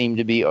don't seem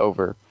to be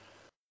over.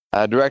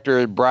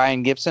 Director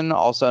Brian Gibson,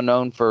 also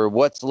known for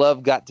What's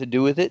Love Got to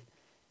Do with It,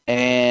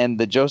 and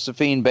the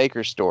Josephine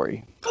Baker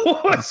Story.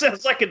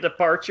 Sounds like a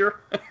departure.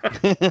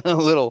 A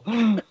little.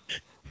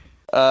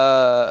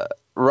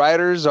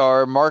 Writers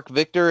are Mark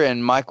Victor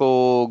and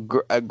Michael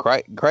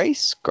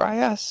Grice? Sure.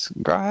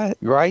 I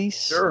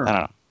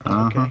don't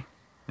know. Okay.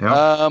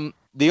 Yeah.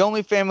 The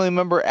only family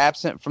member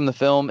absent from the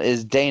film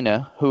is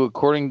Dana, who,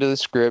 according to the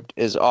script,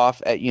 is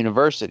off at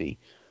university.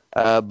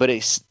 But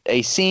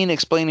a scene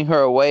explaining her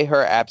away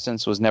her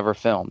absence was never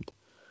filmed.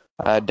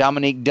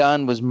 Dominique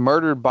Dunn was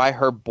murdered by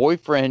her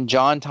boyfriend,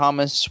 John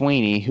Thomas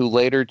Sweeney, who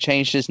later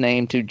changed his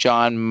name to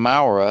John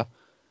Maura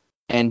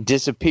and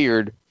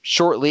disappeared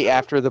shortly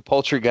after the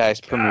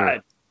Poltergeist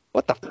premiere.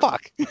 What the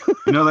fuck?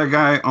 You know that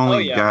guy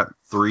only got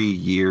 3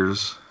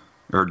 years,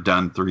 or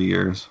done 3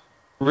 years.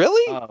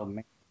 Really? Oh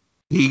man.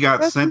 He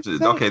got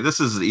sentenced. Okay, this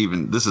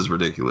is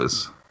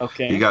ridiculous.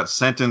 Okay. He got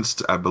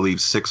sentenced, I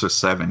believe, 6 or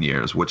 7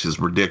 years, which is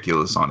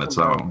ridiculous on its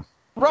own.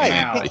 Right.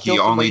 And he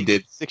only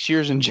did 6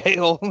 years in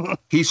jail.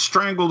 He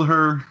strangled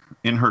her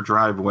in her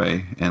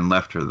driveway and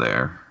left her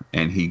there,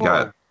 and he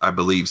got, I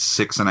believe,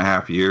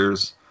 6.5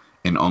 years,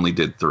 and only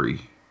did 3.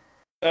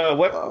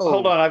 What?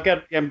 Hold on,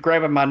 I'm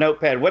grabbing my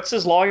notepad. What's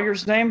his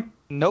lawyer's name?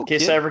 No. In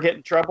case I ever get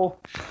in trouble.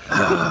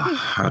 I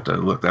have to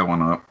look that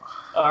one up.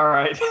 All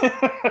right.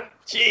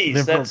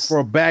 Jeez, that's for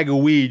a bag of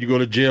weed, you go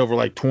to jail for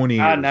like 20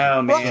 years. I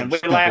know, man. We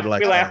laugh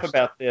that.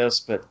 about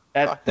this, but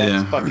that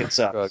fucking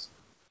sucks.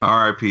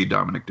 R.I.P.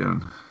 Dominic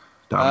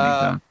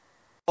Dunn.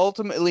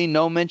 Ultimately,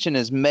 no mention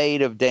is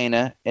made of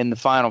Dana in the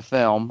final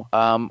film,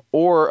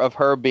 or of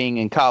her being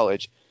in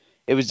college.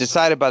 It was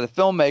decided by the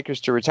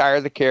filmmakers to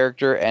retire the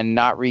character and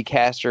not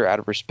recast her out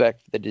of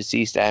respect for the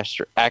deceased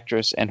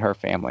actress and her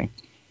family.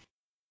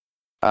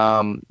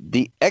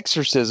 The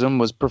exorcism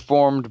was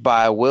performed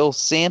by Will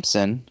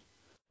Sampson,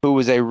 who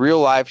was a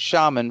real-life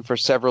shaman for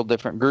several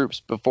different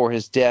groups before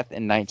his death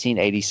in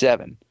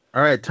 1987.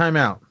 All right, time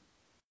out.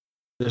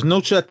 There's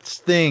no such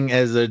thing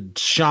as a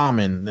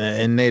shaman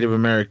in Native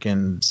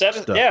American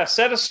stuff. Yeah,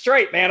 set us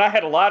straight, man. I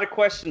had a lot of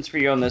questions for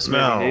you on this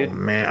movie, dude.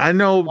 Man, I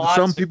know Lots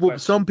some of people.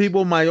 questions. Some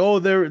people might. No,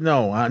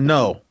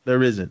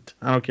 there isn't.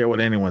 I don't care what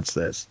anyone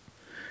says.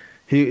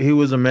 He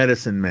was a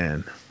medicine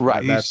man.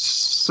 Right. He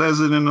says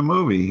it in the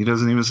movie. He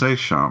doesn't even say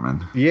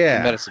shaman.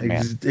 Yeah, Medicine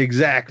man.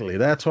 Exactly.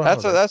 That's why.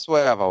 That's the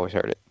way I've always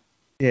heard it.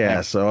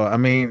 Yeah. So I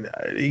mean,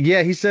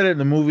 yeah, he said it in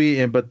the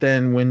movie, but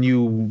then when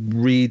you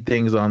read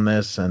things on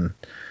this, and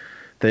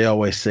they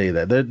always say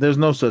that there's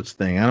no such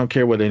thing. I don't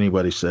care what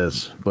anybody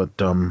says, but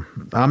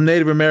I'm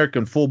Native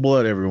American, full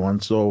blood,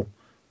 everyone. So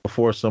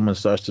before someone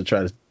starts to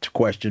try to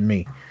question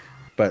me.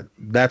 But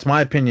that's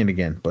my opinion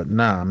again. But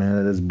nah,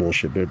 man, that is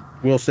bullshit, dude.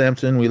 Will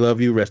Sampson, we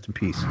love you. Rest in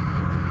peace.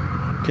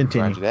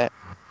 Continue. Roger that.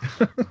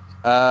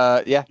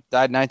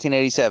 Died in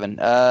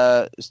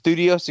 1987.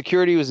 Studio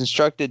security was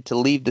instructed to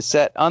leave the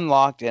set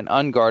unlocked and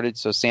unguarded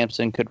so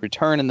Sampson could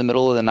return in the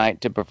middle of the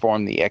night to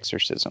perform the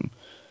exorcism.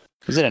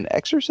 Was it an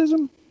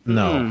exorcism?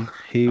 No,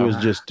 he was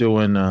just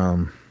doing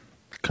kind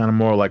of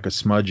more like a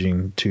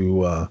smudging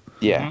to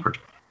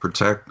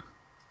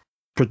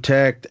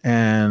protect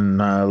and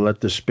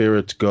let the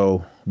spirits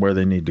go where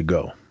they need to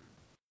go.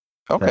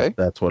 Okay,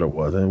 that's what it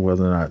was. It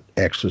wasn't an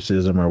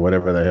exorcism or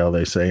whatever the hell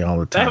they say all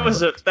the time.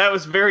 That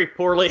was very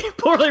poorly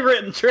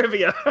written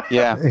trivia.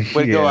 Yeah,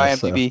 way to go,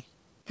 IMDb.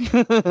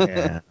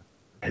 Yeah,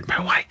 it's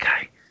my white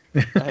guy.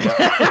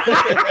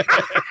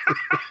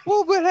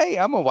 Well, but hey,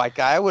 I'm a white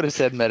guy. I would have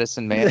said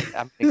medicine man,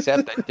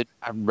 except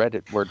I read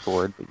it word for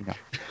word. But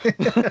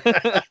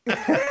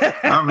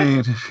I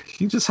mean,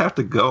 you just have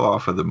to go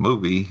off of the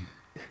movie.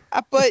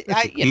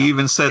 He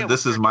even said,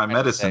 "This is my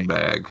medicine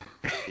bag."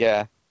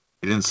 Yeah.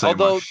 He didn't say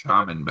my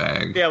shaman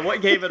bag. Yeah,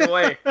 what gave it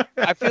away?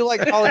 I feel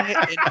like calling it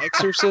an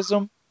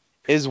exorcism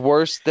is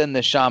worse than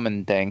the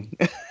shaman thing.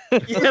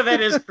 Yeah,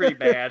 that is pretty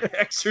bad.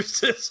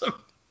 Exorcism.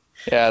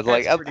 Yeah, it's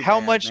like, how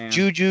bad, much man.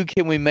 juju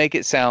can we make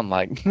it sound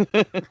like?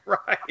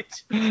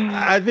 Right.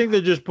 I think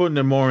they're just putting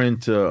it more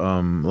into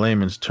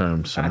layman's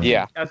terms. I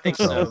mean, I think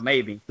so,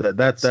 maybe.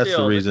 That's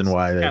the reason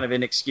why. It's kind of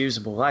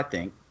inexcusable, I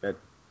think. But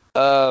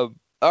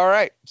all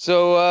right.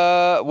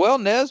 So,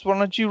 Nez, why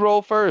don't you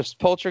roll first?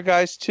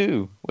 Poltergeist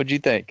 2. What'd you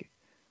think?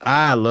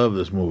 I love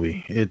this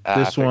movie.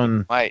 This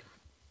one. Might.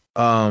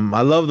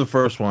 I love the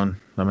first one.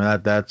 I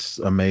mean, that's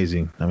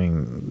amazing. I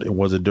mean,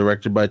 was it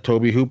directed by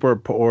Tobe Hooper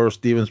or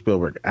Steven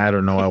Spielberg? I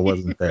don't know. I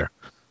wasn't there,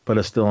 but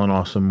it's still an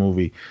awesome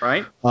movie.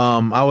 Right.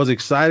 I was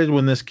excited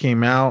when this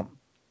came out,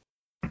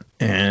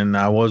 and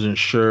I wasn't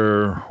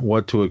sure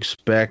what to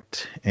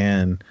expect.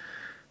 And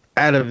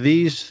out of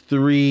the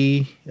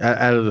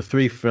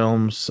three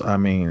films, I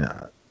mean,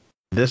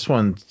 this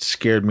one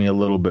scared me a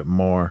little bit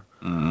more.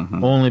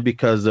 Mm-hmm. Only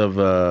because of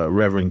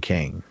Reverend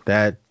King.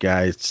 That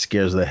guy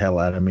scares the hell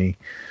out of me.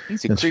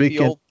 He's a creepy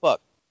old fuck.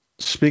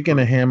 Speaking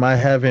of him, I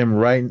have him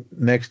right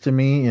next to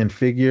me in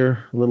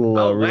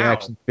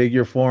reaction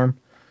figure form.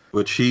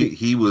 Which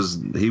he was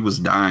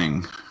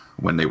dying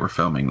when they were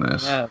filming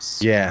this. yes.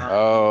 Yeah.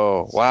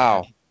 Oh,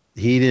 wow.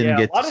 He didn't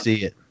get to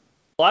see it.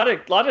 A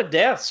lot of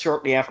deaths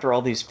shortly after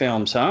all these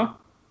films, huh?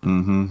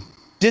 Mm-hmm.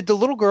 Did the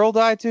little girl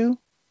die too?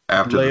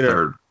 After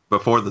Later.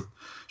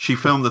 She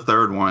filmed the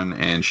third one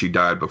and she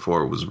died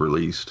before it was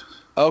released.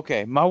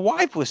 Okay, my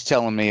wife was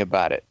telling me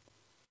about it.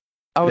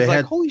 I was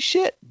like, holy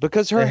shit,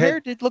 because her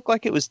hair did look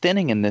like it was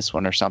thinning in this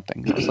one or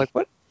something. I was like,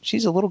 what?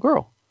 She's a little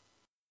girl.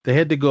 They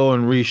had to go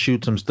and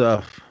reshoot some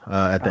stuff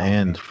at the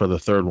end for the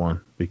third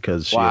one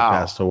because she had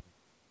passed away.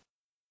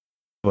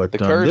 But the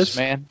curse,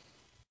 man.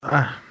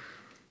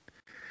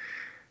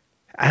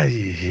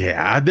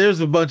 There's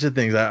a bunch of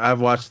things. I've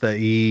watched the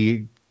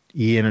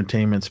E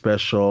Entertainment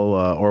special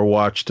or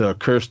watched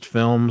Cursed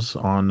Films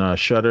on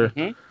Shudder.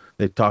 Mm-hmm.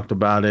 They talked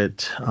about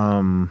it.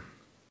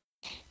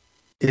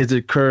 Is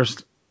it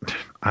cursed?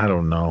 I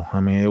don't know. I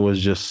mean, it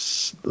was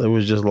just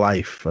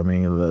life. I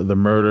mean, the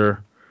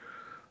murder,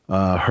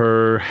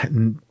 her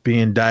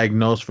being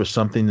diagnosed for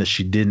something that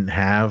she didn't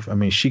have. I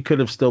mean, she could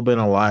have still been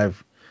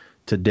alive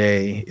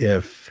today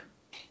if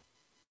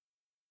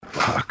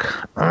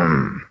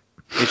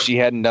she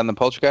hadn't done the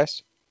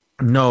Poltergeist.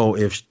 No,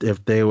 if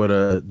they would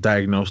have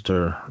diagnosed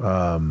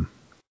her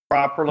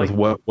properly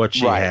with what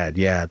she had.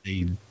 Yeah,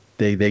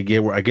 they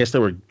gave her. I guess they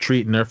were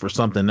treating her for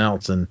something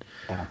else, and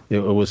it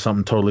was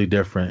something totally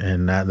different.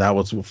 And that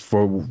was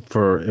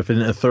for if in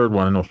the third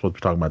one, I know we're supposed to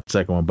be talking about the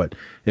second one, but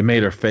it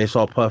made her face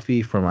all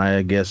puffy from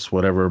I guess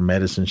whatever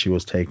medicine she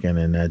was taking,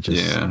 and that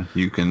just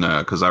you can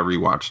because I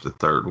rewatched the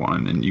third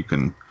one, and you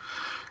can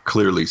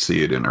clearly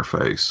see it in her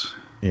face.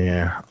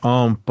 Yeah.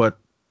 But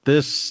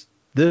this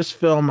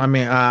film, I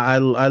mean, I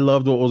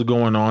loved what was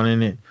going on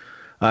in it.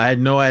 I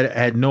had no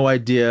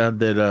idea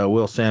that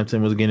Will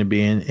Sampson was going to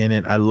be in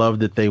it. I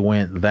loved that they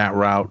went that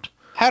route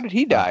How did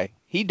he die?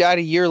 He died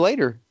a year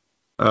later.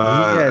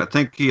 I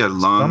think he had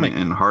lung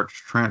and heart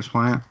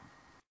transplant.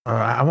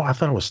 I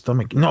thought it was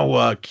stomach.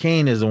 No,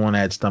 Kane is the one that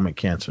had stomach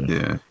cancer.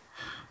 Yeah.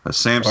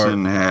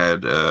 Samson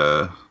had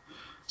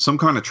some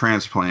kind of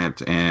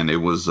transplant, and it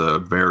was a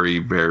very,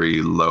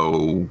 very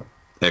low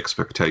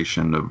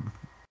expectation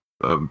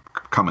of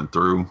coming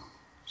through.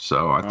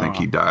 So I think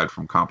he died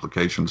from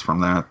complications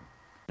from that.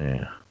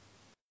 Yeah.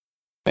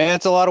 Man,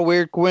 it's a lot of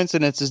weird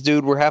coincidences,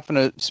 dude. We're having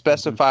to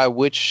specify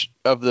which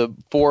of the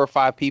 4 or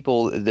 5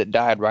 people that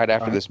died right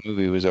after this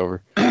movie was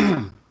over.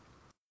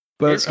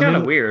 But it's kind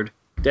of weird.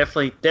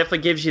 Definitely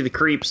gives you the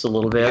creeps a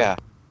little bit. Yeah.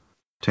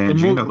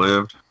 Tangina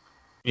lived.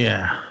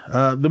 Yeah.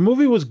 The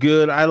movie was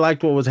good. I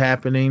liked what was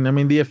happening. I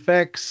mean, the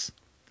effects.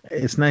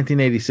 It's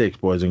 1986,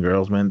 boys and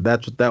girls, man.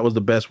 That was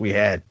the best we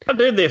had. Oh,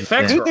 dude, the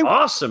effects were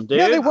awesome, dude.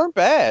 Yeah, they weren't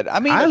bad. I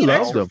mean, the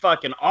effects were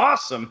fucking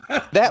awesome.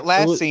 That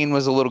last scene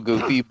was a little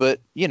goofy, but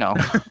yeah.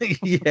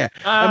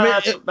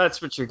 I mean,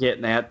 that's what you're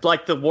getting at,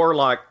 like the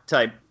Warlock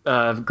type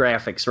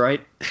graphics,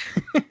 right?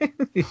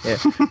 Yeah.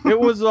 It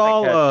was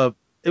all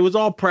it was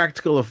all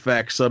practical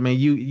effects. I mean,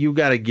 you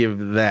got to give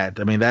that.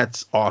 I mean,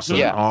 that's awesome.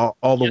 Yeah.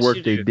 All the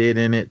work they did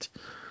in it.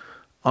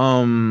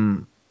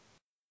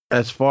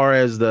 As far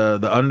as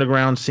the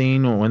underground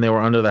scene when they were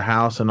under the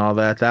house and all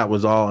that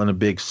was all in a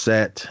big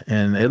set,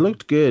 and it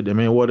looked good. I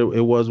mean, it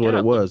was what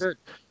it was.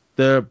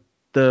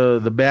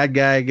 The bad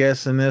guy, I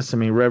guess, in this, I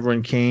mean,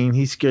 Reverend Kane,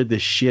 he scared the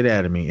shit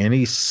out of me, and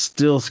he's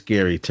still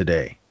scary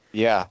today.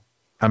 Yeah.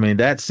 I mean,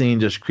 that scene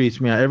just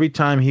creeps me out. Every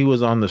time he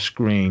was on the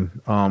screen,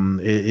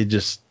 it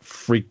just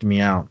freaked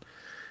me out,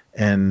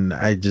 and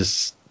I don't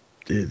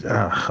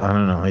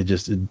know,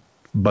 it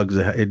bugs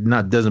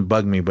it doesn't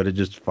bug me, but it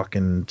just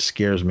fucking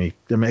scares me.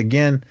 I mean,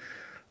 again,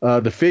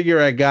 the figure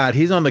I got,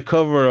 he's on the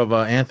cover of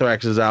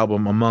Anthrax's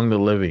album Among the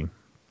Living,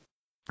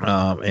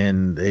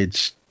 and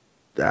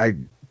I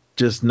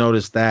just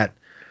noticed that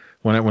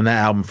when that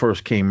album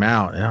first came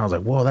out, and I was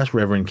like, whoa, that's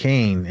Reverend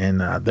Kane.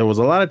 And there was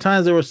a lot of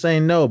times they were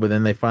saying no, but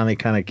then they finally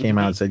kind of came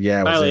out and said,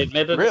 yeah, it was finally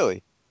admitted.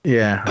 Really?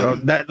 Yeah,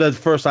 that's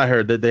first I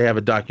heard that they have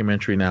a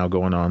documentary now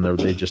going on.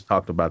 They just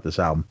talked about this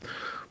album.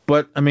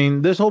 But, I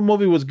mean, this whole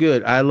movie was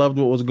good. I loved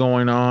what was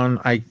going on.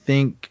 I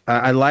think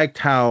I liked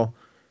how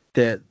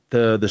that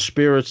the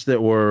spirits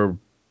that were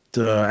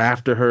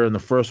after her in the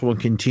first one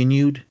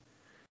continued.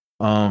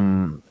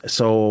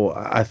 So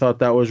I thought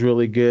that was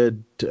really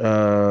good.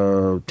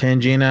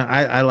 Tangina,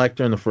 I liked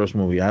her in the first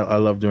movie. I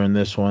loved her in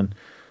this one.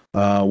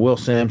 Will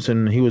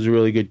Sampson, he was a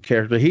really good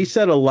character. He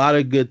said a lot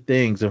of good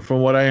things. And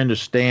from what I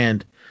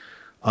understand,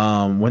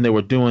 when they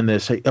were doing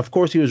this, of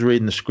course he was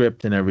reading the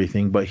script and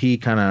everything, but he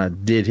kind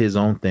of did his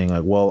own thing.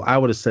 Like, well, I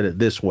would have said it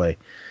this way,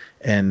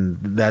 and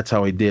that's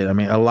how he did. I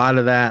mean, a lot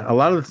of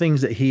the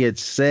things that he had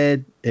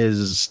said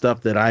is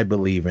stuff that I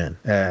believe in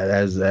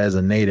as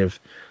a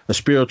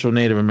spiritual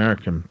Native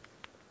American.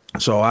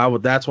 So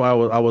that's why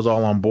I was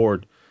all on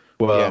board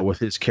with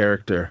his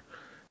character.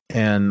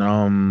 And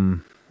I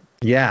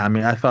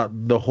mean, I thought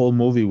the whole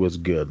movie was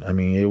good. I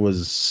mean, it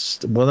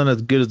wasn't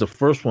as good as the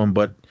first one,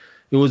 but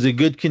it was a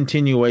good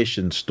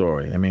continuation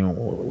story. I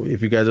mean,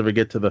 if you guys ever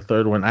get to the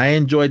third one, I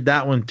enjoyed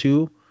that one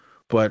too,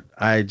 but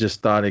I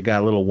just thought it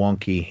got a little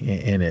wonky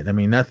in it. I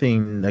mean,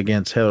 nothing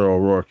against Heather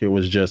O'Rourke. It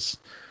was just,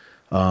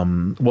 they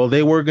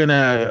were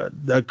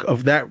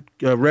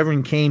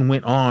Reverend Kane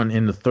went on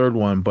in the third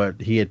one, but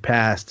he had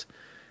passed,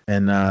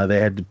 and they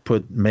had to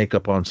put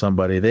makeup on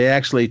somebody. They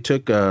actually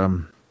took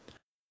a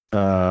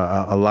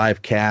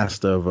live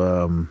cast of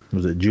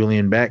was it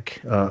Julian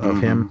Beck of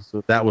him?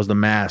 So that was the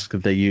mask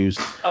that they used.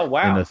 Oh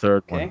wow! In the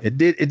third one, it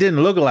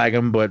didn't look like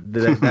him, but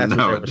that's what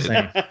they were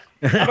saying.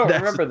 I don't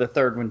remember the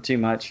third one too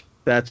much.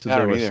 That's what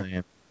they were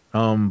saying.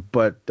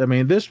 But I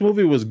mean, this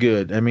movie was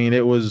good. I mean,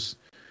 it was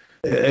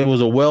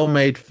a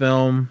well-made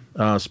film.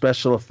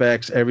 Special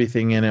effects,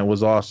 everything in it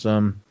was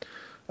awesome.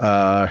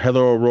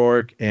 Heather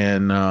O'Rourke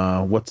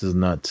and what's his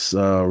nuts?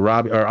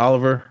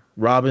 Oliver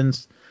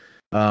Robbins.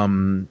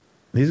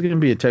 He's going to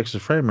be a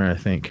Texas Framer, I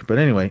think. But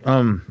anyway,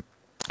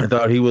 I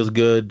thought he was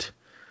good.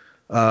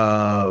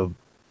 The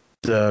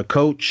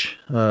coach,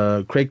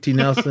 Craig T.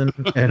 Nelson,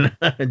 and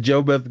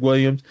Joe Beth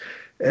Williams.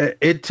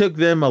 It took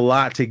them a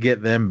lot to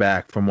get them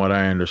back, from what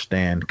I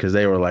understand, because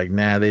they were like,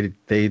 nah, they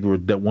were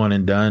one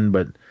and done.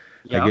 But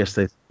I guess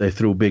they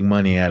threw big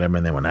money at him,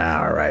 and they went,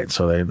 all right.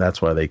 So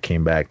that's why they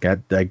came back.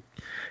 I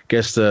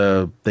guess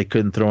they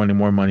couldn't throw any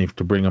more money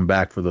to bring them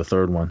back for the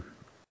third one.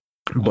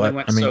 But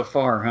went so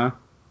far, huh?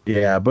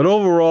 Yeah, but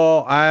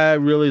overall, I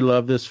really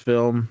love this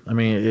film. I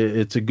mean,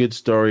 it's a good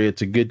story.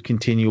 It's a good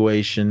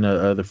continuation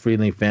of the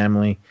Freeling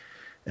family,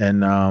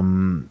 and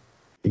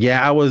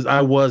I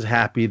was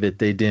happy that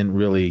they didn't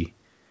really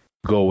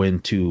go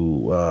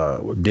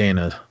into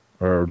Dana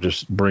or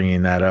just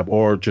bringing that up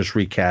or just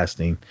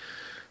recasting.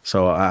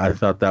 So I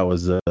thought that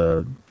was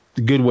a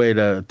good way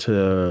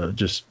to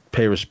just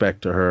pay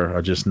respect to her,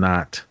 or just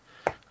not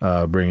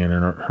bringing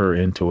her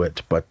into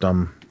it. But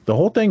the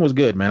whole thing was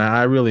good, man.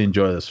 I really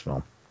enjoy this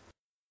film.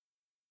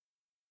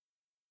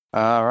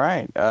 All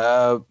right.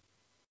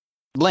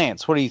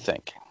 Lance, what do you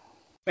think?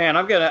 Man,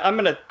 I'm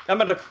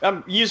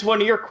gonna use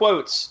one of your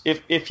quotes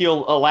if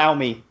you'll allow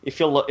me. If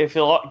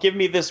you'll give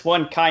me this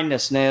one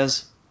kindness,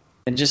 Nez,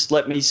 and just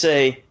let me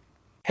say,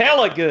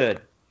 hella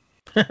good.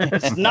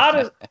 It's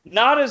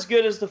not as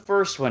good as the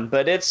first one,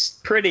 but it's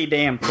pretty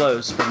damn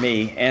close for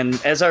me. And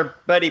as our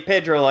buddy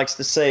Pedro likes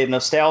to say,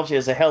 nostalgia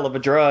is a hell of a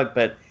drug.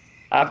 But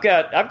I've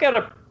got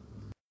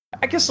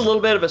I guess a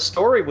little bit of a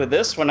story with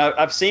this one.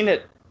 I've seen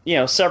it,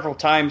 several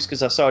times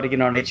because I saw it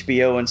again on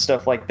HBO and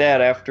stuff like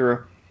that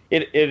after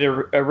it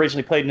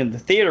originally played in the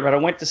theater. But I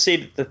went to see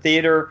it at the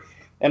theater,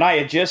 and I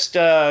had just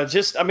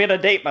I'm gonna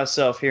date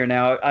myself here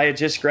now. I had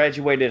just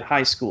graduated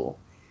high school.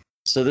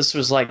 So this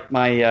was like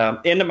my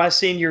end of my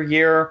senior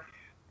year.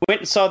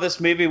 Went and saw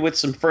this movie with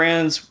some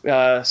friends,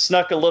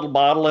 snuck a little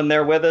bottle in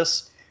there with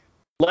us.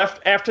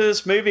 Left after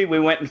this movie, we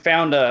went and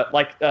found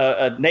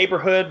a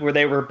neighborhood where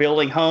they were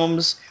building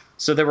homes.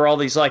 So there were all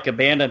these like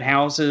abandoned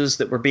houses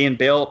that were being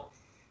built.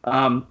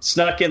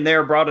 Snuck in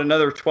there, brought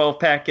another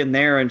 12-pack in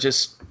there, and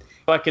just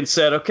fucking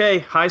said, okay,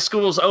 high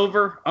school's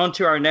over, on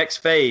to our next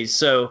phase.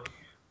 So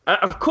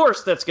of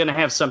course that's going to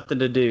have something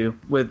to do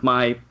with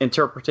my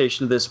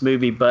interpretation of this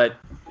movie, but...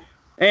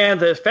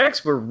 And the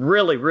effects were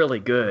really, really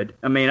good.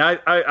 I mean,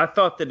 I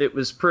thought that it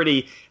was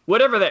pretty...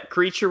 Whatever that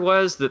creature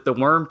was that the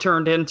worm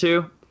turned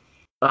into,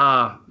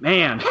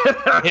 man,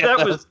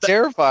 that was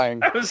terrifying.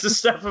 That was the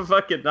stuff of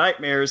fucking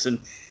nightmares. And,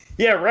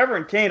 yeah,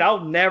 Reverend Kane,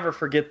 I'll never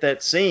forget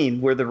that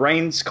scene where the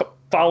rain's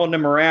following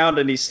him around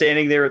and he's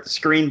standing there at the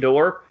screen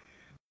door.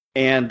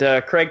 And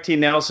Craig T.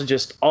 Nelson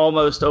just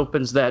almost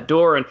opens that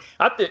door. And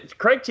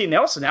Craig T.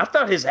 Nelson, I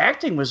thought his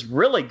acting was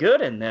really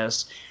good in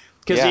this.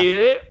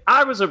 Because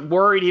I was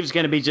worried he was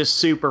going to be just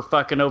super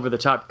fucking over the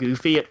top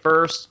goofy at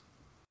first.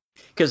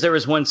 Because there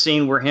was one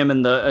scene where him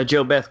and the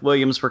Joe Beth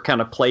Williams were kind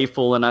of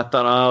playful, and I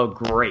thought, oh,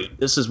 great,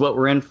 this is what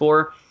we're in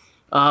for.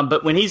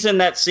 But when he's in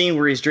that scene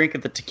where he's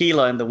drinking the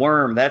tequila and the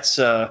worm, that's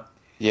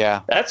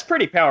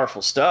pretty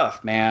powerful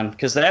stuff, man.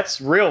 Because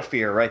that's real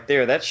fear right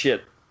there. That's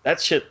shit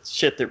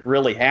that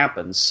really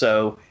happens.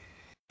 So,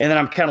 and then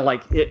I'm kind of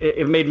like,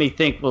 it made me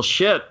think, well,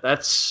 shit,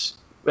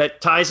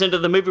 that ties into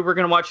the movie we're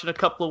going to watch in a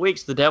couple of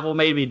weeks. The Devil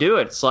Made Me Do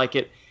It. It's like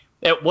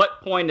at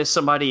what point is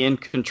somebody in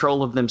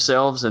control of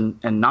themselves and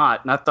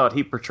not? And I thought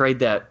he portrayed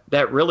that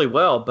really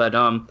well. But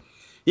I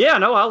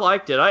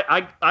liked it.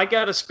 I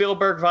got a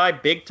Spielberg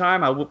vibe big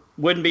time. I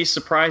wouldn't be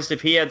surprised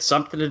if he had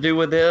something to do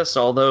with this,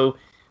 although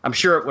I'm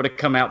sure it would have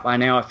come out by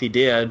now if he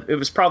did. It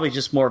was probably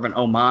just more of an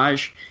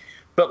homage.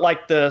 But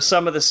like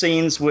some of the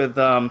scenes with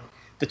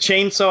the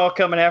chainsaw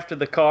coming after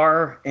the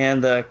car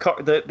and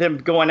them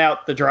going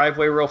out the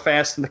driveway real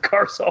fast and the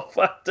car's all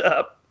fucked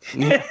up.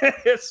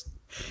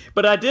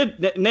 But I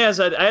did, Nez,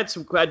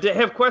 I did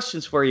have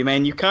questions for you,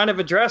 man. You kind of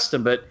addressed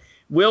them, but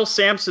Will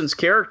Sampson's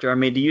character, I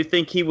mean, do you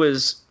think he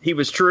was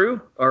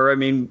true? Or, I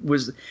mean,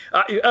 was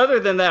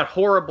other than that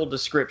horrible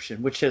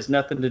description, which has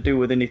nothing to do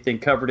with anything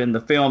covered in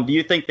the film, do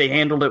you think they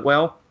handled it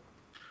well?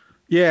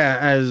 Yeah,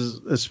 as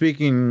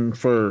speaking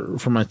for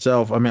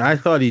myself, I mean, I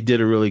thought he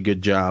did a really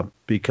good job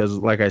because,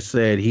 like I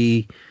said,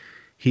 he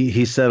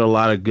said a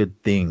lot of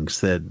good things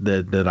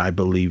that I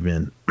believe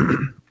in,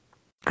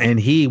 and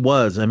he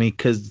was. I mean,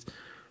 because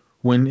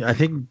when I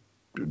think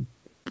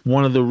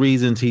one of the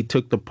reasons he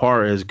took the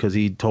part is because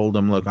he told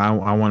them, look,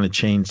 I want to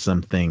change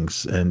some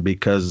things, and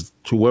because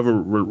whoever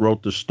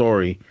wrote the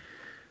story.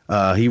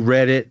 He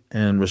read it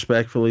and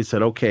respectfully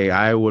said, okay,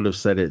 I would have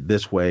said it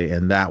this way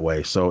and that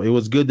way. So it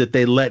was good that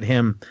they let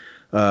him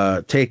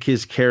take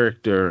his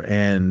character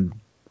and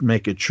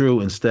make it true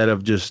instead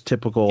of just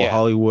typical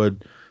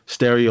Hollywood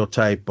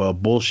stereotype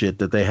bullshit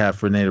that they have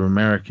for Native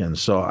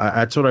Americans. So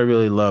that's what I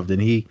really loved.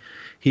 And he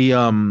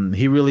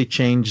really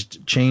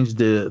changed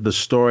the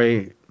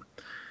story.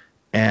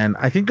 And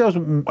I think that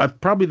was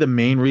probably the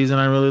main reason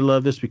I really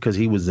love this, because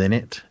he was in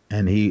it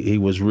and he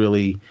was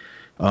really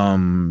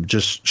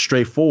just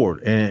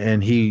straightforward,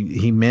 and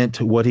he meant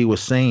what he was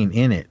saying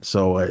in it.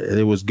 So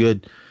it was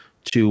good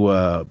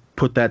to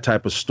put that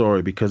type of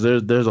story, because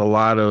there's a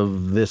lot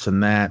of this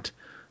and that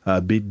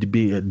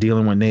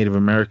dealing with Native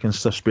American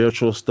stuff,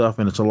 spiritual stuff,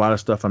 and it's a lot of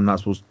stuff I'm not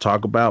supposed to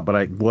talk about,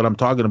 but what I'm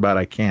talking about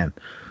I can.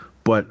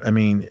 But I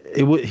mean,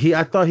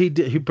 I thought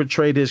he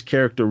portrayed his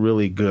character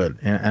really good,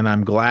 and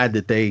I'm glad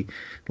that they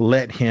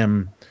let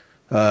him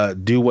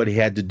do what he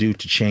had to do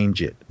to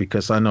change it,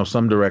 because I know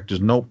some directors,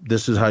 nope,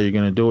 this is how you're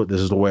going to do it. This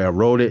is the way I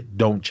wrote it.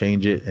 Don't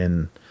change it.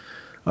 And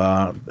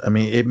I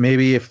mean,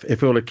 maybe if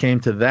it would have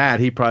came to that,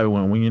 he probably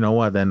went, well, you know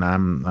what? Then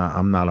I'm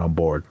not on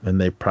board. And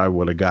they probably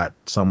would have got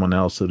someone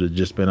else that had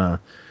just been all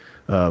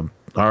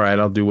right,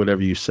 I'll do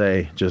whatever you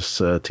say just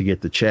to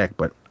get the check.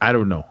 But I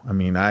don't know. I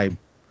mean,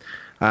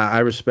 I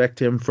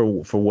respect him for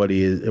what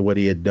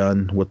he had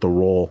done with the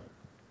role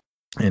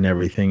and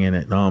everything in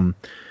it.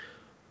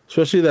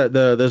 Especially that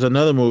there's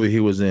another movie he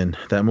was in,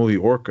 that movie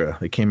Orca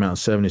that came out in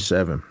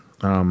 '77.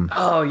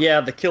 Oh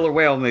yeah, the killer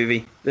whale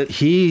movie.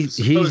 He's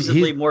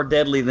supposedly more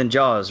deadly than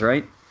Jaws,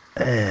 right?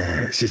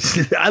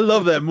 I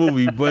love that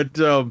movie, but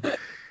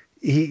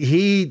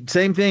he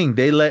same thing.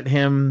 They let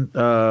him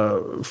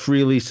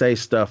freely say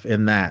stuff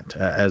in that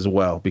as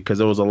well, because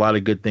there was a lot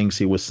of good things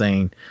he was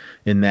saying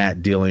in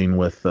that, dealing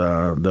with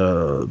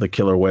the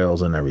killer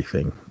whales and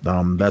everything.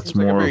 That's Seems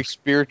more like a very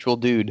spiritual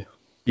dude.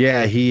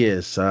 Yeah, he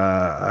is.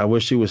 I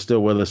wish he was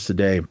still with us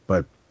today,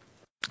 but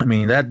I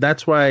mean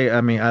that's why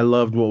I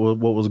loved what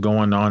was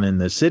going on in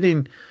the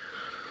sitting.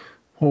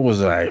 What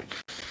was I?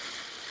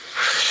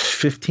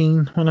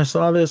 15 when I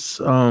saw this.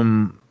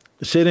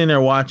 Sitting there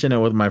watching it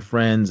with my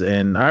friends,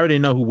 and I already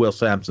know who Will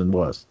Sampson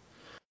was,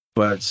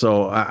 but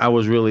so I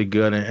was really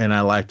good, and I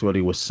liked what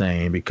he was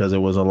saying, because it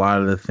was a lot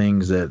of the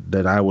things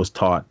that I was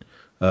taught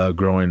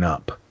growing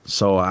up.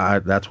 So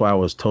that's why I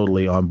was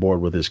totally on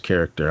board with his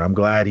character. I'm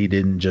glad he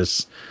didn't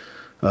just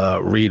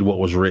read what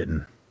was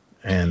written,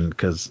 and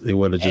because it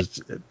would have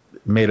just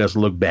made us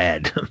look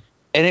bad.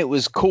 And it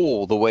was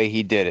cool the way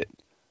he did it.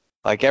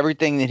 Like,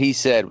 everything that he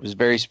said was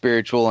very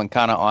spiritual and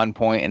kind of on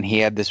point, and he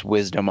had this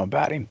wisdom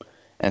about him.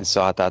 And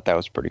so I thought that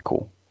was pretty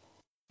cool.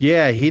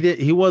 Yeah,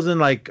 he wasn't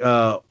like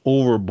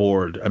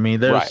overboard. I mean,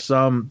 there's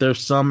Right.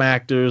 some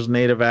actors,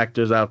 native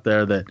actors out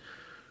there that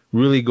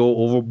really go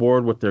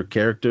overboard with their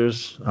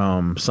characters.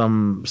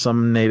 Some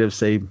natives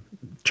say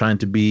trying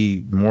to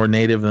be more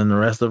native than the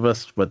rest of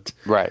us, but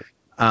Right.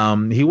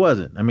 he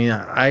wasn't. I mean,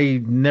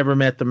 I never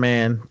met the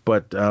man,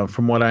 but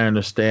from what I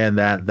understand,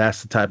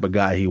 that's the type of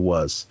guy he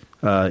was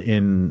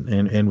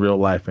in real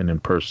life and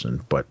in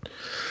person. But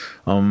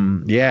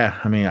yeah,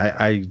 I mean,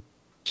 I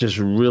just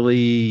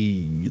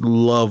really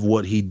love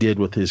what he did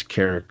with his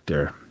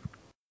character,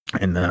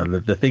 and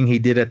the thing he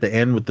did at the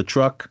end with the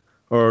truck,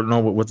 or no,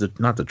 what was it?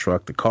 Not the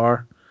truck, the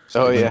car.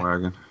 Oh, yeah.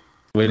 Wagon.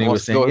 When he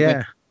was saying,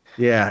 Sullivan.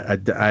 yeah,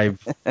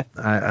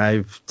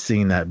 I've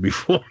seen that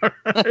before.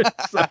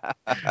 It's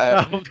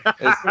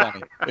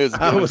funny. It was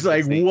I was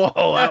like,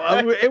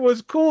 whoa! It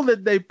was cool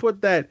that they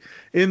put that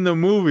in the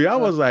movie. I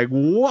was like,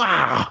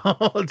 wow!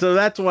 So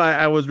that's why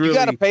I was really. You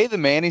got to pay the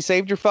man. He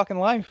saved your fucking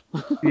life.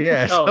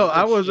 Yeah. So Oh,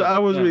 I was.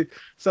 yeah.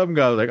 Some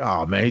guy was like,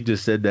 oh man, he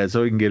just said that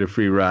so he can get a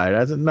free ride.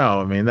 I said,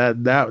 no. I mean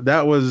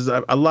that was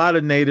a lot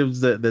of natives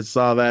that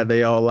saw that.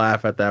 They all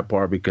laugh at that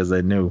part because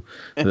they knew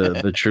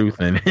the truth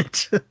in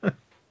it.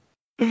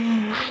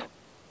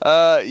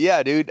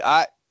 Yeah, dude.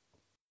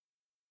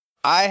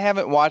 I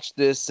haven't watched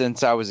this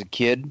since I was a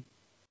kid,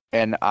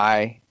 and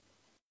I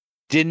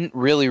didn't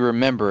really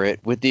remember it,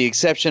 with the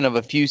exception of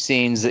a few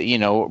scenes that,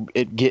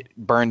 it get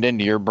burned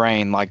into your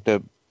brain, like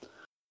the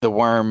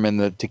worm and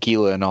the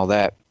tequila and all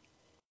that.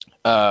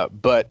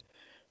 But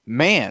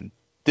man,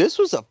 this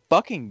was a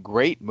fucking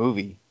great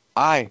movie.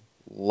 I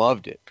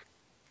loved it.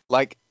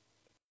 Like,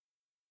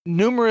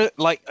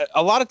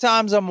 a lot of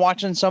times I'm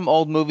watching some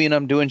old movie and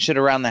I'm doing shit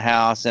around the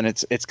house, and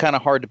it's kind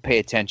of hard to pay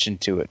attention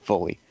to it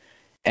fully.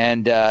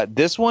 And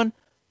this one,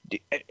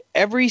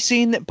 every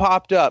scene that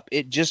popped up,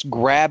 it just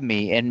grabbed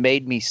me and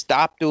made me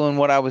stop doing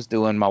what I was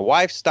doing. My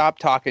wife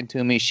stopped talking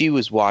to me. She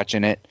was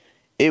watching it.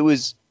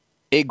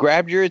 It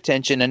grabbed your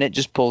attention and it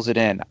just pulls it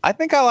in. I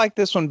think I like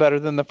this one better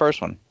than the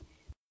first one.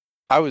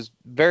 I was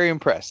very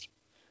impressed.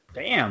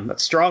 Damn,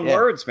 that's strong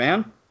words,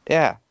 man.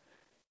 Yeah.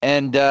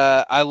 And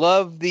I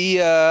love the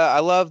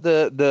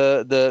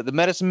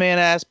medicine man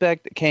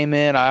aspect that came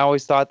in. I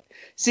always thought,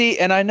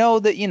 and I know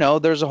that,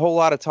 there's a whole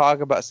lot of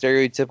talk about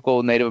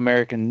stereotypical Native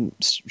American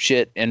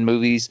shit in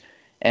movies.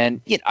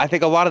 And I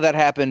think a lot of that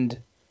happened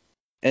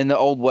in the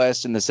Old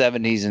West in the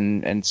 70s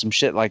and some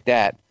shit like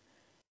that.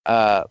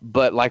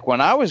 But like when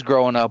I was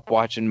growing up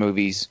watching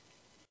movies,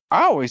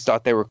 I always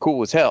thought they were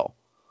cool as hell.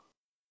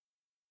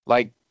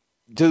 Like,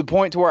 to the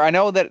point to where I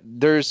know that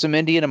there's some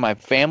Indian in my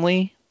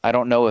family. I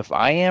don't know if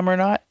I am or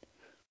not.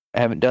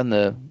 I haven't done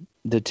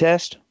the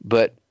test,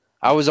 but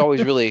I was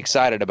always really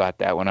excited about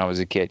that when I was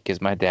a kid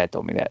because my dad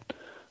told me that.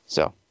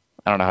 So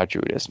I don't know how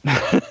true it is.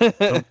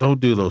 don't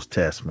do those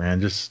tests, man.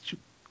 Just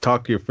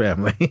talk to your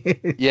family.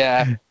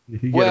 Yeah.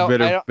 You get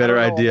a better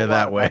idea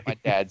that way. My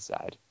dad's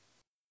side.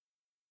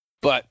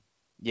 But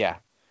yeah.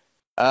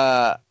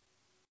 I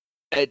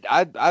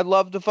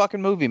love the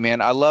fucking movie,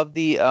 man. I love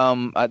the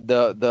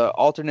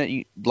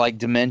alternate like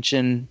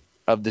dimension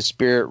of the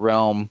spirit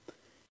realm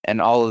and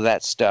all of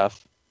that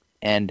stuff,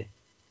 and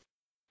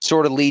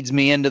sort of leads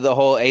me into the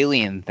whole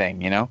alien thing,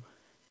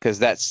 because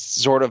that's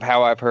sort of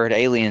how I've heard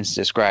aliens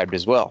described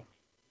as well,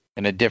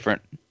 in a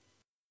different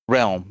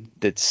realm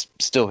that's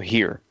still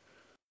here.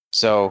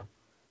 So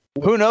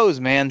who knows,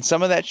 man?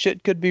 Some of that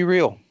shit could be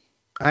real.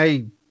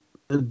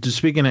 Just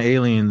speaking of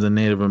aliens and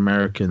Native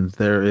Americans,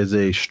 there is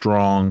a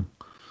strong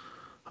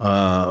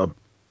bond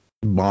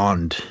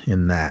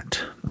in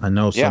that. I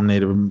know some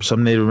Native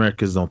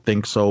Americans don't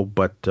think so,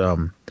 but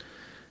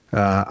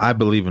I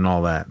believe in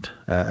all that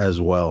as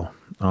well.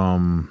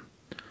 And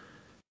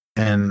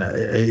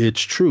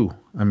it's true.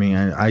 I mean,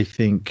 I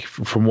think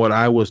from what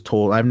I was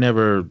told,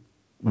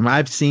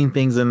 I've seen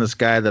things in the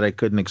sky that I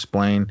couldn't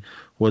explain.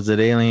 Was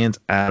it aliens?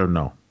 I don't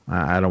know.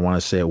 I don't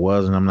want to say it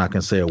was, and I'm not going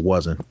to say it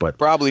wasn't, but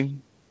probably.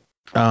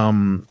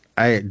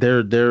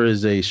 There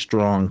is a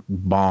strong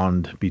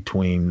bond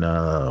between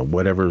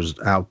whatever's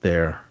out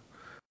there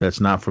that's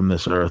not from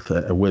this earth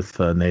with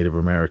Native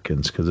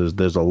Americans, because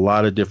there's a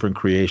lot of different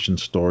creation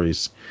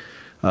stories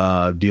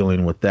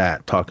dealing with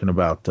that, talking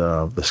about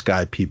the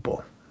sky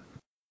people.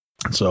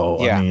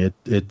 So Yeah. I mean,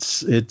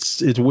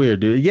 it's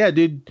weird, dude. Yeah,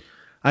 dude.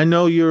 I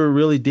know you're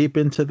really deep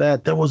into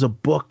that. There was a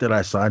book that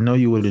I saw. I know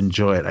you would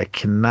enjoy it. I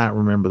cannot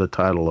remember the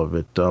title of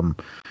it.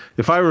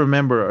 If I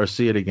remember or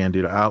see it again,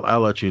 dude, I'll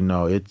let you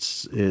know.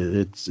 It's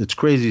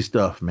crazy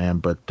stuff, man.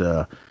 But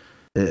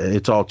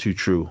it's all too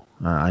true.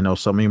 I know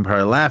some of you are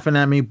probably laughing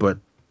at me, but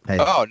hey.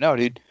 Oh no,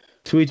 dude.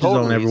 To each his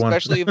own, everyone.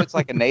 Especially if it's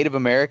like a Native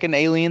American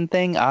alien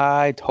thing,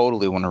 I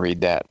totally want to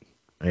read that.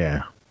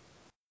 Yeah.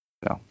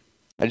 So,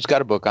 I just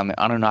got a book on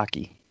the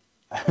Anunnaki.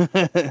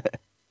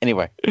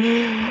 Anyway.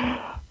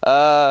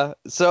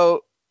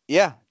 So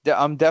yeah,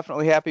 I'm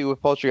definitely happy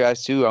with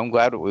Poltergeist 2. I'm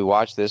glad that we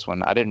watched this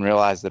one. I didn't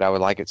realize that I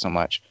would like it so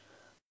much.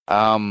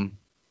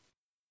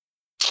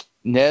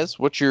 Nez,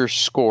 what's your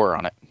score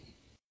on it?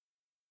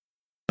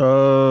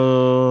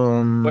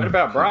 What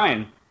about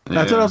Brian?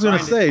 That's what I was going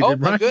to say. Oh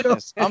my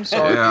goodness. I'm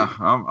sorry. Yeah,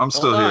 I'm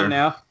still here.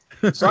 Now.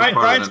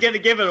 Brian's going to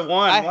give it a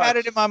 1. I had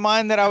it in my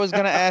mind that I was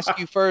going to ask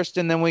you first,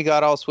 and then we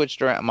got all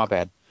switched around. My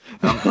bad.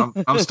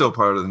 I'm still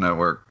part of the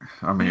network.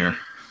 I'm here.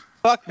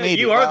 Fuck me.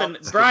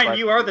 Brian,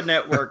 you are the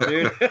network,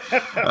 dude.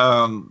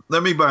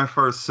 Let me by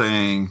first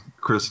saying,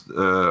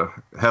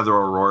 Heather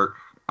O'Rourke,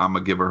 I'm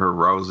going to give her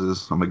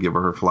roses. I'm going to give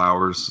her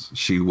flowers.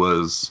 She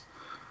was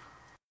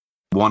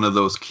one of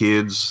those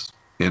kids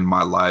in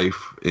my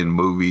life in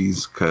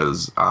movies,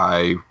 because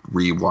I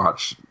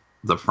rewatched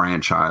the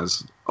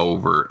franchise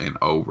over and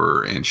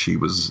over, and she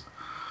was,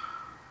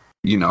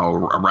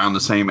 around the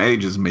same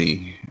age as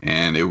me,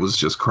 and it was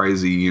just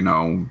crazy,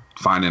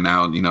 finding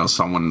out,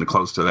 someone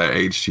close to that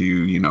age to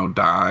you,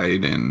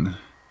 died, and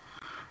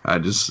I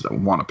just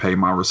want to pay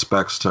my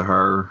respects to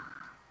her.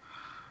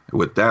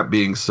 With that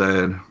being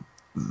said,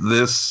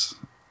 this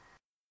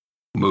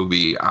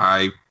movie,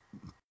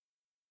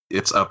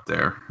 it's up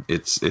there.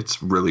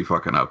 It's really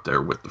fucking up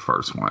there with the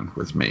first one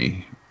with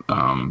me.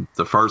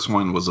 The first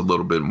one was a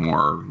little bit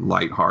more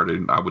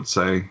lighthearted, I would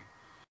say.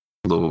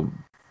 A little.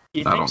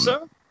 You think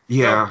so?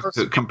 Yeah,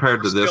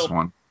 compared to this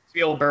one.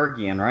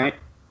 Spielbergian, right?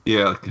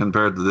 Yeah,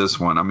 compared to this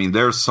one. I mean,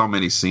 there's so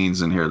many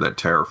scenes in here that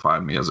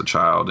terrified me as a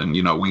child, and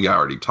we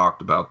already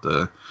talked about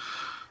the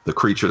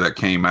creature that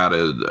came out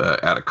of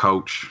a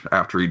coach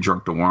after he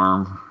drank the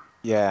worm.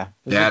 Yeah,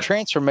 there's a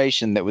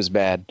transformation that was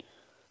bad.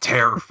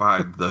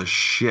 Terrified the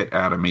shit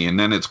out of me, and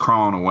then it's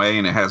crawling away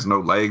and it has no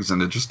legs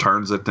and it just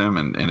turns at them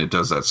and it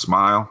does that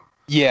smile.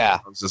 Yeah,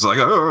 I was just like,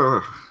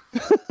 oh.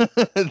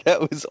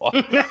 That was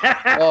awesome.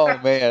 Oh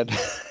man,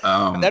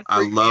 that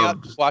freaked me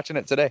out watching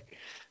it today.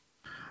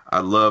 I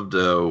loved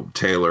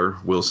Taylor,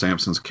 Will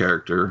Sampson's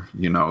character.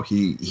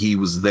 He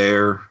was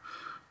there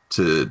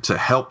to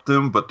help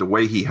them, but the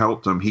way he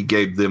helped them, he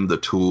gave them the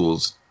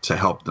tools to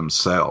help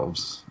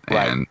themselves.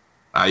 Right. And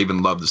I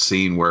even love the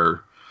scene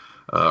where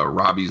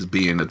Robbie's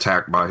being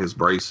attacked by his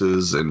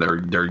braces, and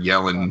they're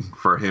yelling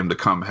for him to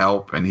come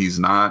help, and he's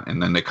not.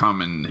 And then they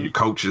come and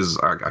coaches.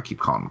 I keep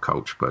calling him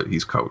Coach, but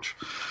he's Coach.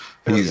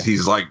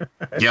 He's like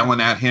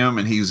yelling at him,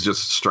 and he's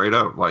just straight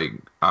up like,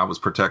 I was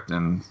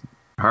protecting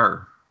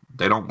her.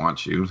 They don't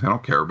want you. They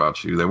don't care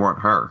about you. They want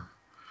her.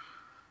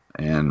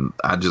 And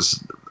I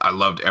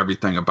loved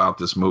everything about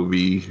this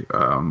movie.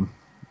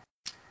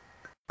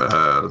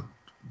 The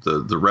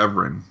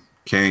Reverend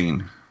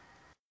Kane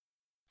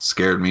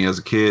scared me as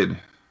a kid,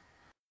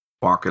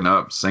 walking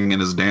up singing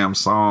his damn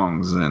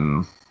songs,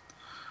 and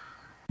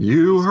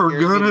you are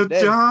gonna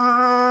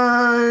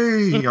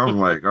die. I'm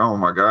like, oh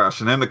my gosh.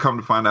 And then to come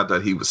to find out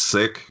that he was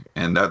sick,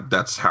 and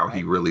that's how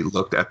he really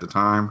looked at the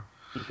time.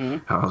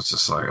 Mm-hmm. I was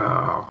just like,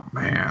 oh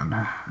man.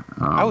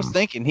 I was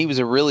thinking he was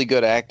a really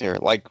good actor.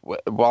 Like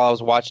while I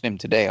was watching him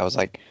today, I was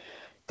like,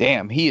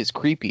 damn, he is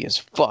creepy as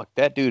fuck.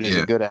 That dude is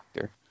a good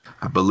actor.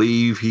 I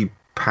believe he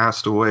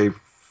passed away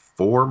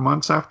 4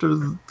 months after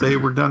they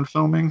were done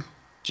filming.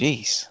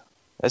 Jeez,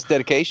 that's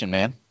dedication,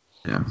 man.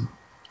 Yeah.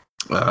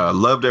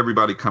 Loved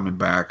everybody coming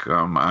back.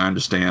 I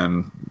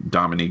understand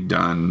Dominique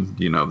Dunn,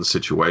 the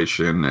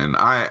situation. And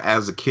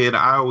as a kid,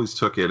 I always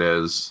took it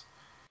as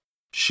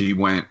she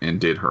went and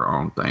did her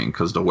own thing,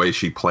 because the way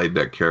she played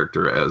that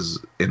character as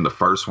in the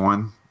first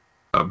one,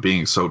 of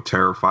being so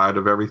terrified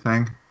of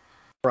everything.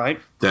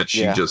 Right. That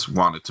she just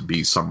wanted to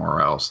be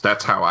somewhere else.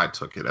 That's how I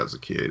took it as a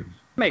kid.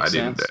 Makes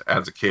sense.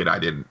 As a kid, I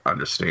didn't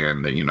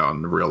understand that,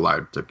 in the real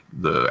life,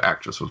 the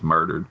actress was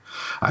murdered.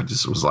 I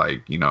just was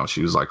like,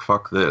 she was like,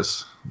 fuck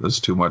this. There's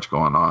too much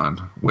going on,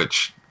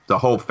 which the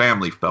whole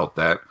family felt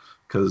that,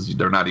 because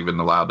they're not even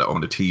allowed to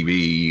own a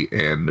TV,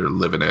 and they're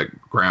living at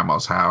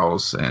grandma's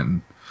house,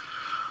 and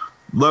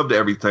loved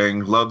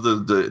everything. Loved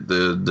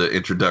the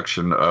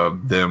introduction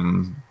of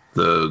them,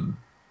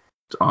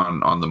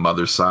 on the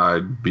mother's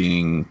side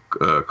being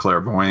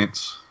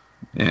clairvoyants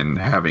and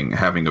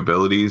having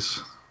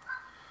abilities.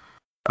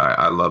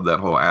 I love that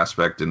whole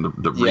aspect, and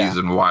the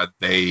reason why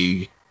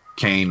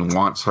Kane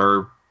wants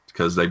her,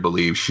 because they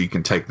believe she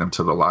can take them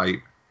to the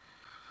light.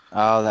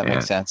 Oh, that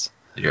makes sense.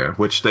 Yeah,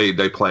 which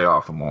they play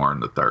off more in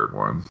the third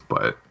one,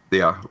 but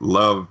Yeah,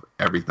 love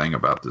everything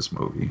about this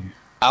movie.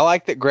 I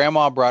like that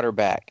Grandma brought her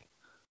back.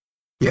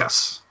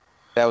 Yes.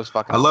 That was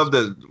fucking I awesome. love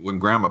that when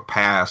Grandma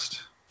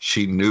passed,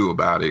 she knew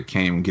about it,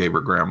 came, gave her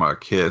grandma a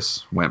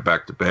kiss, went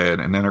back to bed,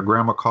 and then her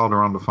grandma called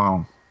her on the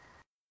phone.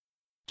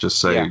 Just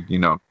say,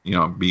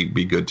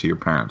 be good to your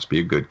parents, be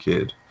a good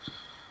kid.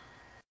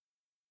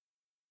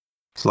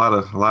 It's a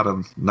lot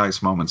of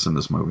nice moments in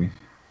this movie.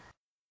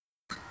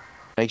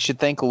 Makes you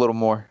think a little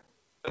more.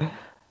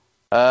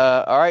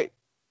 All right.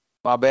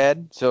 My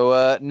bad.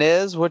 So,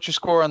 Nez, what's your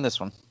score on this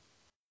one?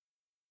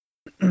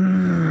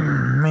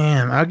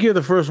 Man, I'll give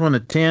the first one a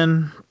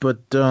 10,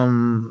 but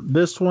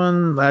this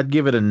one I'd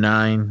give it a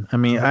 9. I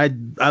mean,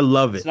 I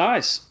love it. It's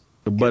nice.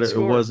 But it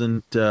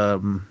wasn't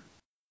a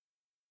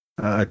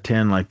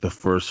 10 like the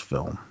first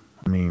film.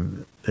 I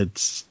mean,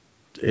 it's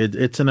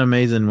an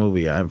amazing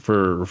movie.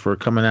 For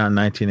coming out in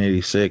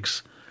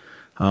 1986.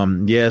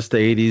 Yes, the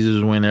 80s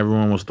is when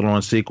everyone was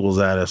throwing sequels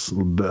at us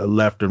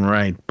left and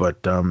right, but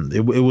it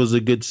was a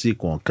good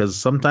sequel because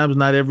sometimes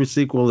not every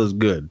sequel is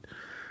good.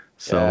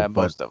 So, yeah,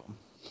 most of them.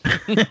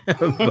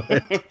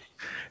 But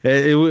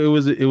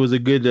it was a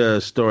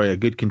good story, a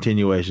good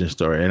continuation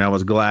story, and I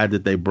was glad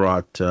that they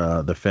brought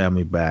the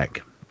family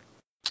back.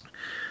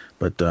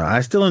 But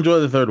I still enjoy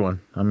the third one.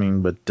 I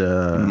mean, but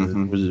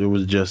it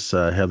was just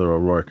Heather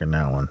O'Rourke in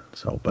that one.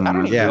 So, but I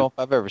don't even know if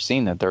I've ever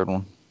seen that third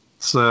one.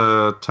 It's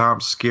Tom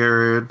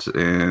Skerritt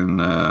and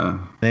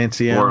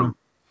Nancy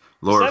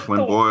Laura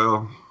Flynn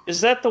Boyle.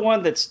 Is that the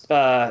one that's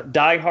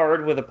Die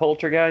Hard with a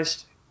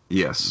poltergeist?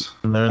 Yes.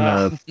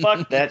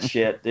 Fuck that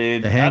shit,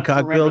 dude. The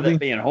Hancock Building? That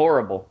being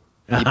horrible.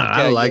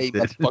 I liked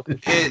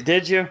it.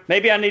 Did you?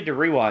 Maybe I need to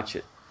rewatch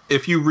it.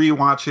 If you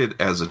rewatch it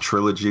as a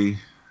trilogy,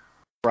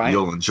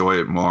 you'll enjoy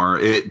it more.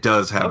 It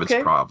does have its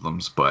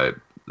problems, but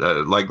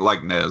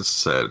like Nez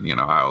said,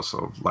 I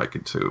also like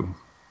it too.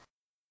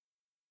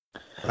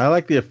 I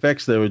like the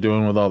effects they were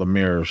doing with all the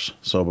mirrors.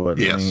 So, but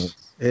yes.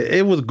 I mean,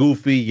 it was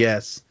goofy,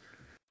 yes,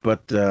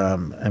 but I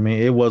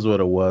mean, it was what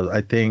it was.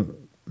 I think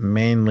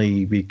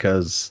mainly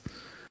because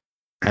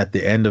at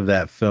the end of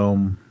that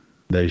film,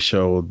 they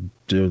showed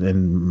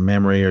in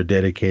memory or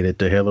dedicated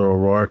to Heather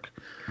O'Rourke,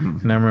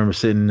 and I remember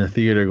sitting in the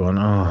theater going,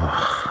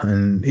 "Oh,"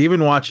 and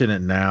even watching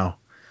it now.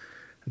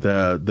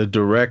 The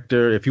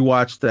director, if you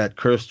watch that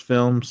Cursed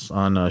Films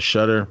on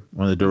Shudder,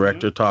 when the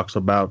director talks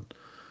about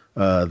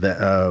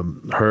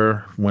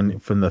her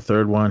from the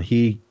third one,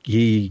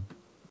 he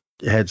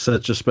had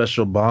such a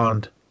special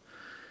bond.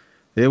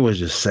 It was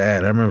just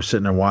sad. I remember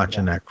sitting there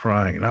watching that,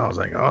 crying, and I was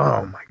like,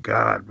 oh my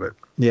god. But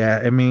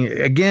yeah, I mean,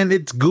 again,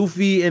 it's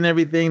goofy and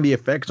everything. The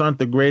effects aren't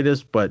the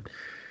greatest, but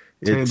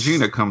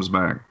Tangina comes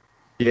back.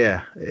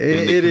 Yeah,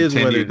 it is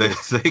what it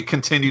is. They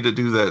continue to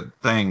do that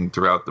thing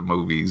throughout the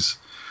movies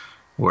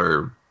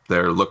where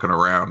they're looking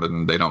around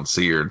and they don't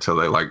see her until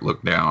they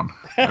look down.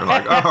 They're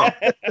like, oh,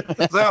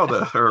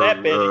 Zelda, or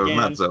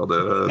not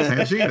Zelda,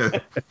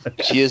 Tangina.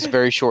 She is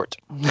very short.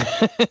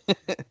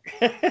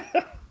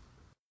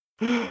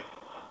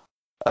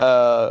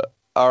 All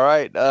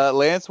right,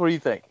 Lance, what do you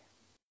think?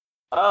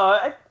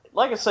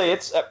 Like I say,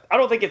 I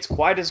don't think it's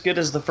quite as good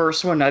as the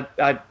first one.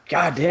 God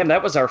damn,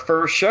 that was our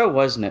first show,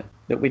 wasn't it?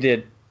 That we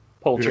did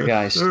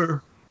Poltergeist. Yes,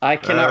 sir. I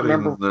cannot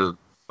remember the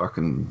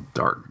fucking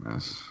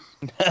darkness.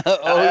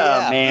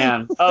 Yeah,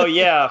 man. Oh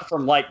yeah,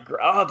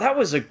 that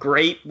was a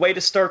great way to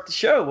start the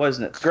show,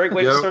 wasn't it? Great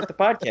way to start the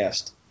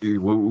podcast. We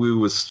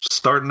was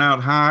starting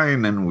out high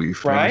and then we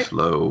finished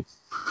low.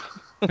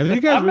 Have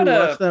you guys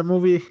rewatched that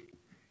movie?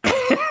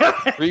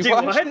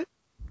 Rewatched it?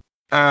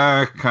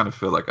 I kind of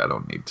feel like I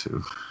don't need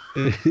to.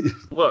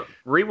 Look,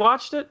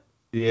 rewatched it?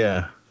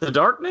 Yeah. The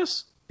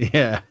Darkness?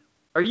 Yeah.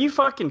 Are you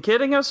fucking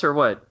kidding us or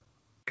what?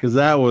 Because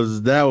that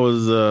was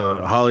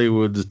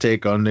Hollywood's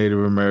take on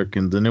Native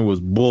Americans, and it was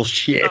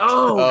bullshit.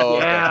 Oh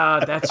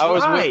yeah, that's right. I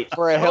was waiting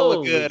for a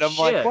hella good. I'm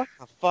like, what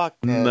the fuck?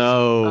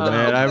 No,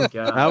 man.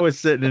 I was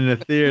sitting in the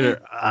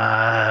theater.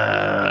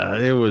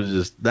 It was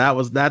just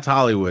that's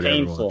Hollywood.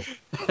 Painful.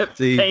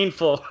 See,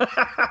 painful.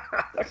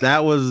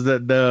 That was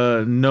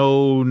the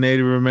no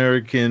Native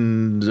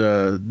Americans.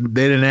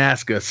 They didn't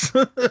ask us.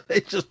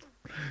 They just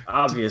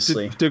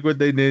obviously took what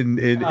they did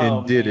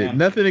and did it.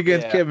 Nothing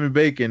against Kevin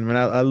Bacon.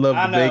 I love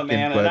the Bacon,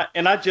 man.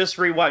 but I just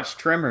rewatched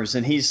Tremors,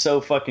 and he's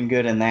so fucking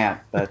good in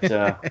that. But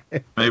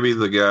maybe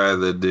the guy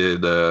that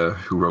did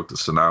who wrote the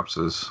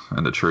synopsis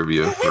and the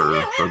trivia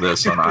for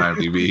this on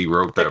IMDb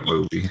wrote that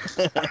movie.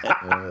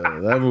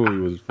 That movie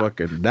was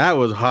that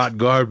was hot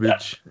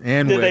garbage.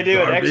 And did they do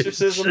garbage. an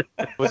exorcism?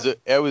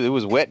 It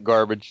was wet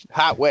garbage,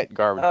 hot wet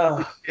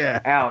garbage.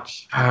 Yeah.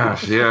 Ouch.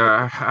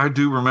 Yeah, I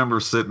do remember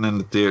sitting in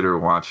the theater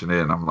watching it,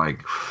 and I'm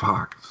like,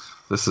 fuck,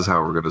 this is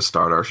how we're going to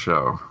start our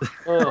show.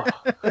 Oh,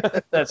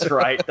 that's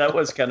right. That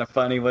was kind of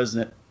funny,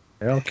 wasn't it?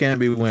 They all can't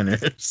be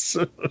winners.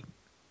 All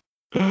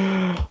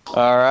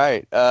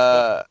right.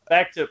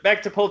 Back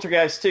to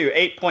Poltergeist 2,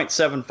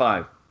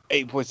 8.75.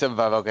 8.75.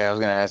 Okay, I was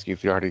gonna ask you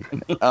if you already.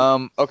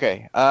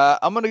 Okay.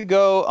 I'm gonna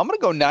go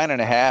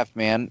 9.5,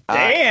 man.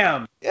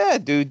 Damn. Yeah,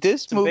 dude,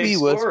 this movie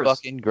was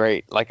fucking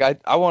great. Like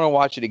I want to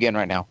watch it again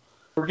right now.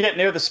 We're getting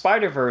near the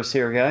Spider-Verse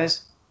here,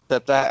 guys.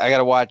 Except I got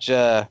to watch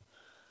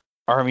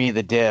Army of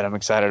the Dead. I'm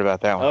excited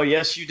about that one. Oh,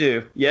 yes, you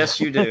do.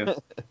 Yes, you do.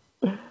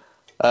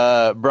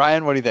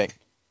 Brian, what do you think?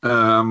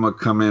 I'm going to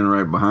come in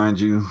right behind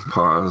you,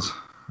 pause,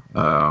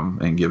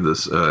 and give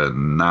this a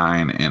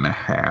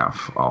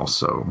 9.5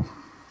 also.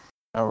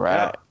 All right.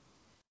 Yeah.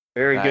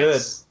 Very Nice.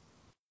 good.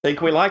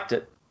 Think we liked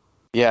it.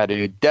 Yeah,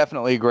 dude.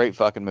 Definitely a great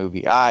fucking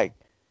movie. I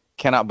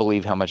cannot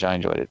believe how much I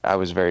enjoyed it. I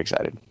was very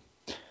excited.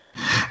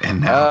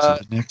 And now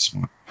to the next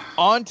one.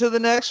 On to the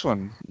next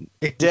one.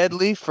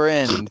 Deadly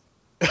Friend.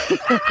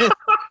 I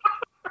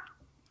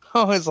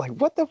was like,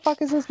 what the fuck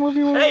is this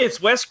movie? Hey,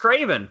 it's Wes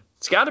Craven.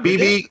 It's got to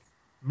be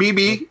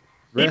BB.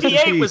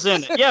 BB-8 was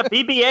in it. Yeah,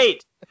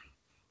 BB-8.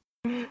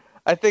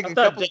 I think a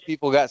couple of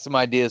people got some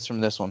ideas from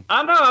this one.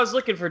 I know. I was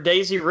looking for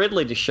Daisy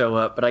Ridley to show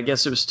up, but I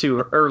guess it was too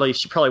early.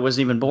 She probably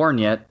wasn't even born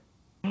yet.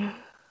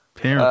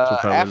 Parents were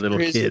probably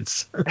little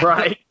kids.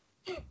 Right.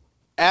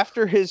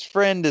 After his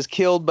friend is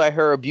killed by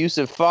her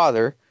abusive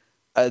father,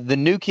 the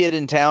new kid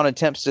in town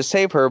attempts to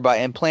save her by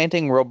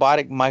implanting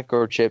robotic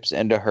microchips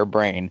into her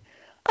brain.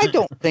 I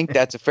don't think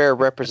that's a fair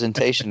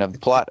representation of the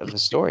plot of the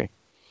story.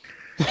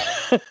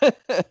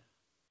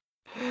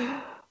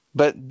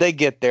 But they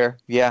get there.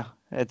 Yeah.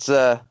 It's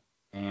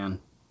Man.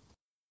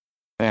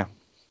 Yeah.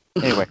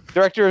 Anyway,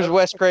 director is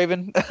Wes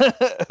Craven,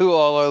 who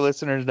all our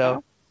listeners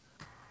know.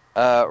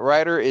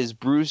 Writer is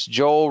Bruce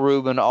Joel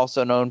Rubin,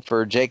 also known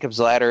for Jacob's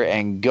Ladder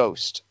and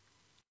Ghost.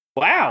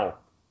 Wow.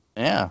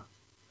 Yeah.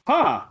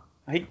 Huh.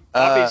 He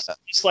obviously,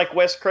 just like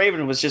Wes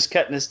Craven was just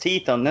cutting his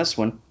teeth on this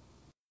one.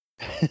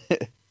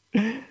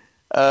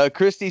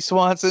 Christy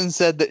Swanson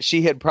said that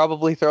she had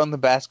probably thrown the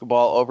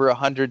basketball over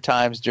 100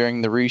 times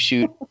during the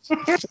reshoot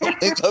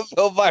filming of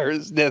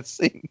Elvira's death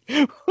scene,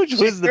 which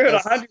was the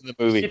best scene in the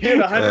movie. She did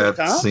 100 That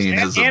times? scene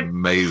is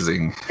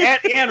amazing.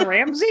 At Ann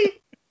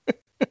Ramsey?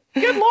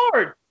 Good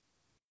Lord.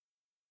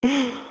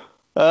 Wes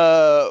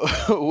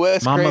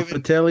Mama Craven.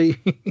 Fratelli.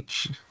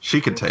 She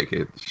can take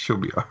it. She'll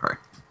be all right.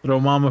 Throw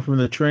Mama from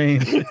the train.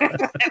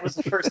 That was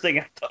the first thing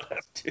I thought of,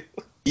 too.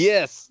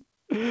 Yes.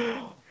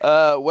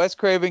 Wes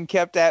Craven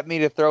kept at me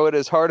to throw it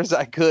as hard as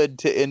I could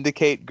to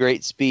indicate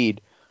great speed.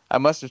 I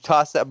must have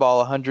tossed that ball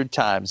 100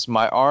 times.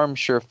 My arm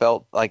sure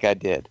felt like I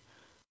did.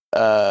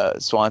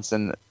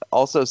 Swanson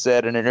also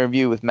said in an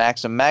interview with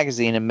Maxim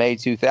magazine in May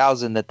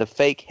 2000 that the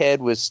fake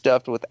head was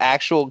stuffed with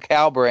actual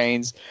cow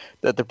brains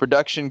that the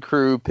production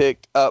crew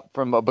picked up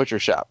from a butcher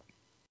shop.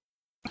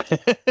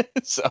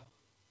 So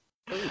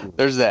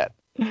there's that.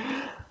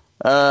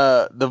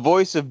 The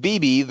voice of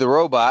BB, the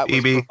robot,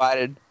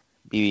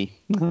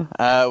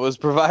 was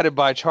provided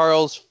by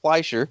Charles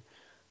Fleischer,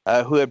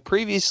 who had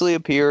previously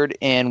appeared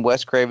in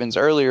Wes Craven's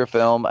earlier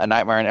film A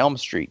Nightmare on Elm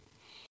Street,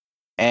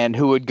 and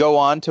who would go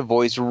on to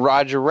voice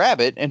Roger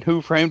Rabbit in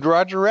Who Framed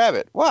Roger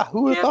Rabbit. Wow,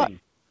 who would have thought?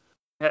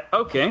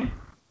 Okay.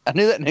 I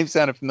knew that name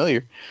sounded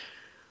familiar.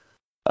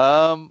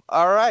 All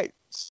right.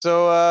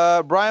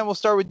 So, Brian, we'll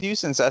start with you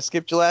since I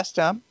skipped you last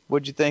time.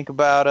 What'd you think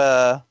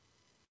about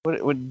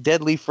what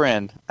Deadly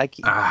Friend? I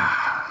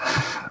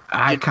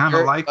kind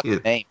of like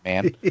it. Name,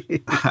 man.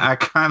 I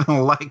kind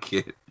of like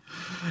it.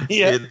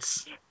 Yeah.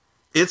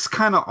 It's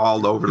kind of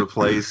all over the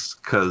place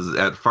because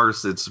at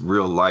first it's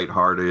real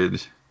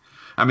lighthearted.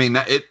 I mean,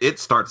 it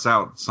starts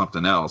out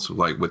something else,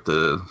 like with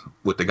the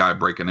guy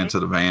breaking into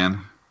the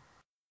van,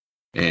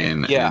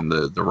 and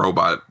the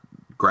robot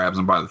grabs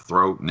him by the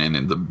throat, and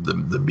then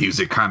the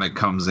music kind of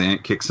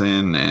kicks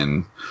in,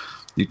 and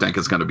you think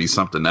it's going to be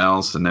something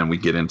else, and then we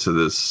get into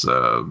this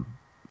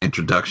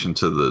introduction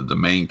to the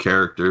main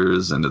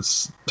characters, and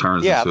it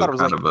turns into a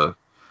kind of a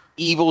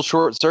evil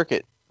short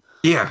circuit.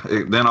 Yeah,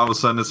 then all of a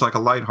sudden it's like a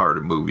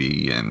lighthearted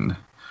movie, and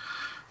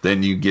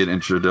then you get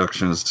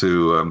introductions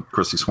to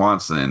Christy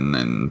Swanson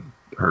and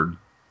her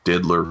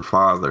diddler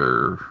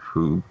father,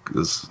 who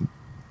is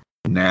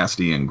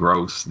nasty and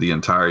gross.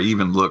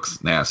 Even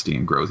looks nasty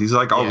and gross. He's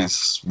like always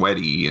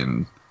sweaty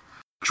and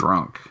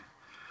drunk.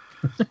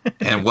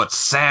 And what's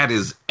sad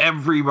is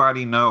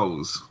everybody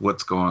knows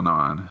what's going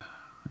on.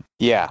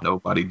 Yeah.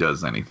 Nobody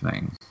does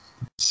anything.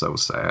 It's so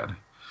sad.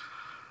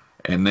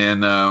 And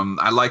then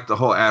I like the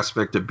whole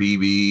aspect of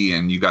BB,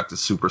 and you got the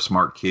super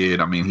smart kid.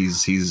 I mean,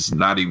 he's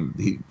not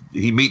even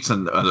he meets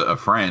a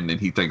friend, and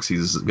he thinks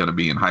he's going to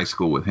be in high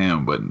school with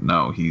him, but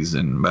no, he's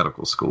in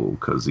medical school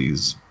because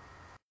he's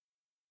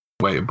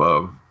way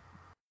above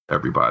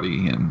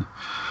everybody and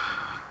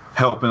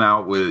helping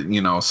out with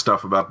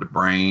stuff about the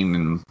brain,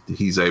 and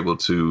he's able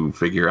to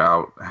figure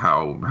out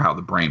how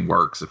the brain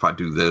works if I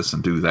do this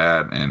and do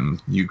that,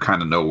 and you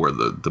kind of know where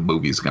the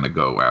movie's going to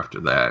go after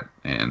that.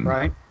 And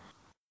right.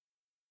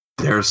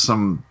 There's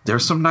some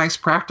nice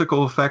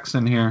practical effects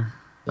in here.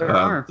 There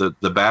are.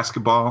 The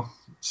basketball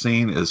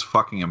scene is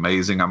fucking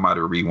amazing. I might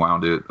have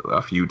rewound it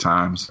a few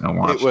times and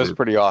watched it. It was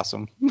pretty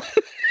awesome.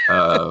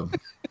 The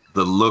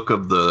look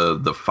of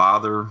the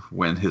father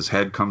when his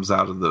head comes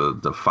out of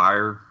the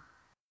fire.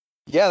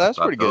 Yeah, that's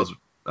pretty good.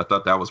 I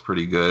thought that was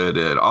pretty good.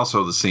 And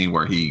also the scene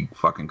where he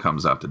fucking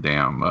comes out the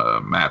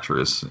damn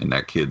mattress in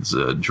that kid's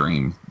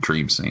dream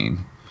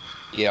scene.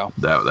 Yeah.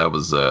 That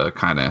was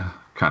kind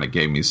kind of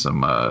gave me some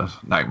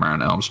Nightmare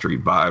on Elm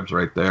Street vibes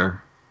right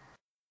there.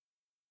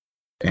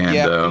 And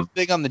he's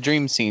big on the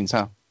dream scenes,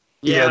 huh?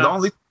 Yeah.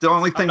 The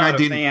only thing I'm I not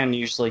didn't a fan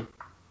usually.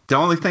 The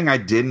only thing I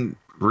didn't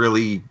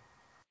really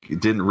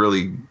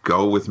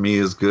go with me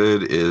as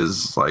good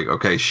is like,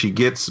 okay, she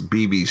gets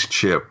BB's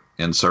chip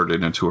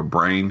inserted into her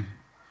brain,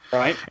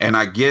 right? And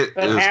I get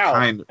but it was how?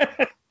 kind of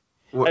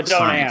don't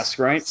ask,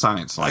 right?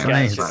 Science.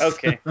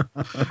 Okay.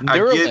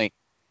 Neuralink.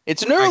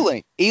 It's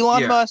Neuralink.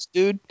 Elon Musk,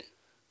 dude.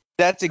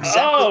 That's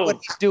exactly what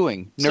he's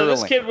doing. Neuralink. So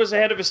this kid was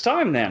ahead of his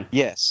time then.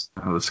 Yes.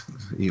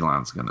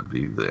 Elon's gonna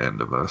be the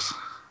end of us.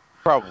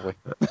 Probably.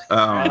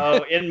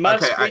 In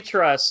Musk we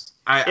trust.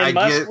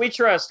 We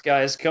trust,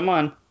 guys. Come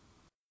on.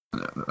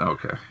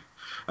 Okay.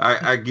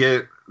 I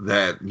get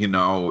that,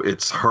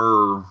 it's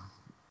her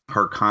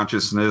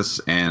consciousness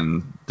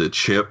and the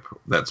chip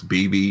that's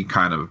BB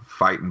kind of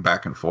fighting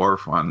back and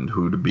forth on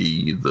who to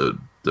be the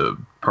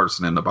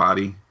person in the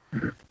body.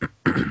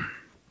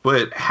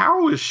 But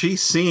how is she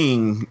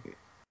seeing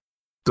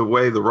the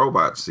way the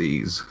robot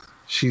sees?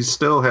 She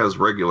still has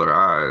regular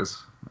eyes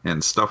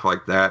and stuff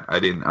like that. I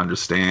didn't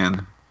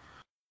understand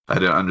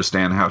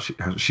how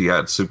she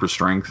had super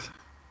strength.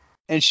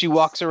 And she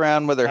walks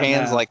around with her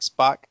hands like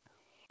Spock.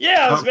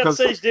 Yeah, I was about to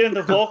say she's doing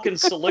the Vulcan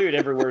salute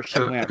everywhere she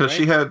went. Because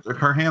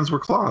her hands were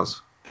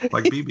claws,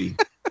 like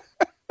BB.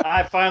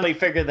 I finally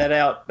figured that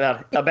out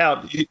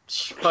about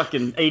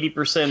fucking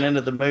 80%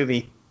 into the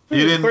movie.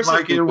 You didn't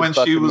like it when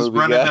she was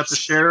running at the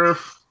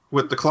sheriff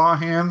with the claw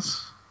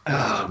hands?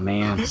 Oh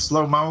man,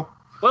 slow mo.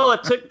 Well,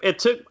 it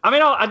took. I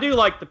mean, I do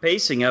like the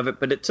pacing of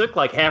it, but it took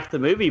like half the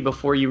movie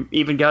before you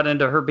even got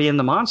into her being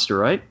the monster,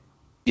 right?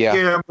 Yeah.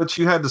 Yeah, but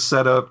you had to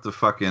set up the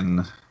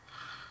fucking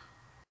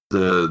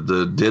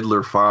the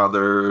diddler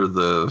father,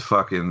 the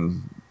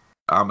fucking.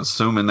 I'm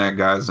assuming that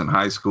guy's in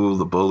high school,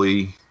 the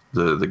bully,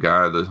 the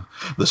guy,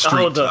 the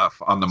street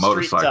tough on the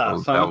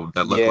motorcycle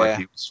that looked like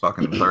he was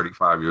fucking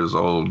 35 years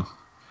old.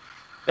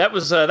 That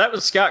was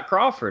Scott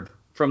Crawford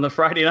from the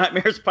Friday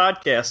Nightmares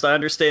podcast. I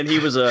understand he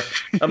was a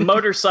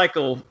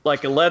motorcycle,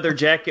 like a leather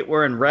jacket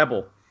wearing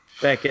rebel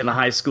back in the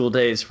high school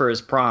days for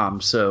his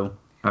prom. So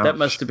that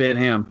must have been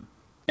him.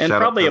 And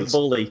probably a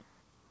bully.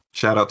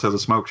 Shout out to the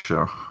Smoke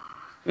Show.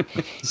 But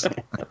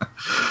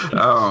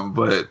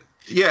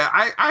yeah,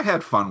 I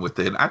had fun with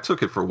it. I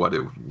took it for what it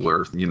was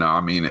worth.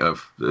 I mean,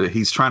 if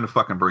he's trying to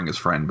fucking bring his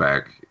friend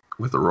back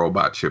with a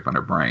robot chip in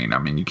her brain, I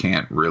mean, you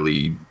can't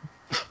really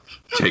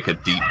take a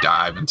deep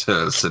dive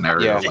into a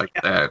scenario like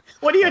that.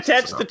 What do you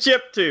attach the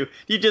chip to?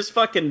 You just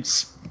fucking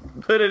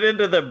put it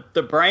into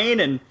the brain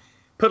and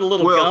put a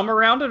little gum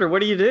around it, or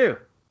what do you do?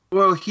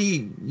 Well,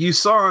 you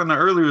saw in the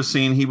earlier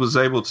scene he was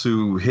able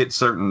to hit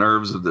certain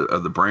nerves of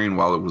the brain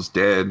while it was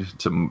dead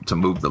to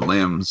move the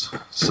limbs.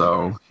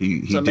 So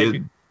he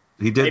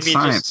did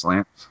science,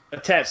 Lance.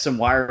 Attach some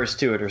wires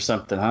to it or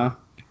something, huh?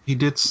 He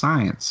did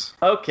science.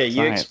 Okay,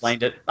 you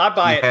explained it. I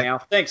buy it now.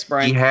 Thanks,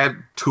 Brian. He had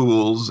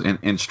tools and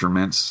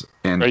instruments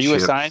and. Are you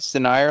a science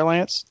denier,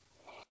 Lance?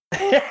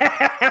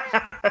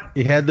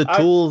 He had the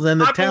tools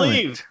and the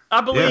talent.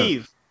 I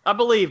believe. I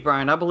believe,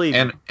 Brian. I believe.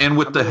 And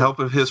with the help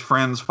of his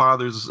friend's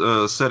father's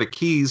set of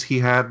keys, he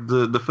had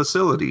the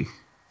facility.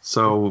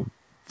 So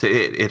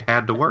it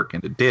had to work,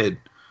 and it did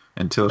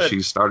until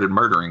she started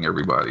murdering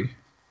everybody.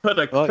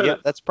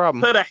 That's a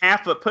problem. Put a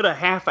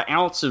half an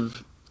ounce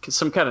of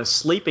some kind of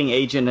sleeping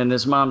agent in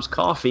his mom's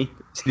coffee.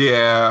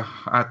 Yeah.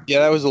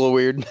 That was a little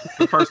weird.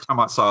 The first time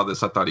I saw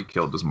this, I thought he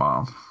killed his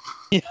mom.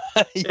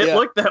 It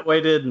looked that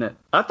way, didn't it?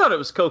 I thought it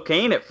was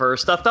cocaine at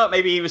first. I thought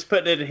maybe he was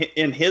putting it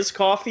in his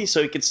coffee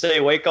so he could stay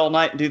awake all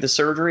night and do the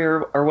surgery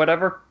or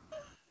whatever.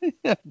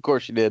 Of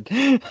course you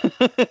did.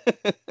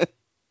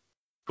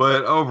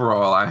 But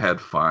overall, I had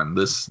fun.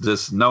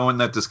 This knowing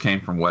that this came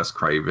from Wes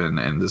Craven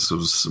and this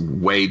was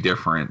way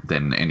different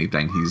than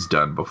anything he's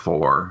done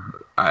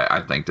before,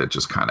 I think that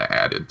just kind of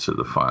added to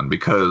the fun.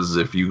 Because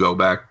if you go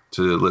back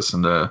to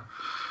listen to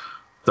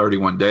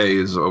 31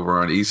 Days over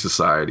on E!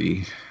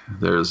 Society,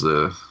 there's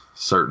a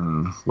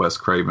certain Wes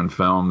Craven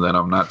film that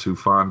I'm not too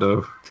fond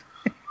of,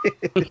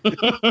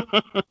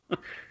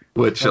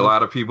 which a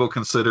lot of people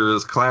consider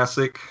as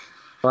classic.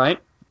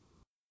 Right.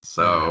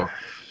 So...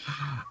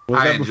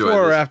 Was that before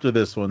or after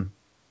this one?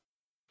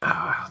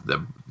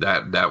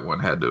 That one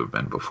had to have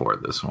been before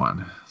this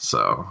one.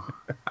 So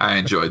I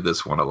enjoyed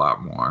this one a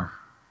lot more.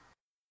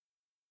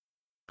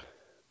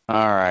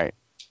 All right.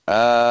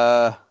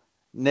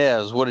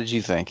 Nez, what did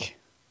you think?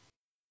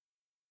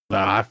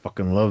 I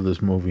fucking love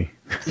this movie.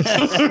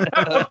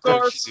 Of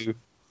course.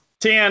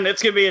 10.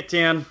 It's going to be a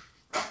 10.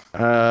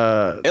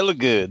 It looked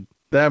good.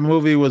 That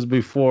movie was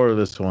before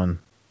this one.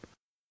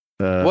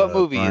 What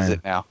movie is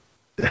it now?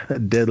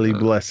 Deadly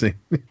Blessing.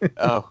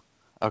 Oh,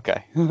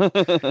 okay.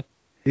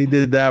 He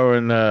did that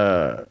one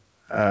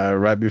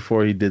right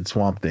before he did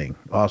Swamp Thing.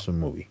 Awesome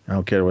movie. I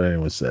don't care what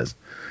anyone says.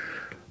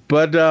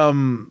 But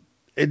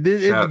it's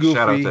goofy.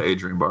 Shout out to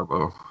Adrian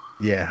Barbeau.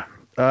 Yeah.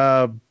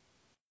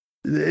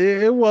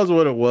 It was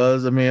what it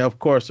was. I mean, of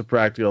course, the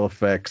practical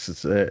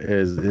effects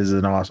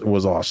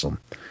was awesome.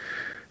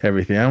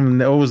 everything.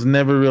 I was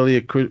never really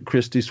a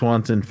Christy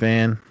Swanson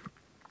fan,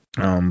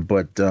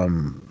 but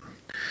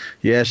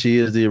yeah, she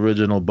is the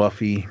original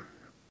Buffy.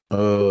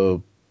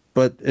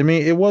 But I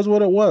mean, it was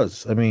what it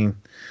was. I mean,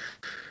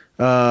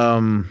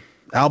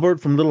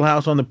 Albert from Little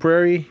House on the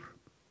Prairie.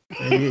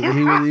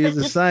 He's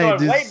a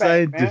scientist.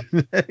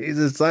 He's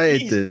a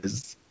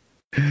scientist.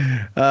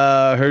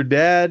 Her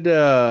dad,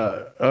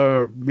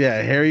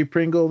 Harry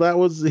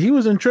Pringle. He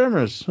was in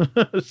Tremors.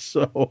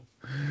 So,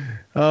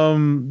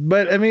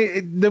 but I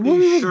mean, the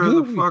movie was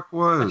goofy. The fuck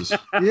was.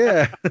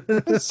 Yeah.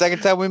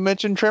 Second time we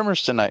mentioned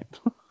Tremors tonight.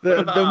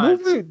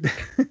 The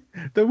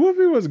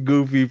movie was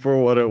goofy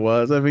for what it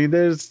was. I mean,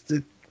 it's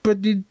the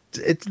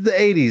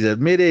 80s,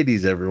 mid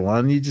 80s.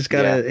 Everyone, you just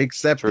gotta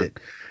accept it.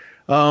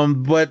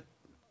 But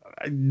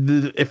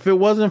if it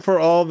wasn't for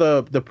all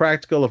the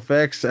practical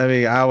effects, I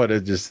mean, I would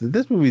have just.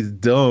 This movie's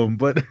dumb,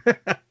 but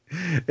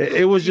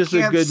it was just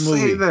a good movie.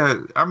 Say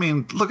that. I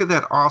mean, look at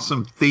that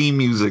awesome theme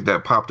music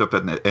that popped up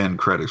in the end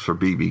credits for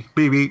BB.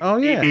 BB. Oh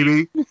yeah.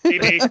 BB.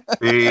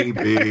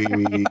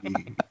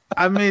 BB.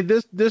 I mean,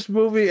 this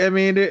movie. I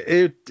mean,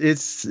 it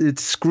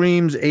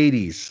screams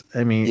 80s.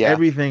 I mean,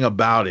 everything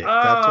about it.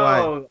 That's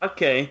why.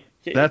 Okay.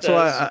 That's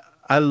why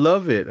I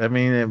love it. I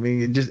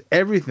mean, just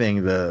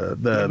everything.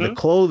 The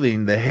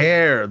clothing, the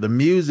hair, the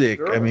music.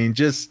 Sure. I mean,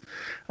 just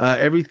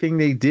everything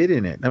they did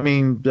in it. I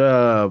mean,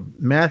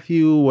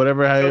 Matthew,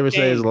 whatever I ever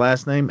say his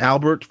last name,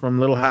 Albert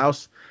from Little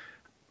House.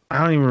 I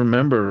don't even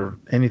remember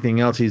anything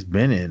else he's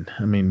been in.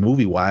 I mean,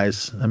 movie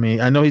wise. I mean,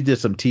 I know he did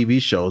some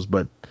TV shows,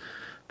 but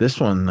this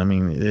one, I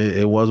mean,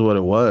 it was what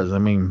it was. I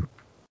mean,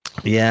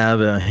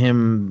 yeah,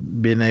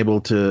 him being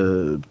able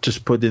to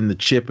just put in the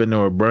chip into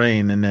her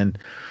brain and then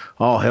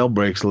all hell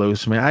breaks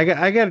loose. I mean,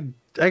 I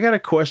got a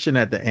question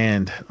at the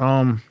end.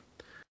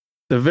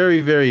 The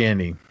very, very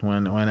ending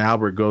when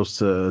Albert goes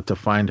to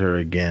find her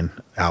again.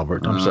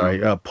 Albert, I'm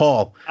sorry,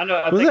 Paul. I know.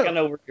 I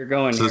know where you're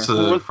going here. This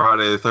is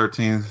Friday the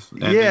 13th.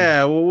 Ending.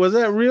 Yeah, was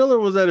that real or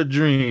was that a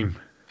dream?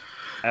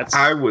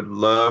 I would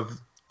love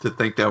to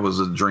think that was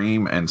a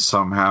dream, and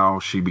somehow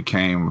she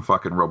became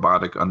fucking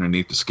robotic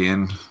underneath the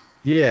skin.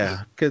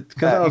 Yeah, because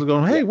I was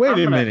going, hey, wait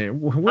a minute,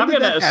 when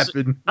did that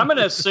happen? I'm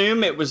gonna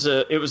assume it was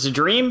a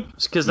dream,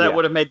 because that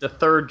would have made the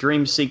third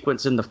dream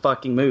sequence in the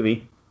fucking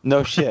movie.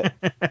 No shit.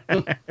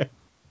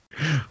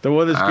 The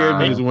one that scared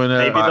me is when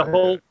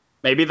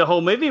maybe the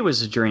whole movie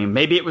was a dream.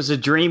 Maybe it was a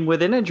dream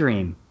within a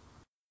dream.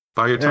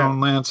 By your tone,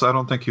 Lance, I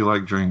don't think you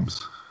like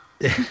dreams.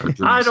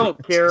 I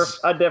don't care.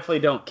 I definitely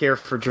don't care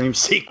for dream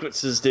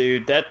sequences,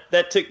 dude.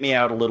 That took me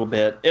out a little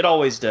bit. It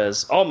always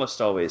does,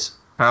 almost always.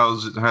 How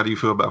do you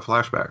feel about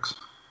flashbacks?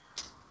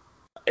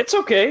 It's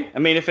okay. I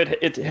mean, if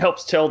it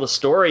helps tell the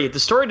story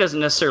doesn't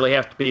necessarily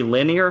have to be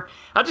linear.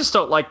 I just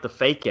don't like the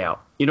fake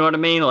out. You know what I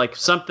mean? Like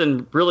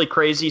something really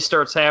crazy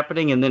starts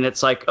happening, and then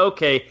it's like,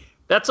 okay,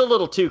 that's a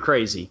little too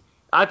crazy.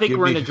 I think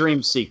we're in a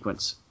dream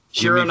sequence.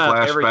 Sure enough,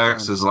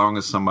 flashbacks as long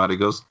as somebody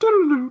goes.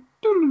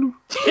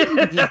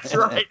 That's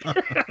right.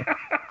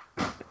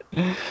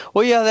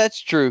 Well, yeah, that's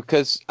true,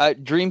 because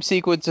dream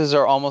sequences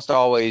are almost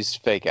always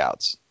fake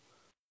outs,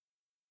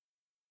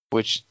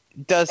 which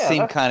does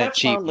seem kind of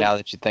cheap now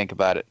that you think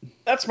about it.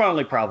 That's my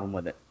only problem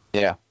with it.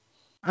 Yeah.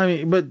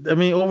 I mean,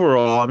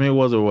 overall, it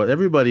was what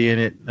everybody in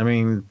it. I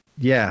mean,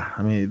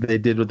 they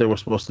did what they were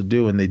supposed to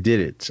do, and they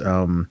did it.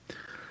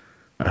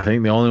 I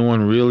think the only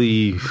one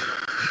really,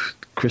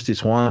 Christy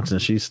Swanson,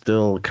 she's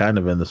still kind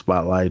of in the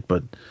spotlight,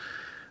 but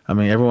I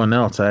mean, everyone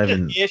else, I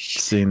haven't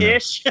seen. Yeah,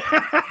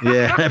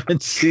 I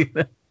haven't seen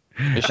it.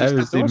 I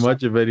haven't seen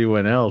much of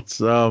anyone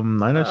else. I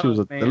know she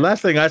was. The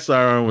last thing I saw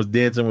her on was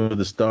Dancing with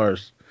the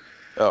Stars.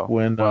 Oh,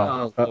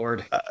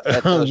 Lord!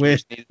 I'm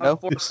forced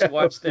to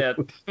watch that.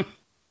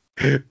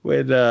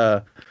 When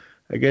I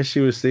guess she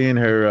was seeing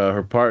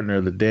her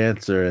partner, the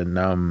dancer,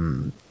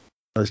 and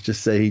let's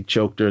just say he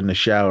choked her in the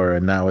shower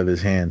and not with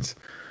his hands.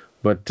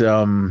 But but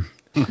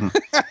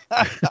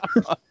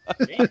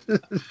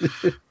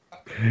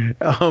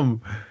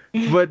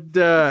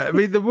I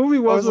mean, the movie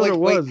was what it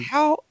was. Wait,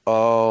 how?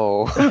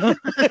 Oh,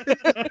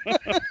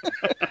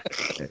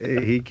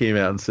 he came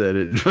out and said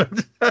it.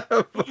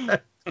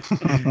 But,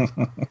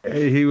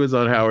 he was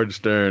on Howard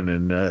Stern,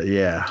 and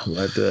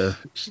but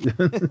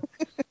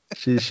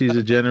she's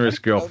a generous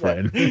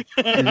girlfriend. She's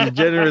a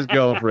generous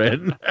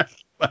girlfriend.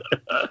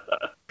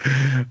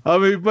 I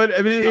mean,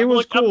 it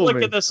was cool. I'm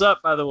looking this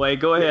up, by the way.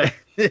 Go ahead.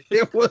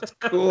 It was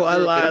cool. I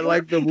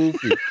like the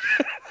movie.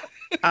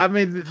 I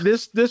mean,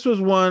 this was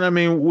one. I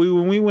mean,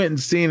 when we went and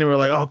seen it, we were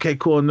like, okay,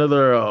 cool,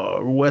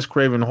 another Wes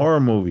Craven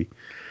horror movie.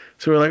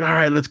 So we're like, all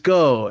right, let's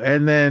go.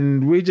 And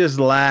then we just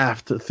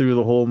laughed through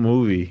the whole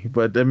movie.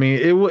 But I mean,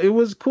 it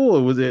was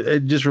cool.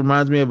 It just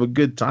reminds me of a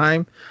good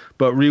time.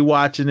 But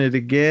rewatching it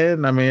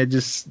again, I mean,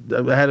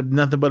 I had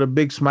nothing but a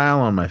big smile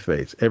on my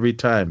face every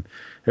time.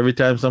 Every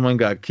time someone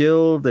got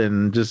killed,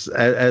 and just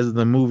as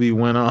the movie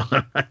went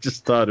on, I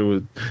just thought it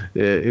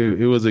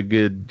was a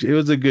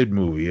good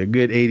movie, a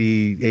good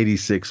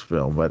 86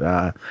 film. But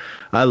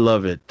I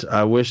love it.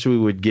 I wish we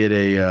would get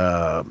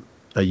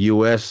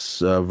U.S.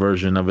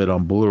 Version of it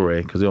on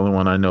Blu-ray, because the only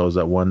one I know is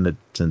that one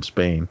that's in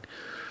Spain.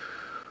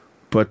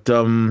 But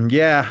Mrs.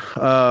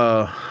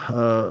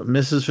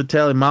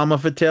 Fratelli, Mama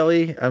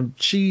Fratelli,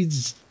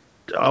 she's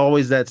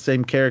always that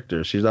same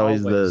character. She's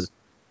always the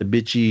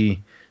bitchy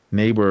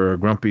neighbor or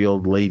grumpy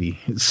old lady.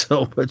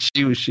 So, but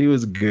she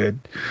was good.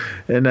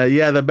 And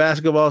the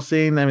basketball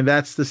scene, I mean,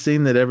 that's the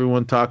scene that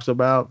everyone talks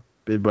about.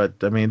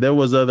 But I mean, there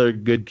was other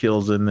good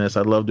kills in this.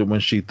 I loved it when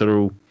she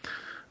threw,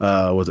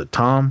 was it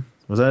Tom?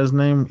 Was that his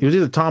name? It was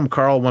either Tom,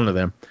 Carl, one of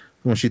them.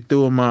 When she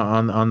threw him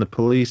on the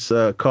police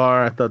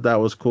car, I thought that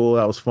was cool.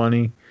 That was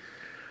funny.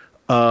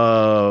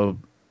 Her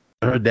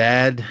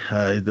dad,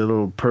 the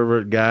little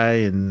pervert guy,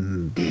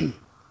 and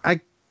I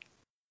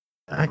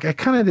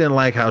kind of didn't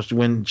like how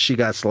when she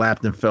got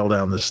slapped and fell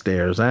down the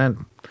stairs. I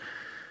don't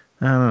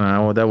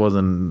know. That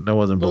wasn't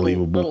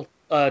believable.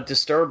 Little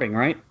disturbing,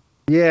 right?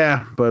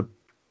 Yeah, but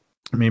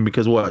I mean,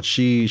 because what?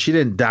 She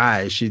didn't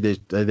die.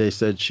 They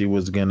said she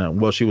was gonna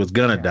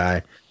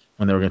die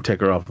when they were gonna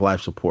take her off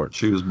life support.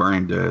 She was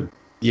brain dead.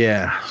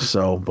 Yeah.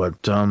 So, but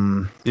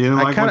you didn't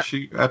like when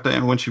she at the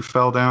end when she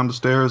fell down the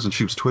stairs and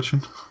she was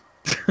twitching.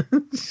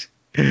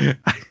 They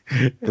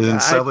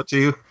didn't sell it to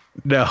you.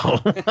 No.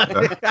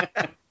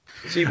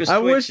 She was I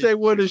wish twitching.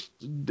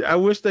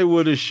 they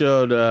would have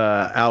showed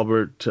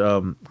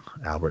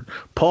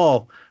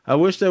Paul. I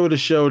wish they would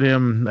have showed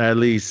him at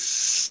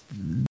least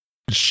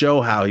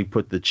show how he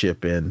put the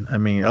chip in. I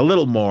mean, a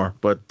little more,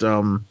 but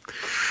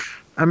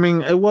I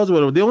mean, it was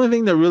what. The only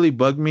thing that really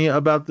bugged me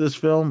about this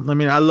film, I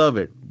mean, I love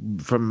it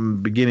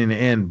from beginning to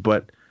end,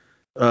 but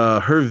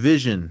her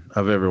vision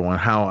of everyone,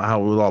 how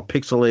it was all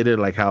pixelated,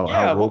 like how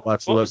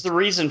robots look. What was the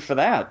reason for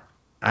that?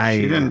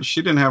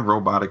 She didn't have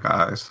robotic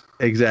eyes.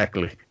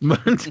 Exactly,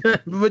 but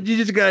you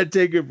just gotta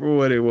take it for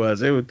what it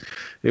was.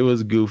 It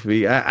was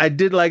goofy. I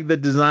did like the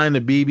design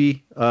of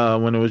BB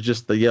when it was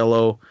just the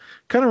yellow.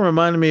 Kind of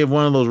reminded me of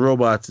one of those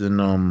robots in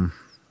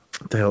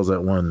what the hell's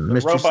that one?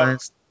 Mystery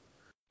Science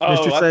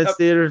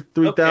Theater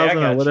 3000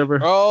 or whatever.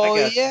 Oh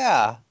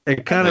yeah.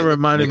 It kind of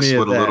reminded me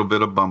of that. With a little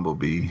bit of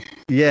Bumblebee.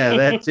 Yeah,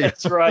 that's it.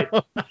 That's right.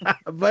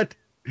 But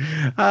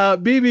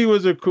BB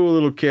was a cool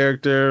little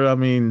character. I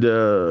mean,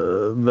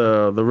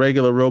 the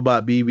regular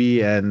robot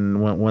BB,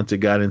 and once it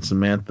got in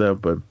Samantha,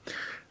 but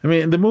I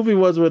mean, the movie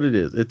was what it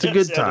is. It's a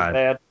good time.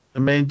 Bad. I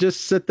mean,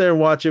 just sit there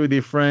and watch it with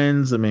your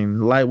friends. I mean,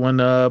 light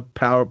one up,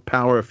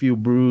 power a few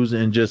brews,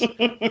 and just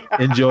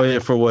enjoy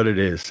it for what it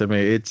is. I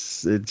mean,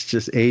 it's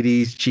just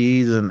 80s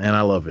cheese, and I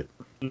love it.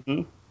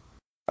 Mm-hmm.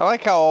 I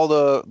like how all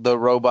the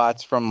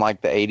robots from like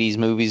the 80s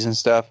movies and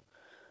stuff,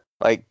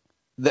 like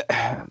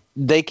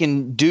they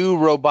can do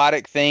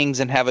robotic things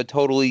and have a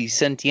totally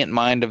sentient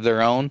mind of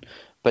their own,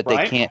 but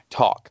they can't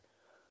talk.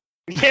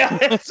 Yeah,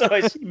 that's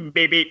always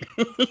baby.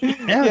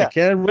 Yeah,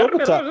 can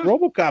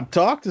RoboCop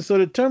talked, and so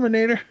did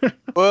Terminator.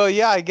 Well,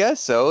 yeah, I guess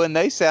so, and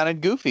they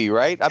sounded goofy,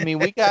 right? I mean,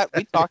 we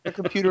talk to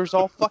computers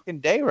all fucking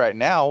day right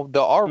now.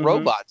 Our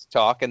robots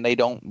talk, and they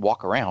don't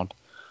walk around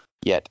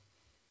yet.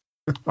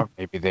 Or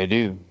maybe they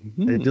do.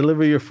 They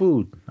deliver your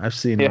food. I've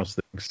seen those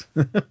things.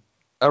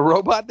 A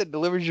robot that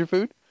delivers your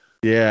food?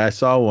 Yeah, I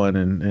saw one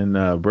in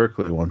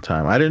Berkeley one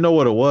time. I didn't know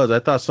what it was. I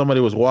thought somebody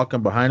was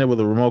walking behind it with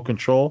a remote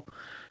control.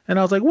 And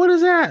I was like, what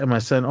is that? And my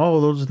son,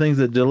 those are things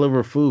that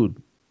deliver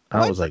food.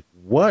 I was like,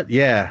 what?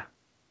 Yeah,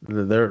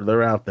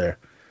 they're out there.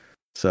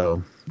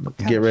 So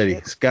get ready.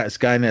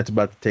 Skynet's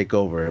about to take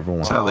over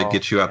everyone. That's how they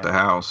get you out the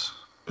house.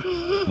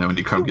 And when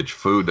you come get your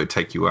food, they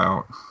take you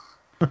out.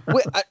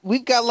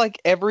 We've got like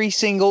every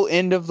single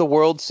end of the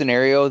world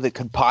scenario that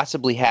could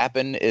possibly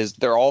happen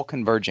they're all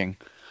converging.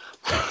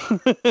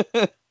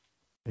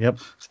 Yep.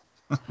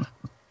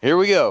 Here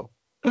we go.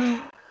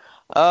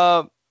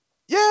 Yeah.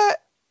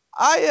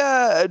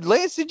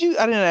 Lance, I didn't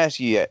ask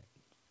you yet.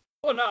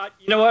 Well, no,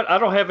 you know what? I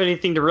don't have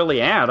anything to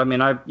really add. I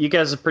mean, you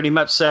guys have pretty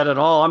much said it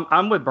all.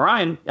 I'm with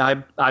Brian.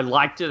 I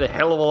liked it a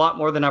hell of a lot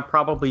more than I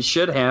probably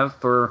should have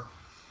for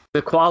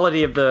the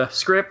quality of the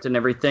script and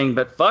everything.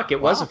 But fuck,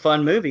 it was a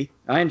fun movie.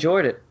 I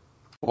enjoyed it.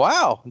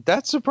 Wow,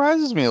 that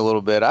surprises me a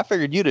little bit. I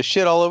figured you'd have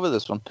shit all over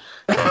this one.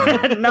 No,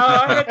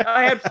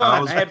 I had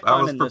fun.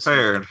 I was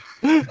prepared.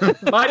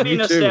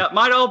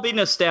 Might all be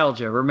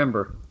nostalgia.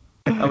 Remember,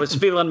 I was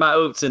feeling my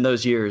oats in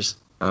those years.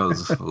 I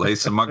was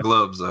lacing my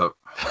gloves up,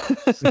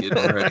 getting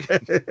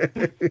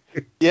ready.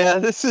 Yeah,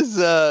 this is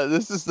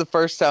the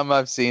first time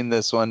I've seen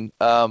this one.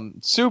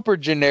 Super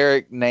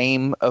generic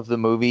name of the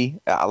movie.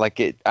 I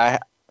like it.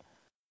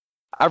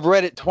 I've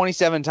read it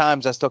 27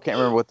 times. I still can't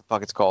remember what the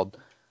fuck it's called.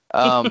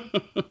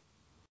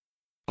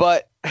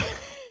 But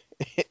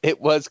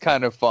it was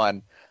kind of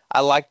fun.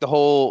 I liked the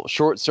whole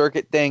short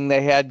circuit thing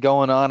they had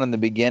going on in the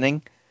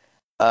beginning.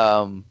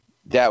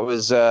 That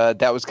was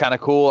kind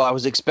of cool. I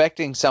was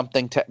expecting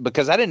something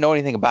because I didn't know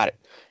anything about it.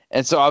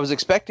 And so I was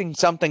expecting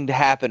something to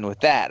happen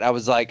with that. I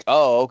was like,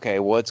 oh, okay,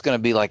 well, it's going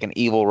to be like an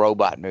evil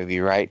robot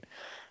movie, right?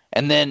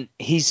 And then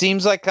he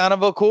seems like kind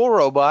of a cool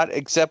robot,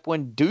 except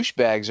when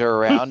douchebags are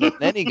around, and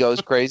then he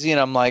goes crazy, and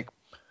I'm like,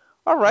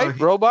 all right,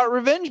 robot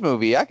revenge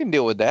movie. I can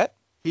deal with that.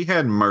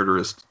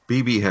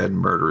 BB had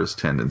murderous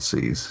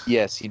tendencies.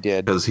 Yes, he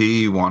did. Because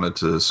he wanted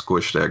to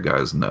squish that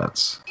guy's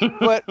nuts.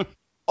 But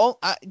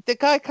the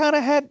guy kind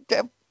of had,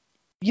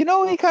 he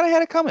kind of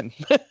had it coming.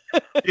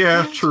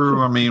 Yeah,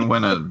 true. I mean,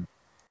 when a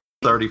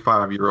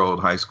 35-year-old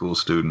high school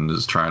student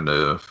is trying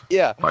to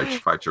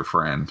fight your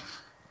friend.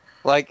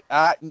 Like,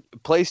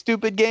 play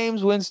stupid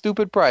games, win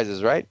stupid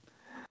prizes, right?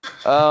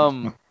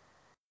 But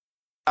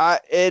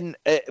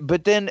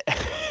then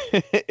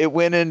it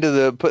went into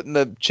the putting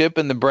the chip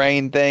in the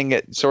brain thing.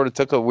 It sort of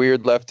took a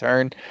weird left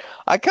turn.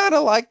 I kind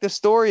of liked the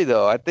story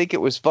though. I think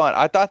it was fun.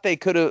 I thought they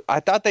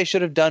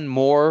should have done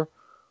more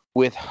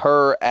with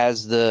her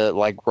as the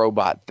like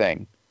robot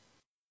thing,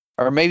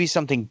 or maybe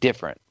something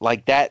different.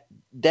 Like that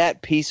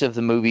piece of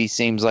the movie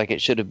seems like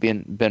it should have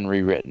been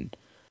rewritten.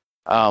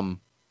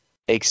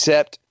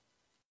 Except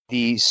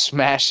the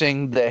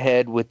smashing the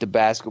head with the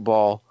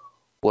basketball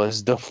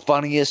was the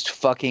funniest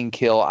fucking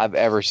kill I've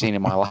ever seen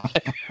in my life.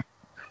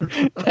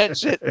 That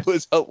shit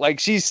was like,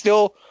 she's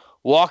still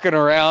walking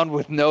around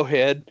with no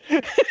head.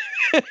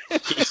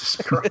 Jesus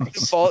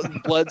Christ.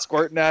 Blood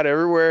squirting out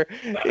everywhere.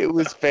 It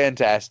was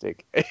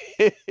fantastic.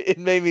 It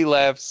made me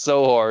laugh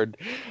so hard.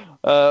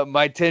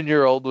 My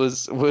 10-year-old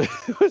was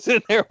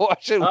in there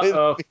watching with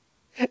me,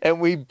 and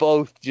we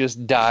both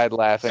just died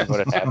laughing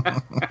when it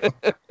happened.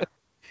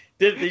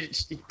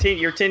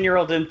 Your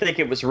 10-year-old didn't think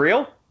it was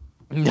real?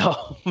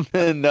 No.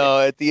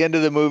 At the end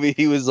of the movie,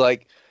 he was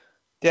like,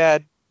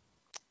 "Dad,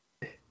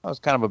 that was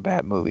kind of a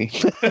bad movie."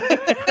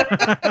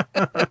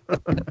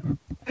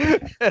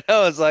 And I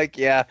was like,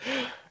 "Yeah,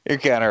 you're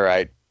kind of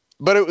right."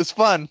 But it was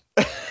fun.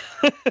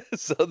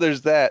 So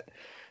there's that.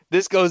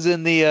 This goes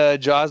in the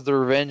Jaws the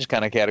Revenge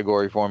kind of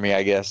category for me,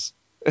 I guess.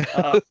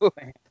 I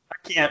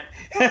can't.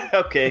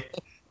 Okay.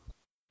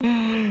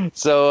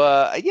 So,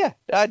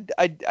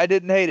 I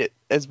didn't hate it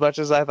as much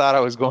as I thought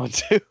I was going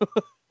to.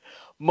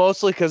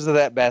 Mostly because of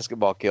that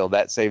basketball kill.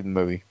 That saved the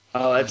movie.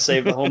 Oh, that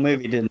saved the whole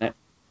movie, didn't it?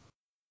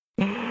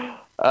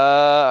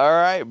 All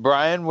right,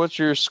 Brian, what's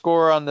your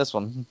score on this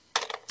one?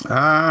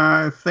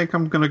 I think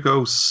I'm going to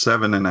go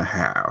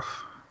 7.5.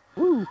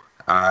 Woo.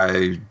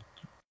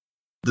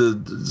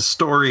 The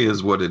story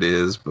is what it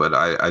is, but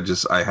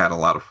I had a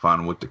lot of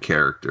fun with the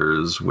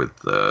characters, with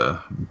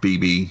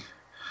BB.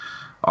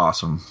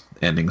 Awesome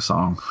ending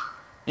song.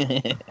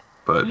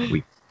 But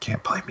we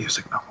can't play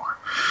music no more.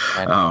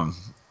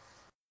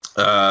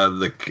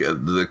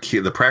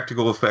 The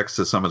practical effects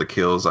to some of the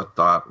kills I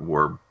thought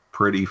were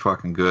pretty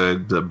fucking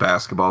good. The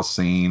basketball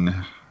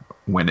scene,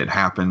 when it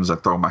happens, I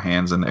throw my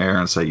hands in the air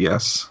and say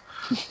yes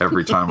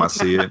every time I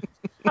see it.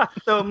 I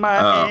throw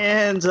my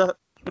hands up.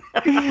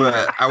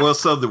 But I will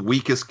say the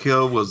weakest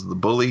kill was the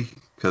bully,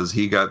 because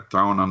he got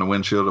thrown on the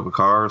windshield of a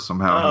car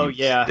somehow. He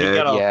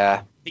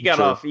got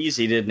off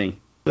easy, didn't he?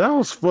 That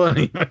was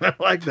funny. I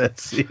like that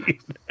scene.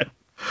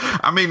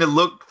 I mean, it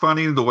looked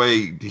funny the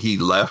way he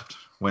left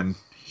when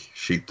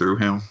she threw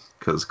him,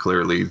 because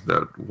clearly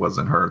that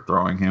wasn't her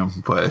throwing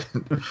him. But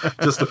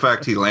just the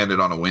fact he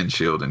landed on a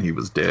windshield and he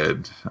was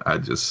dead,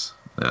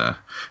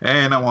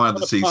 and I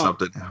wanted to see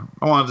something.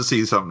 I wanted to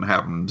see something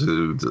happen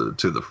to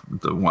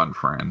the one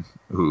friend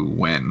who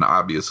went and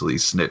obviously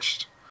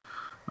snitched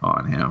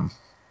on him.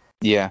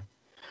 Yeah,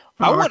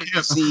 I wanted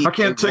to see. I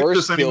can't take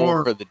this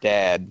anymore for the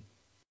dad.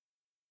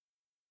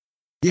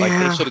 Yeah, like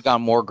they should have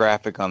gone more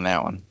graphic on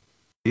that one.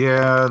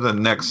 Yeah, the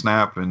neck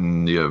snap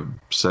and you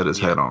set his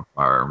head on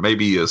fire.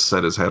 Maybe you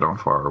set his head on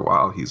fire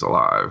while he's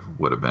alive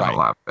would have been a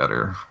lot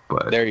better.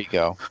 But there you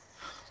go.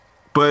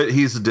 But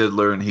he's a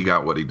diddler and he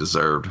got what he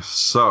deserved.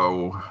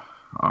 So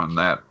on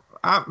that,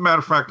 matter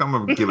of fact, I'm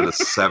gonna give it a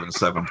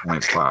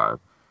 7.5.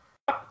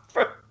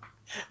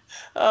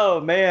 Oh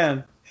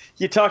man,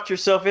 you talked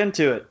yourself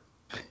into it.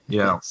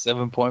 Yeah,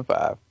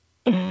 7.5.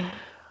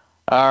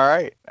 All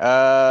right,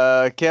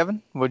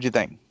 Kevin, what'd you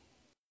think?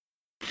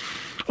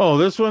 Oh,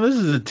 this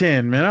is a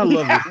 10, man. I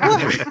love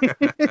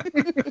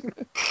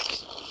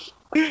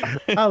it.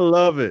 I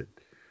love it.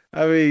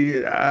 I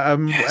mean,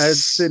 I'm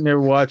sitting there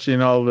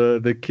watching all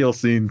the kill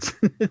scenes.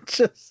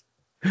 Just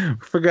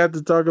forgot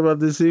to talk about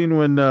the scene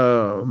when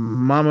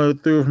Mama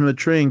threw from the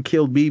tree and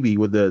killed BB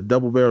with the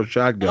double-barrel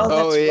shotgun.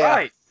 Oh, that's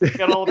right.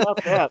 Forgot all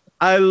about that.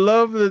 I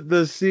love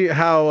the scene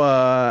how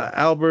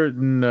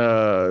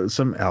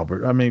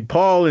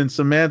Paul and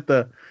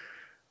Samantha.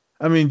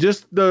 I mean,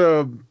 just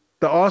the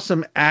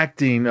awesome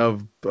acting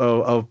of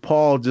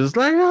Paul, just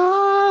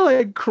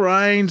like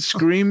crying,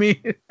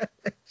 screaming.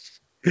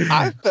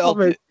 I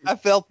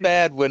felt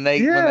bad when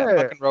that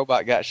fucking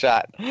robot got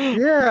shot.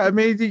 Yeah, I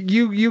mean,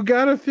 you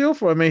gotta feel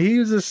for him. I mean, he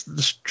was a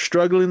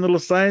struggling little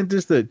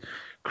scientist that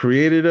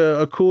created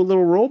a cool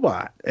little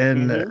robot,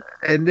 and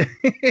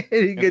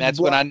that's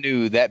when I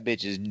knew that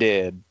bitch is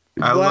dead.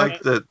 I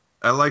like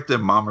that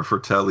Mama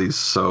Fratelli's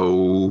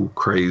so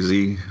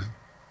crazy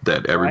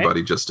that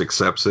everybody just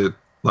accepts it.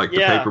 Like the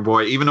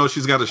Paperboy, even though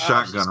she's got a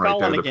shotgun right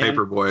there, the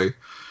Paperboy.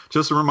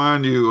 Just to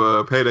remind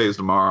you, payday's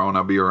tomorrow, and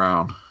I'll be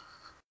around.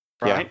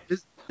 Right?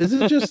 Is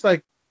it just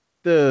like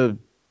the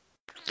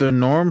the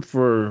norm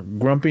for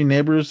grumpy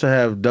neighbors to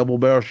have double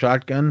barrel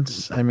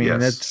shotguns? I mean,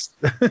 Yes.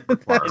 that's In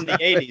the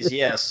 80s,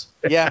 yes.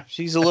 Yeah,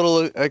 she's a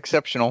little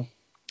exceptional.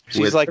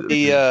 She's like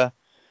the.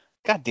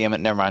 God damn it!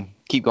 Never mind.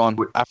 Keep going.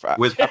 I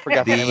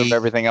forgot the name of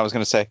everything I was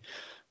going to say.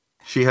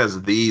 She has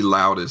the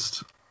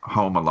loudest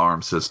home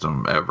alarm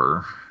system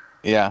ever.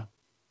 Yeah.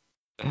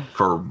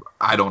 For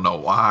I don't know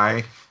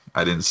why.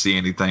 I didn't see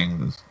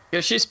anything.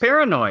 Because she's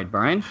paranoid,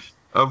 Brian.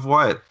 Of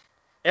what?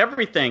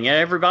 Everything and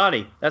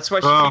everybody. That's why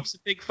she keeps a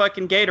big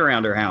fucking gate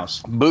around her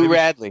house. Boo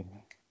Radley.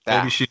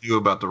 Maybe she knew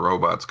about the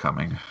robots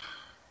coming.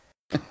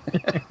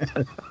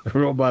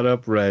 robot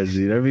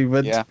uprising. I mean,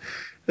 but yeah.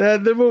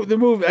 The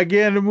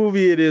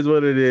movie, it is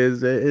what it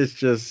is. It's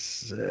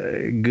just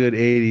good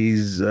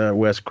 80s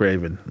Wes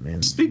Craven. I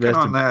mean, Speaking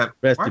on that,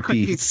 rest in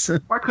peace.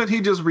 Why couldn't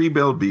he just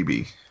rebuild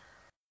BB?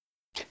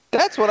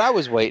 That's what I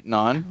was waiting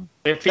on.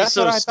 If he's That's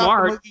so what I thought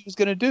smart. the movie was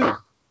going to do.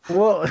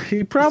 Well,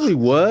 he probably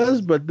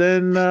was, but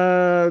then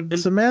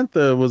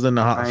Samantha was in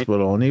the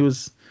hospital, and he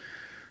was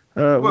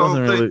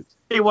wasn't really.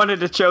 He wanted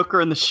to choke her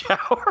in the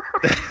shower.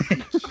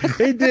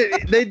 They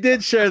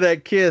did share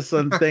that kiss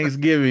on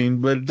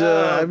Thanksgiving, but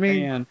I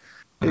mean,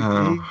 he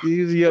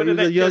was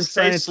a young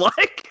scientist,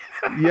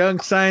 young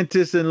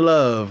scientist in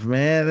love,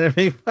 man.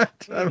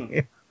 I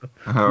mean,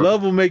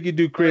 love will make you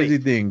do crazy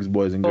things,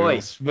 boys and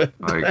girls. But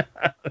like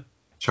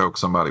choke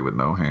somebody with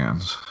no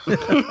hands.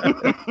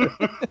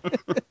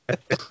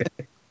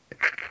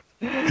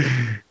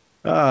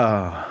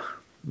 I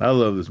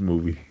love this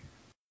movie.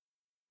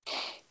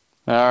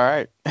 All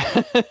right.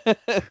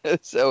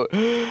 So,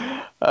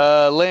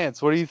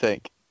 Lance, what do you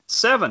think?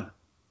 7.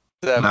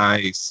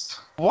 Nice.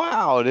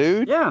 Wow,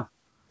 dude. Yeah.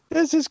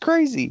 This is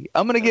crazy.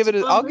 I'll give it a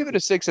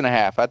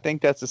 6.5. I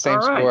think that's the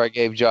same score I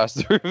gave Jaws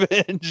the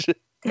Revenge.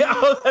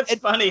 Oh, that's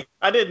funny.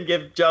 I didn't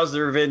give Jaws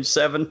the Revenge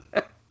 7.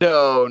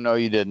 No,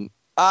 you didn't.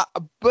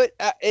 But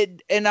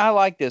I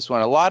like this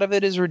one. A lot of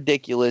it is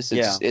ridiculous.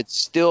 It's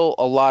still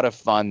a lot of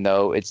fun,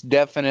 though. It's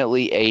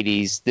definitely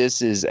 80s.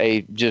 This is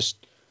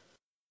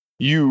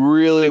you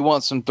really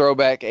want some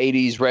throwback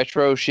 80s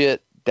retro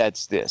shit,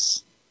 that's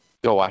this.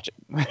 Go watch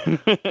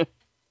it.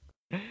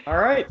 All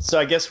right. So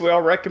I guess we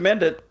all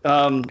recommend it.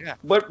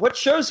 What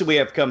shows do we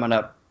have coming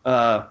up,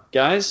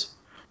 guys?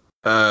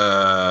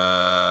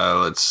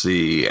 Let's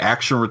see.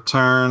 Action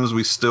returns.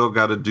 We still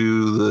got to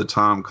do the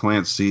Tom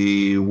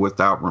Clancy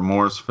Without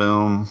Remorse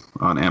film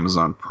on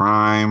Amazon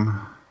Prime.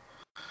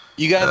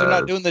 You guys are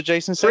not doing the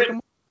Jason Statham?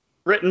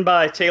 Written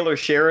by Taylor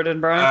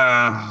Sheridan,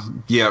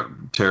 Brian. Yeah,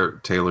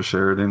 Taylor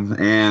Sheridan,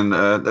 and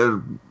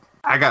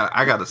I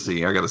gotta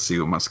see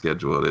what my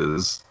schedule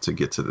is to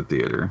get to the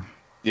theater.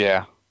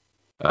 Yeah.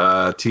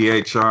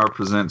 THR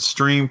presents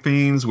Stream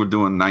Fiends. We're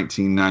doing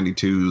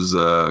 1992's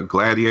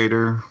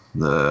Gladiator,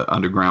 the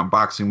underground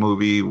boxing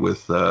movie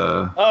with.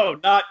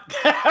 Not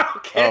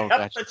okay.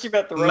 I thought you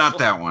meant the not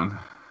that one.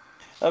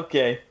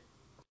 Okay.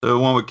 The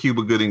one with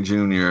Cuba Gooding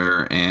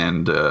Jr.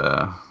 and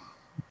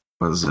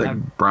was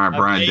it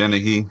Brian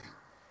Dennehy?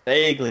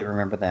 Vaguely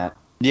remember that.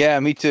 Yeah,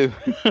 me too.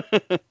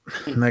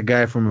 And that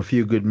guy from A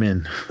Few Good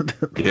Men.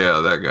 Yeah,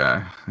 that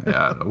guy.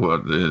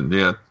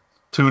 Yeah.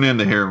 Tune in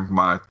to hear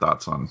my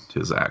thoughts on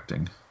his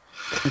acting.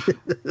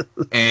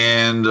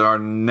 And our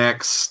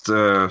next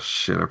I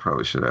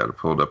probably should have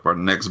pulled up our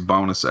next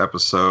bonus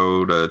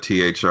episode,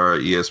 THR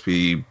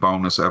ESP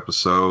bonus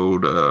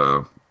episode,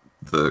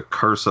 The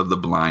Curse of the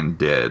Blind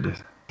Dead.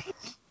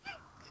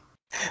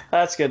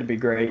 That's going to be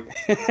great.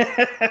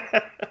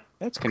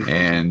 That's confusing.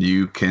 And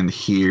you can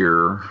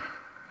hear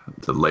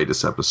the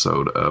latest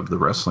episode of The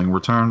Wrestling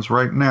Returns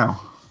right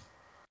now.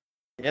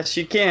 Yes,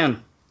 you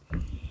can.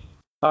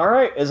 All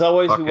right. As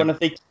always, we want to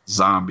thank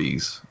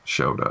zombies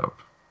showed up.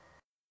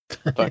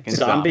 Fucking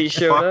zombies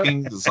showed up.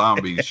 Fucking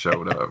zombies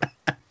showed up.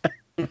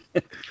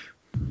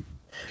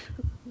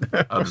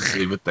 I'll just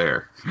leave it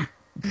there.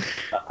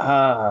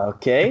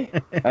 Okay.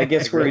 I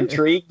guess we're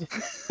intrigued.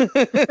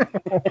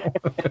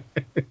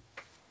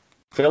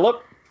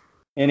 Philip,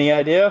 any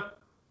idea?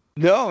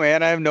 No,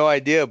 man, I have no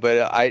idea,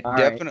 but I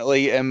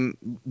definitely am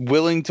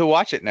willing to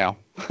watch it now.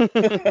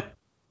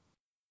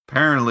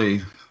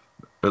 Apparently,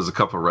 there's a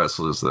couple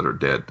wrestlers that are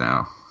dead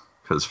now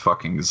because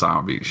fucking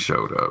zombies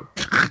showed up.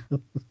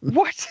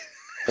 What?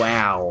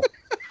 Wow.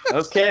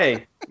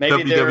 Okay.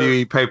 Maybe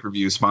WWE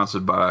pay-per-view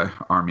sponsored by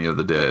Army of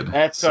the Dead.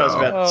 That's what I was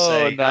about to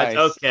say. Nice.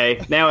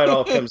 Okay. Now it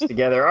all comes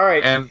together. All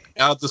right. And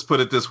I'll just put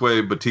it this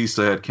way.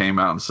 Batista had came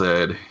out and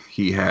said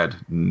he had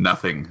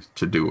nothing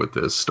to do with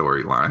this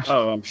storyline.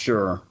 Oh, I'm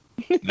sure.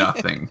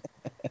 Nothing.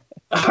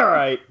 All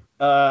right.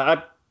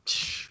 I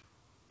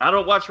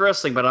don't watch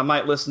wrestling, but I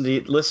might listen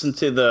to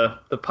the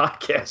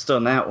podcast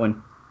on that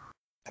one.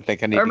 I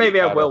think I need. Or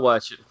maybe I will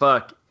watch it.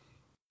 Fuck.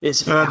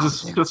 Is it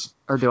just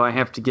or do I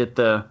have to get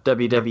the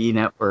WWE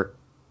Network?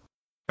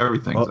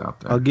 Everything's out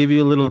there. I'll give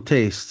you a little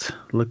taste.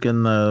 Look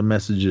in the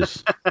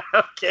messages.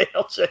 Okay,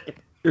 I'll check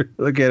it.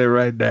 Look at it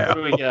right now. What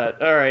do we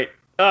got? All right.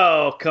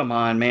 Oh, come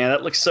on, man.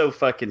 That looks so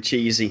fucking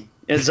cheesy.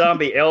 Is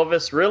Zombie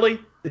Elvis, really?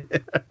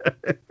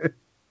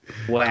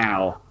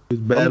 Wow. He's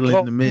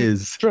battling the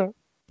Miz. All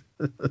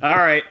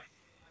right.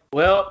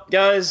 Well,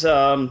 guys,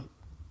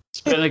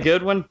 it's been a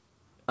good one.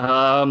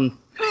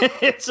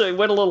 It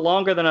went a little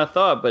longer than I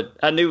thought, but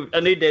I knew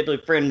Deadly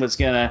Friend was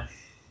going to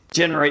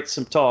generate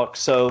some talk.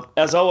 So,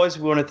 as always,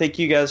 we want to thank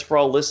you guys for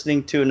all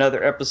listening to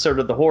another episode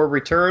of The Horror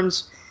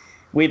Returns.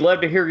 We'd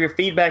love to hear your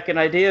feedback and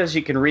ideas.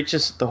 You can reach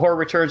us at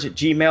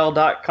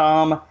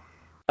thehorrorreturns@gmail.com.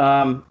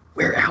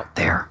 We're out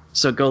there,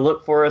 so go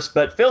look for us.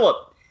 But, Philip,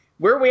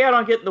 where are we at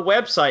on getting the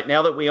website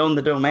now that we own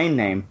the domain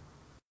name?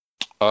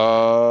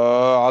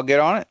 I'll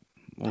get on it.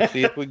 We'll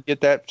see if we can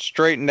get that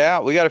straightened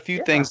out. We got a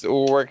few things that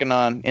we're working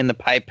on in the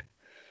pipe.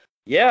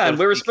 Yeah, and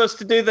we were supposed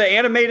to do the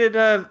animated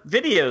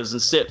videos and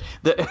shit.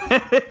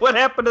 What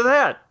happened to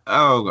that?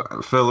 Oh,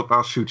 Philip,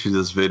 I'll shoot you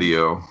this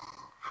video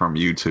from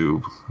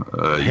YouTube.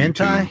 Hentai?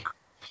 YouTube.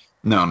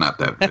 No, not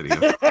that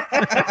video.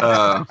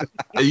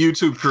 A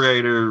YouTube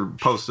creator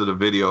posted a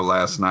video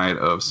last night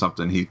of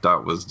something he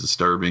thought was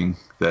disturbing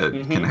that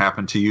can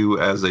happen to you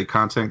as a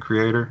content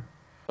creator.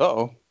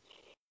 Uh-oh.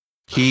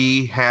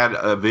 He had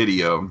a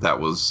video that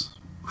was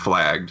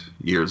flagged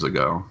years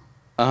ago.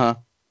 Uh-huh.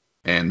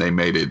 And they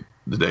made it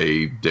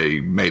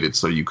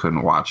so you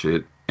couldn't watch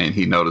it, and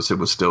he noticed it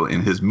was still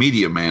in his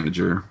media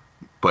manager,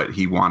 but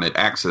he wanted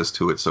access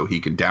to it so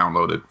he could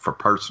download it for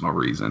personal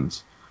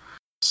reasons.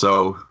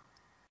 So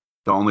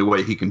the only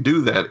way he can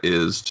do that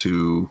is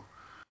to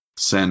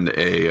send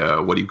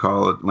a what do you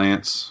call it,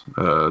 Lance?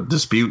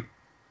 Dispute.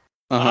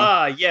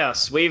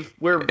 Yes, we're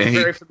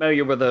very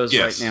familiar with those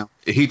right now.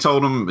 He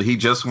told him he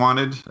just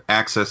wanted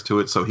access to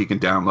it so he can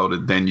download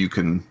it. Then you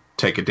can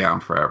take it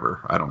down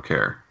forever. I don't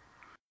care.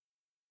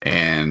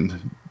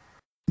 And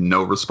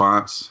no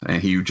response.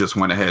 And he just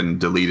went ahead and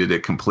deleted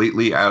it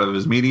completely out of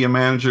his media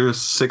manager.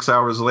 6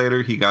 hours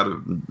later, he got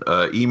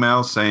an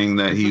email saying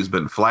that he's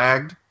been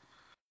flagged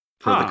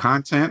for the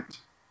content.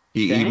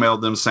 He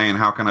emailed them saying,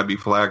 how can I be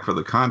flagged for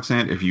the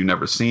content if you've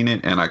never seen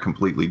it? And I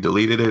completely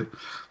deleted it.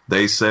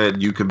 They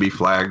said you can be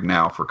flagged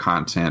now for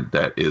content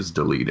that is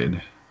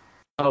deleted.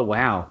 Oh,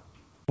 wow.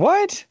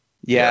 What?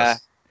 Yeah.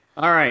 Yes.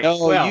 All right. No,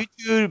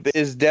 YouTube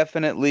is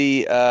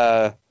definitely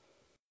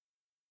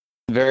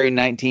very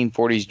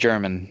 1940s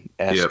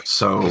German-esque. Yep.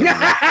 So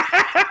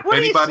what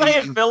are you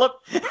saying, Philip?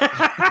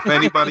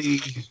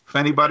 if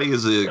anybody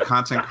is a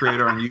content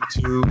creator on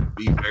YouTube,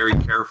 be very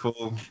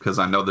careful, because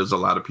I know there's a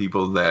lot of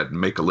people that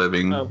make a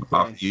living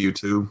off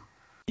YouTube.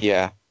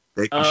 Yeah.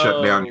 They can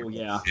shut down your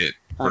shit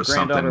for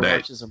something that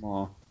watches them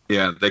all.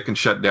 Yeah, they can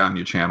shut down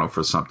your channel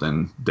for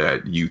something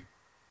that you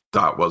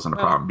thought wasn't a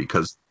problem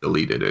because you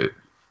deleted it.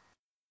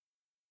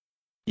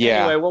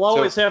 Yeah. Anyway, we'll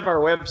always have our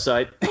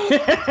website.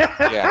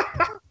 Yeah.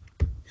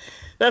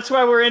 That's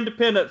why we're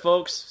independent,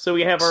 folks. So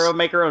we have our own,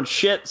 make our own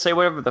shit, say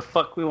whatever the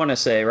fuck we want to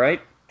say,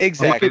 right?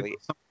 Exactly.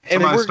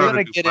 And we're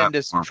gonna get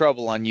into some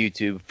trouble on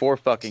YouTube for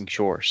fucking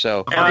sure.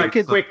 So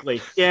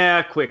quickly,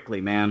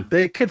 man.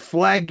 They could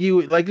flag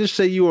you, like just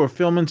say you were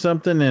filming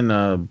something in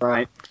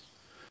right.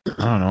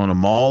 I don't know, in a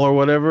mall or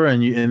whatever,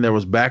 and there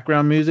was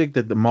background music,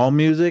 the mall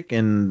music,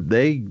 and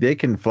they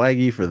can flag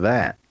you for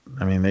that.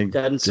 I mean,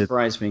 doesn't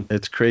surprise me.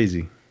 It's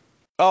crazy.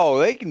 Oh,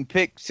 they can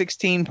pick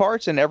 16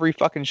 parts in every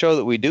fucking show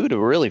that we do to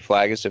really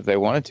flag us if they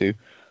wanted to.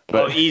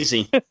 But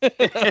easy. What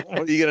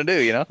are you gonna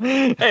do? You know?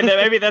 Hey,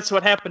 maybe that's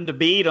what happened to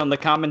Bede on the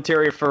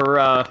commentary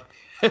for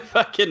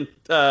fucking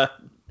John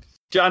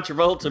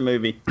Travolta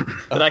movie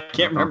that I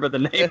can't remember the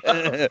name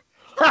of.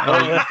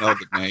 Oh, you know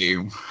the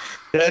name.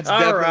 That's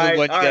definitely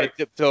one you got to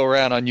tiptoe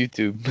around on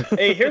YouTube.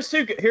 Hey,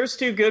 here's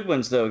two good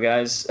ones though,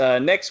 guys.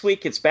 Next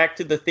week it's back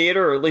to the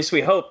theater, or at least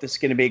we hope this is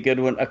going to be a good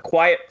one. A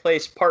Quiet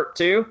Place Part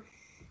 2,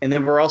 and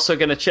then we're also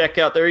going to check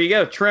out. There you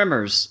go,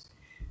 Tremors.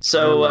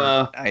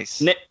 So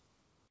nice.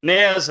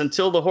 Naz,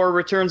 until the horror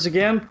returns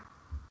again.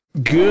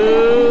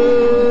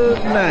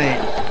 Good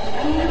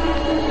night.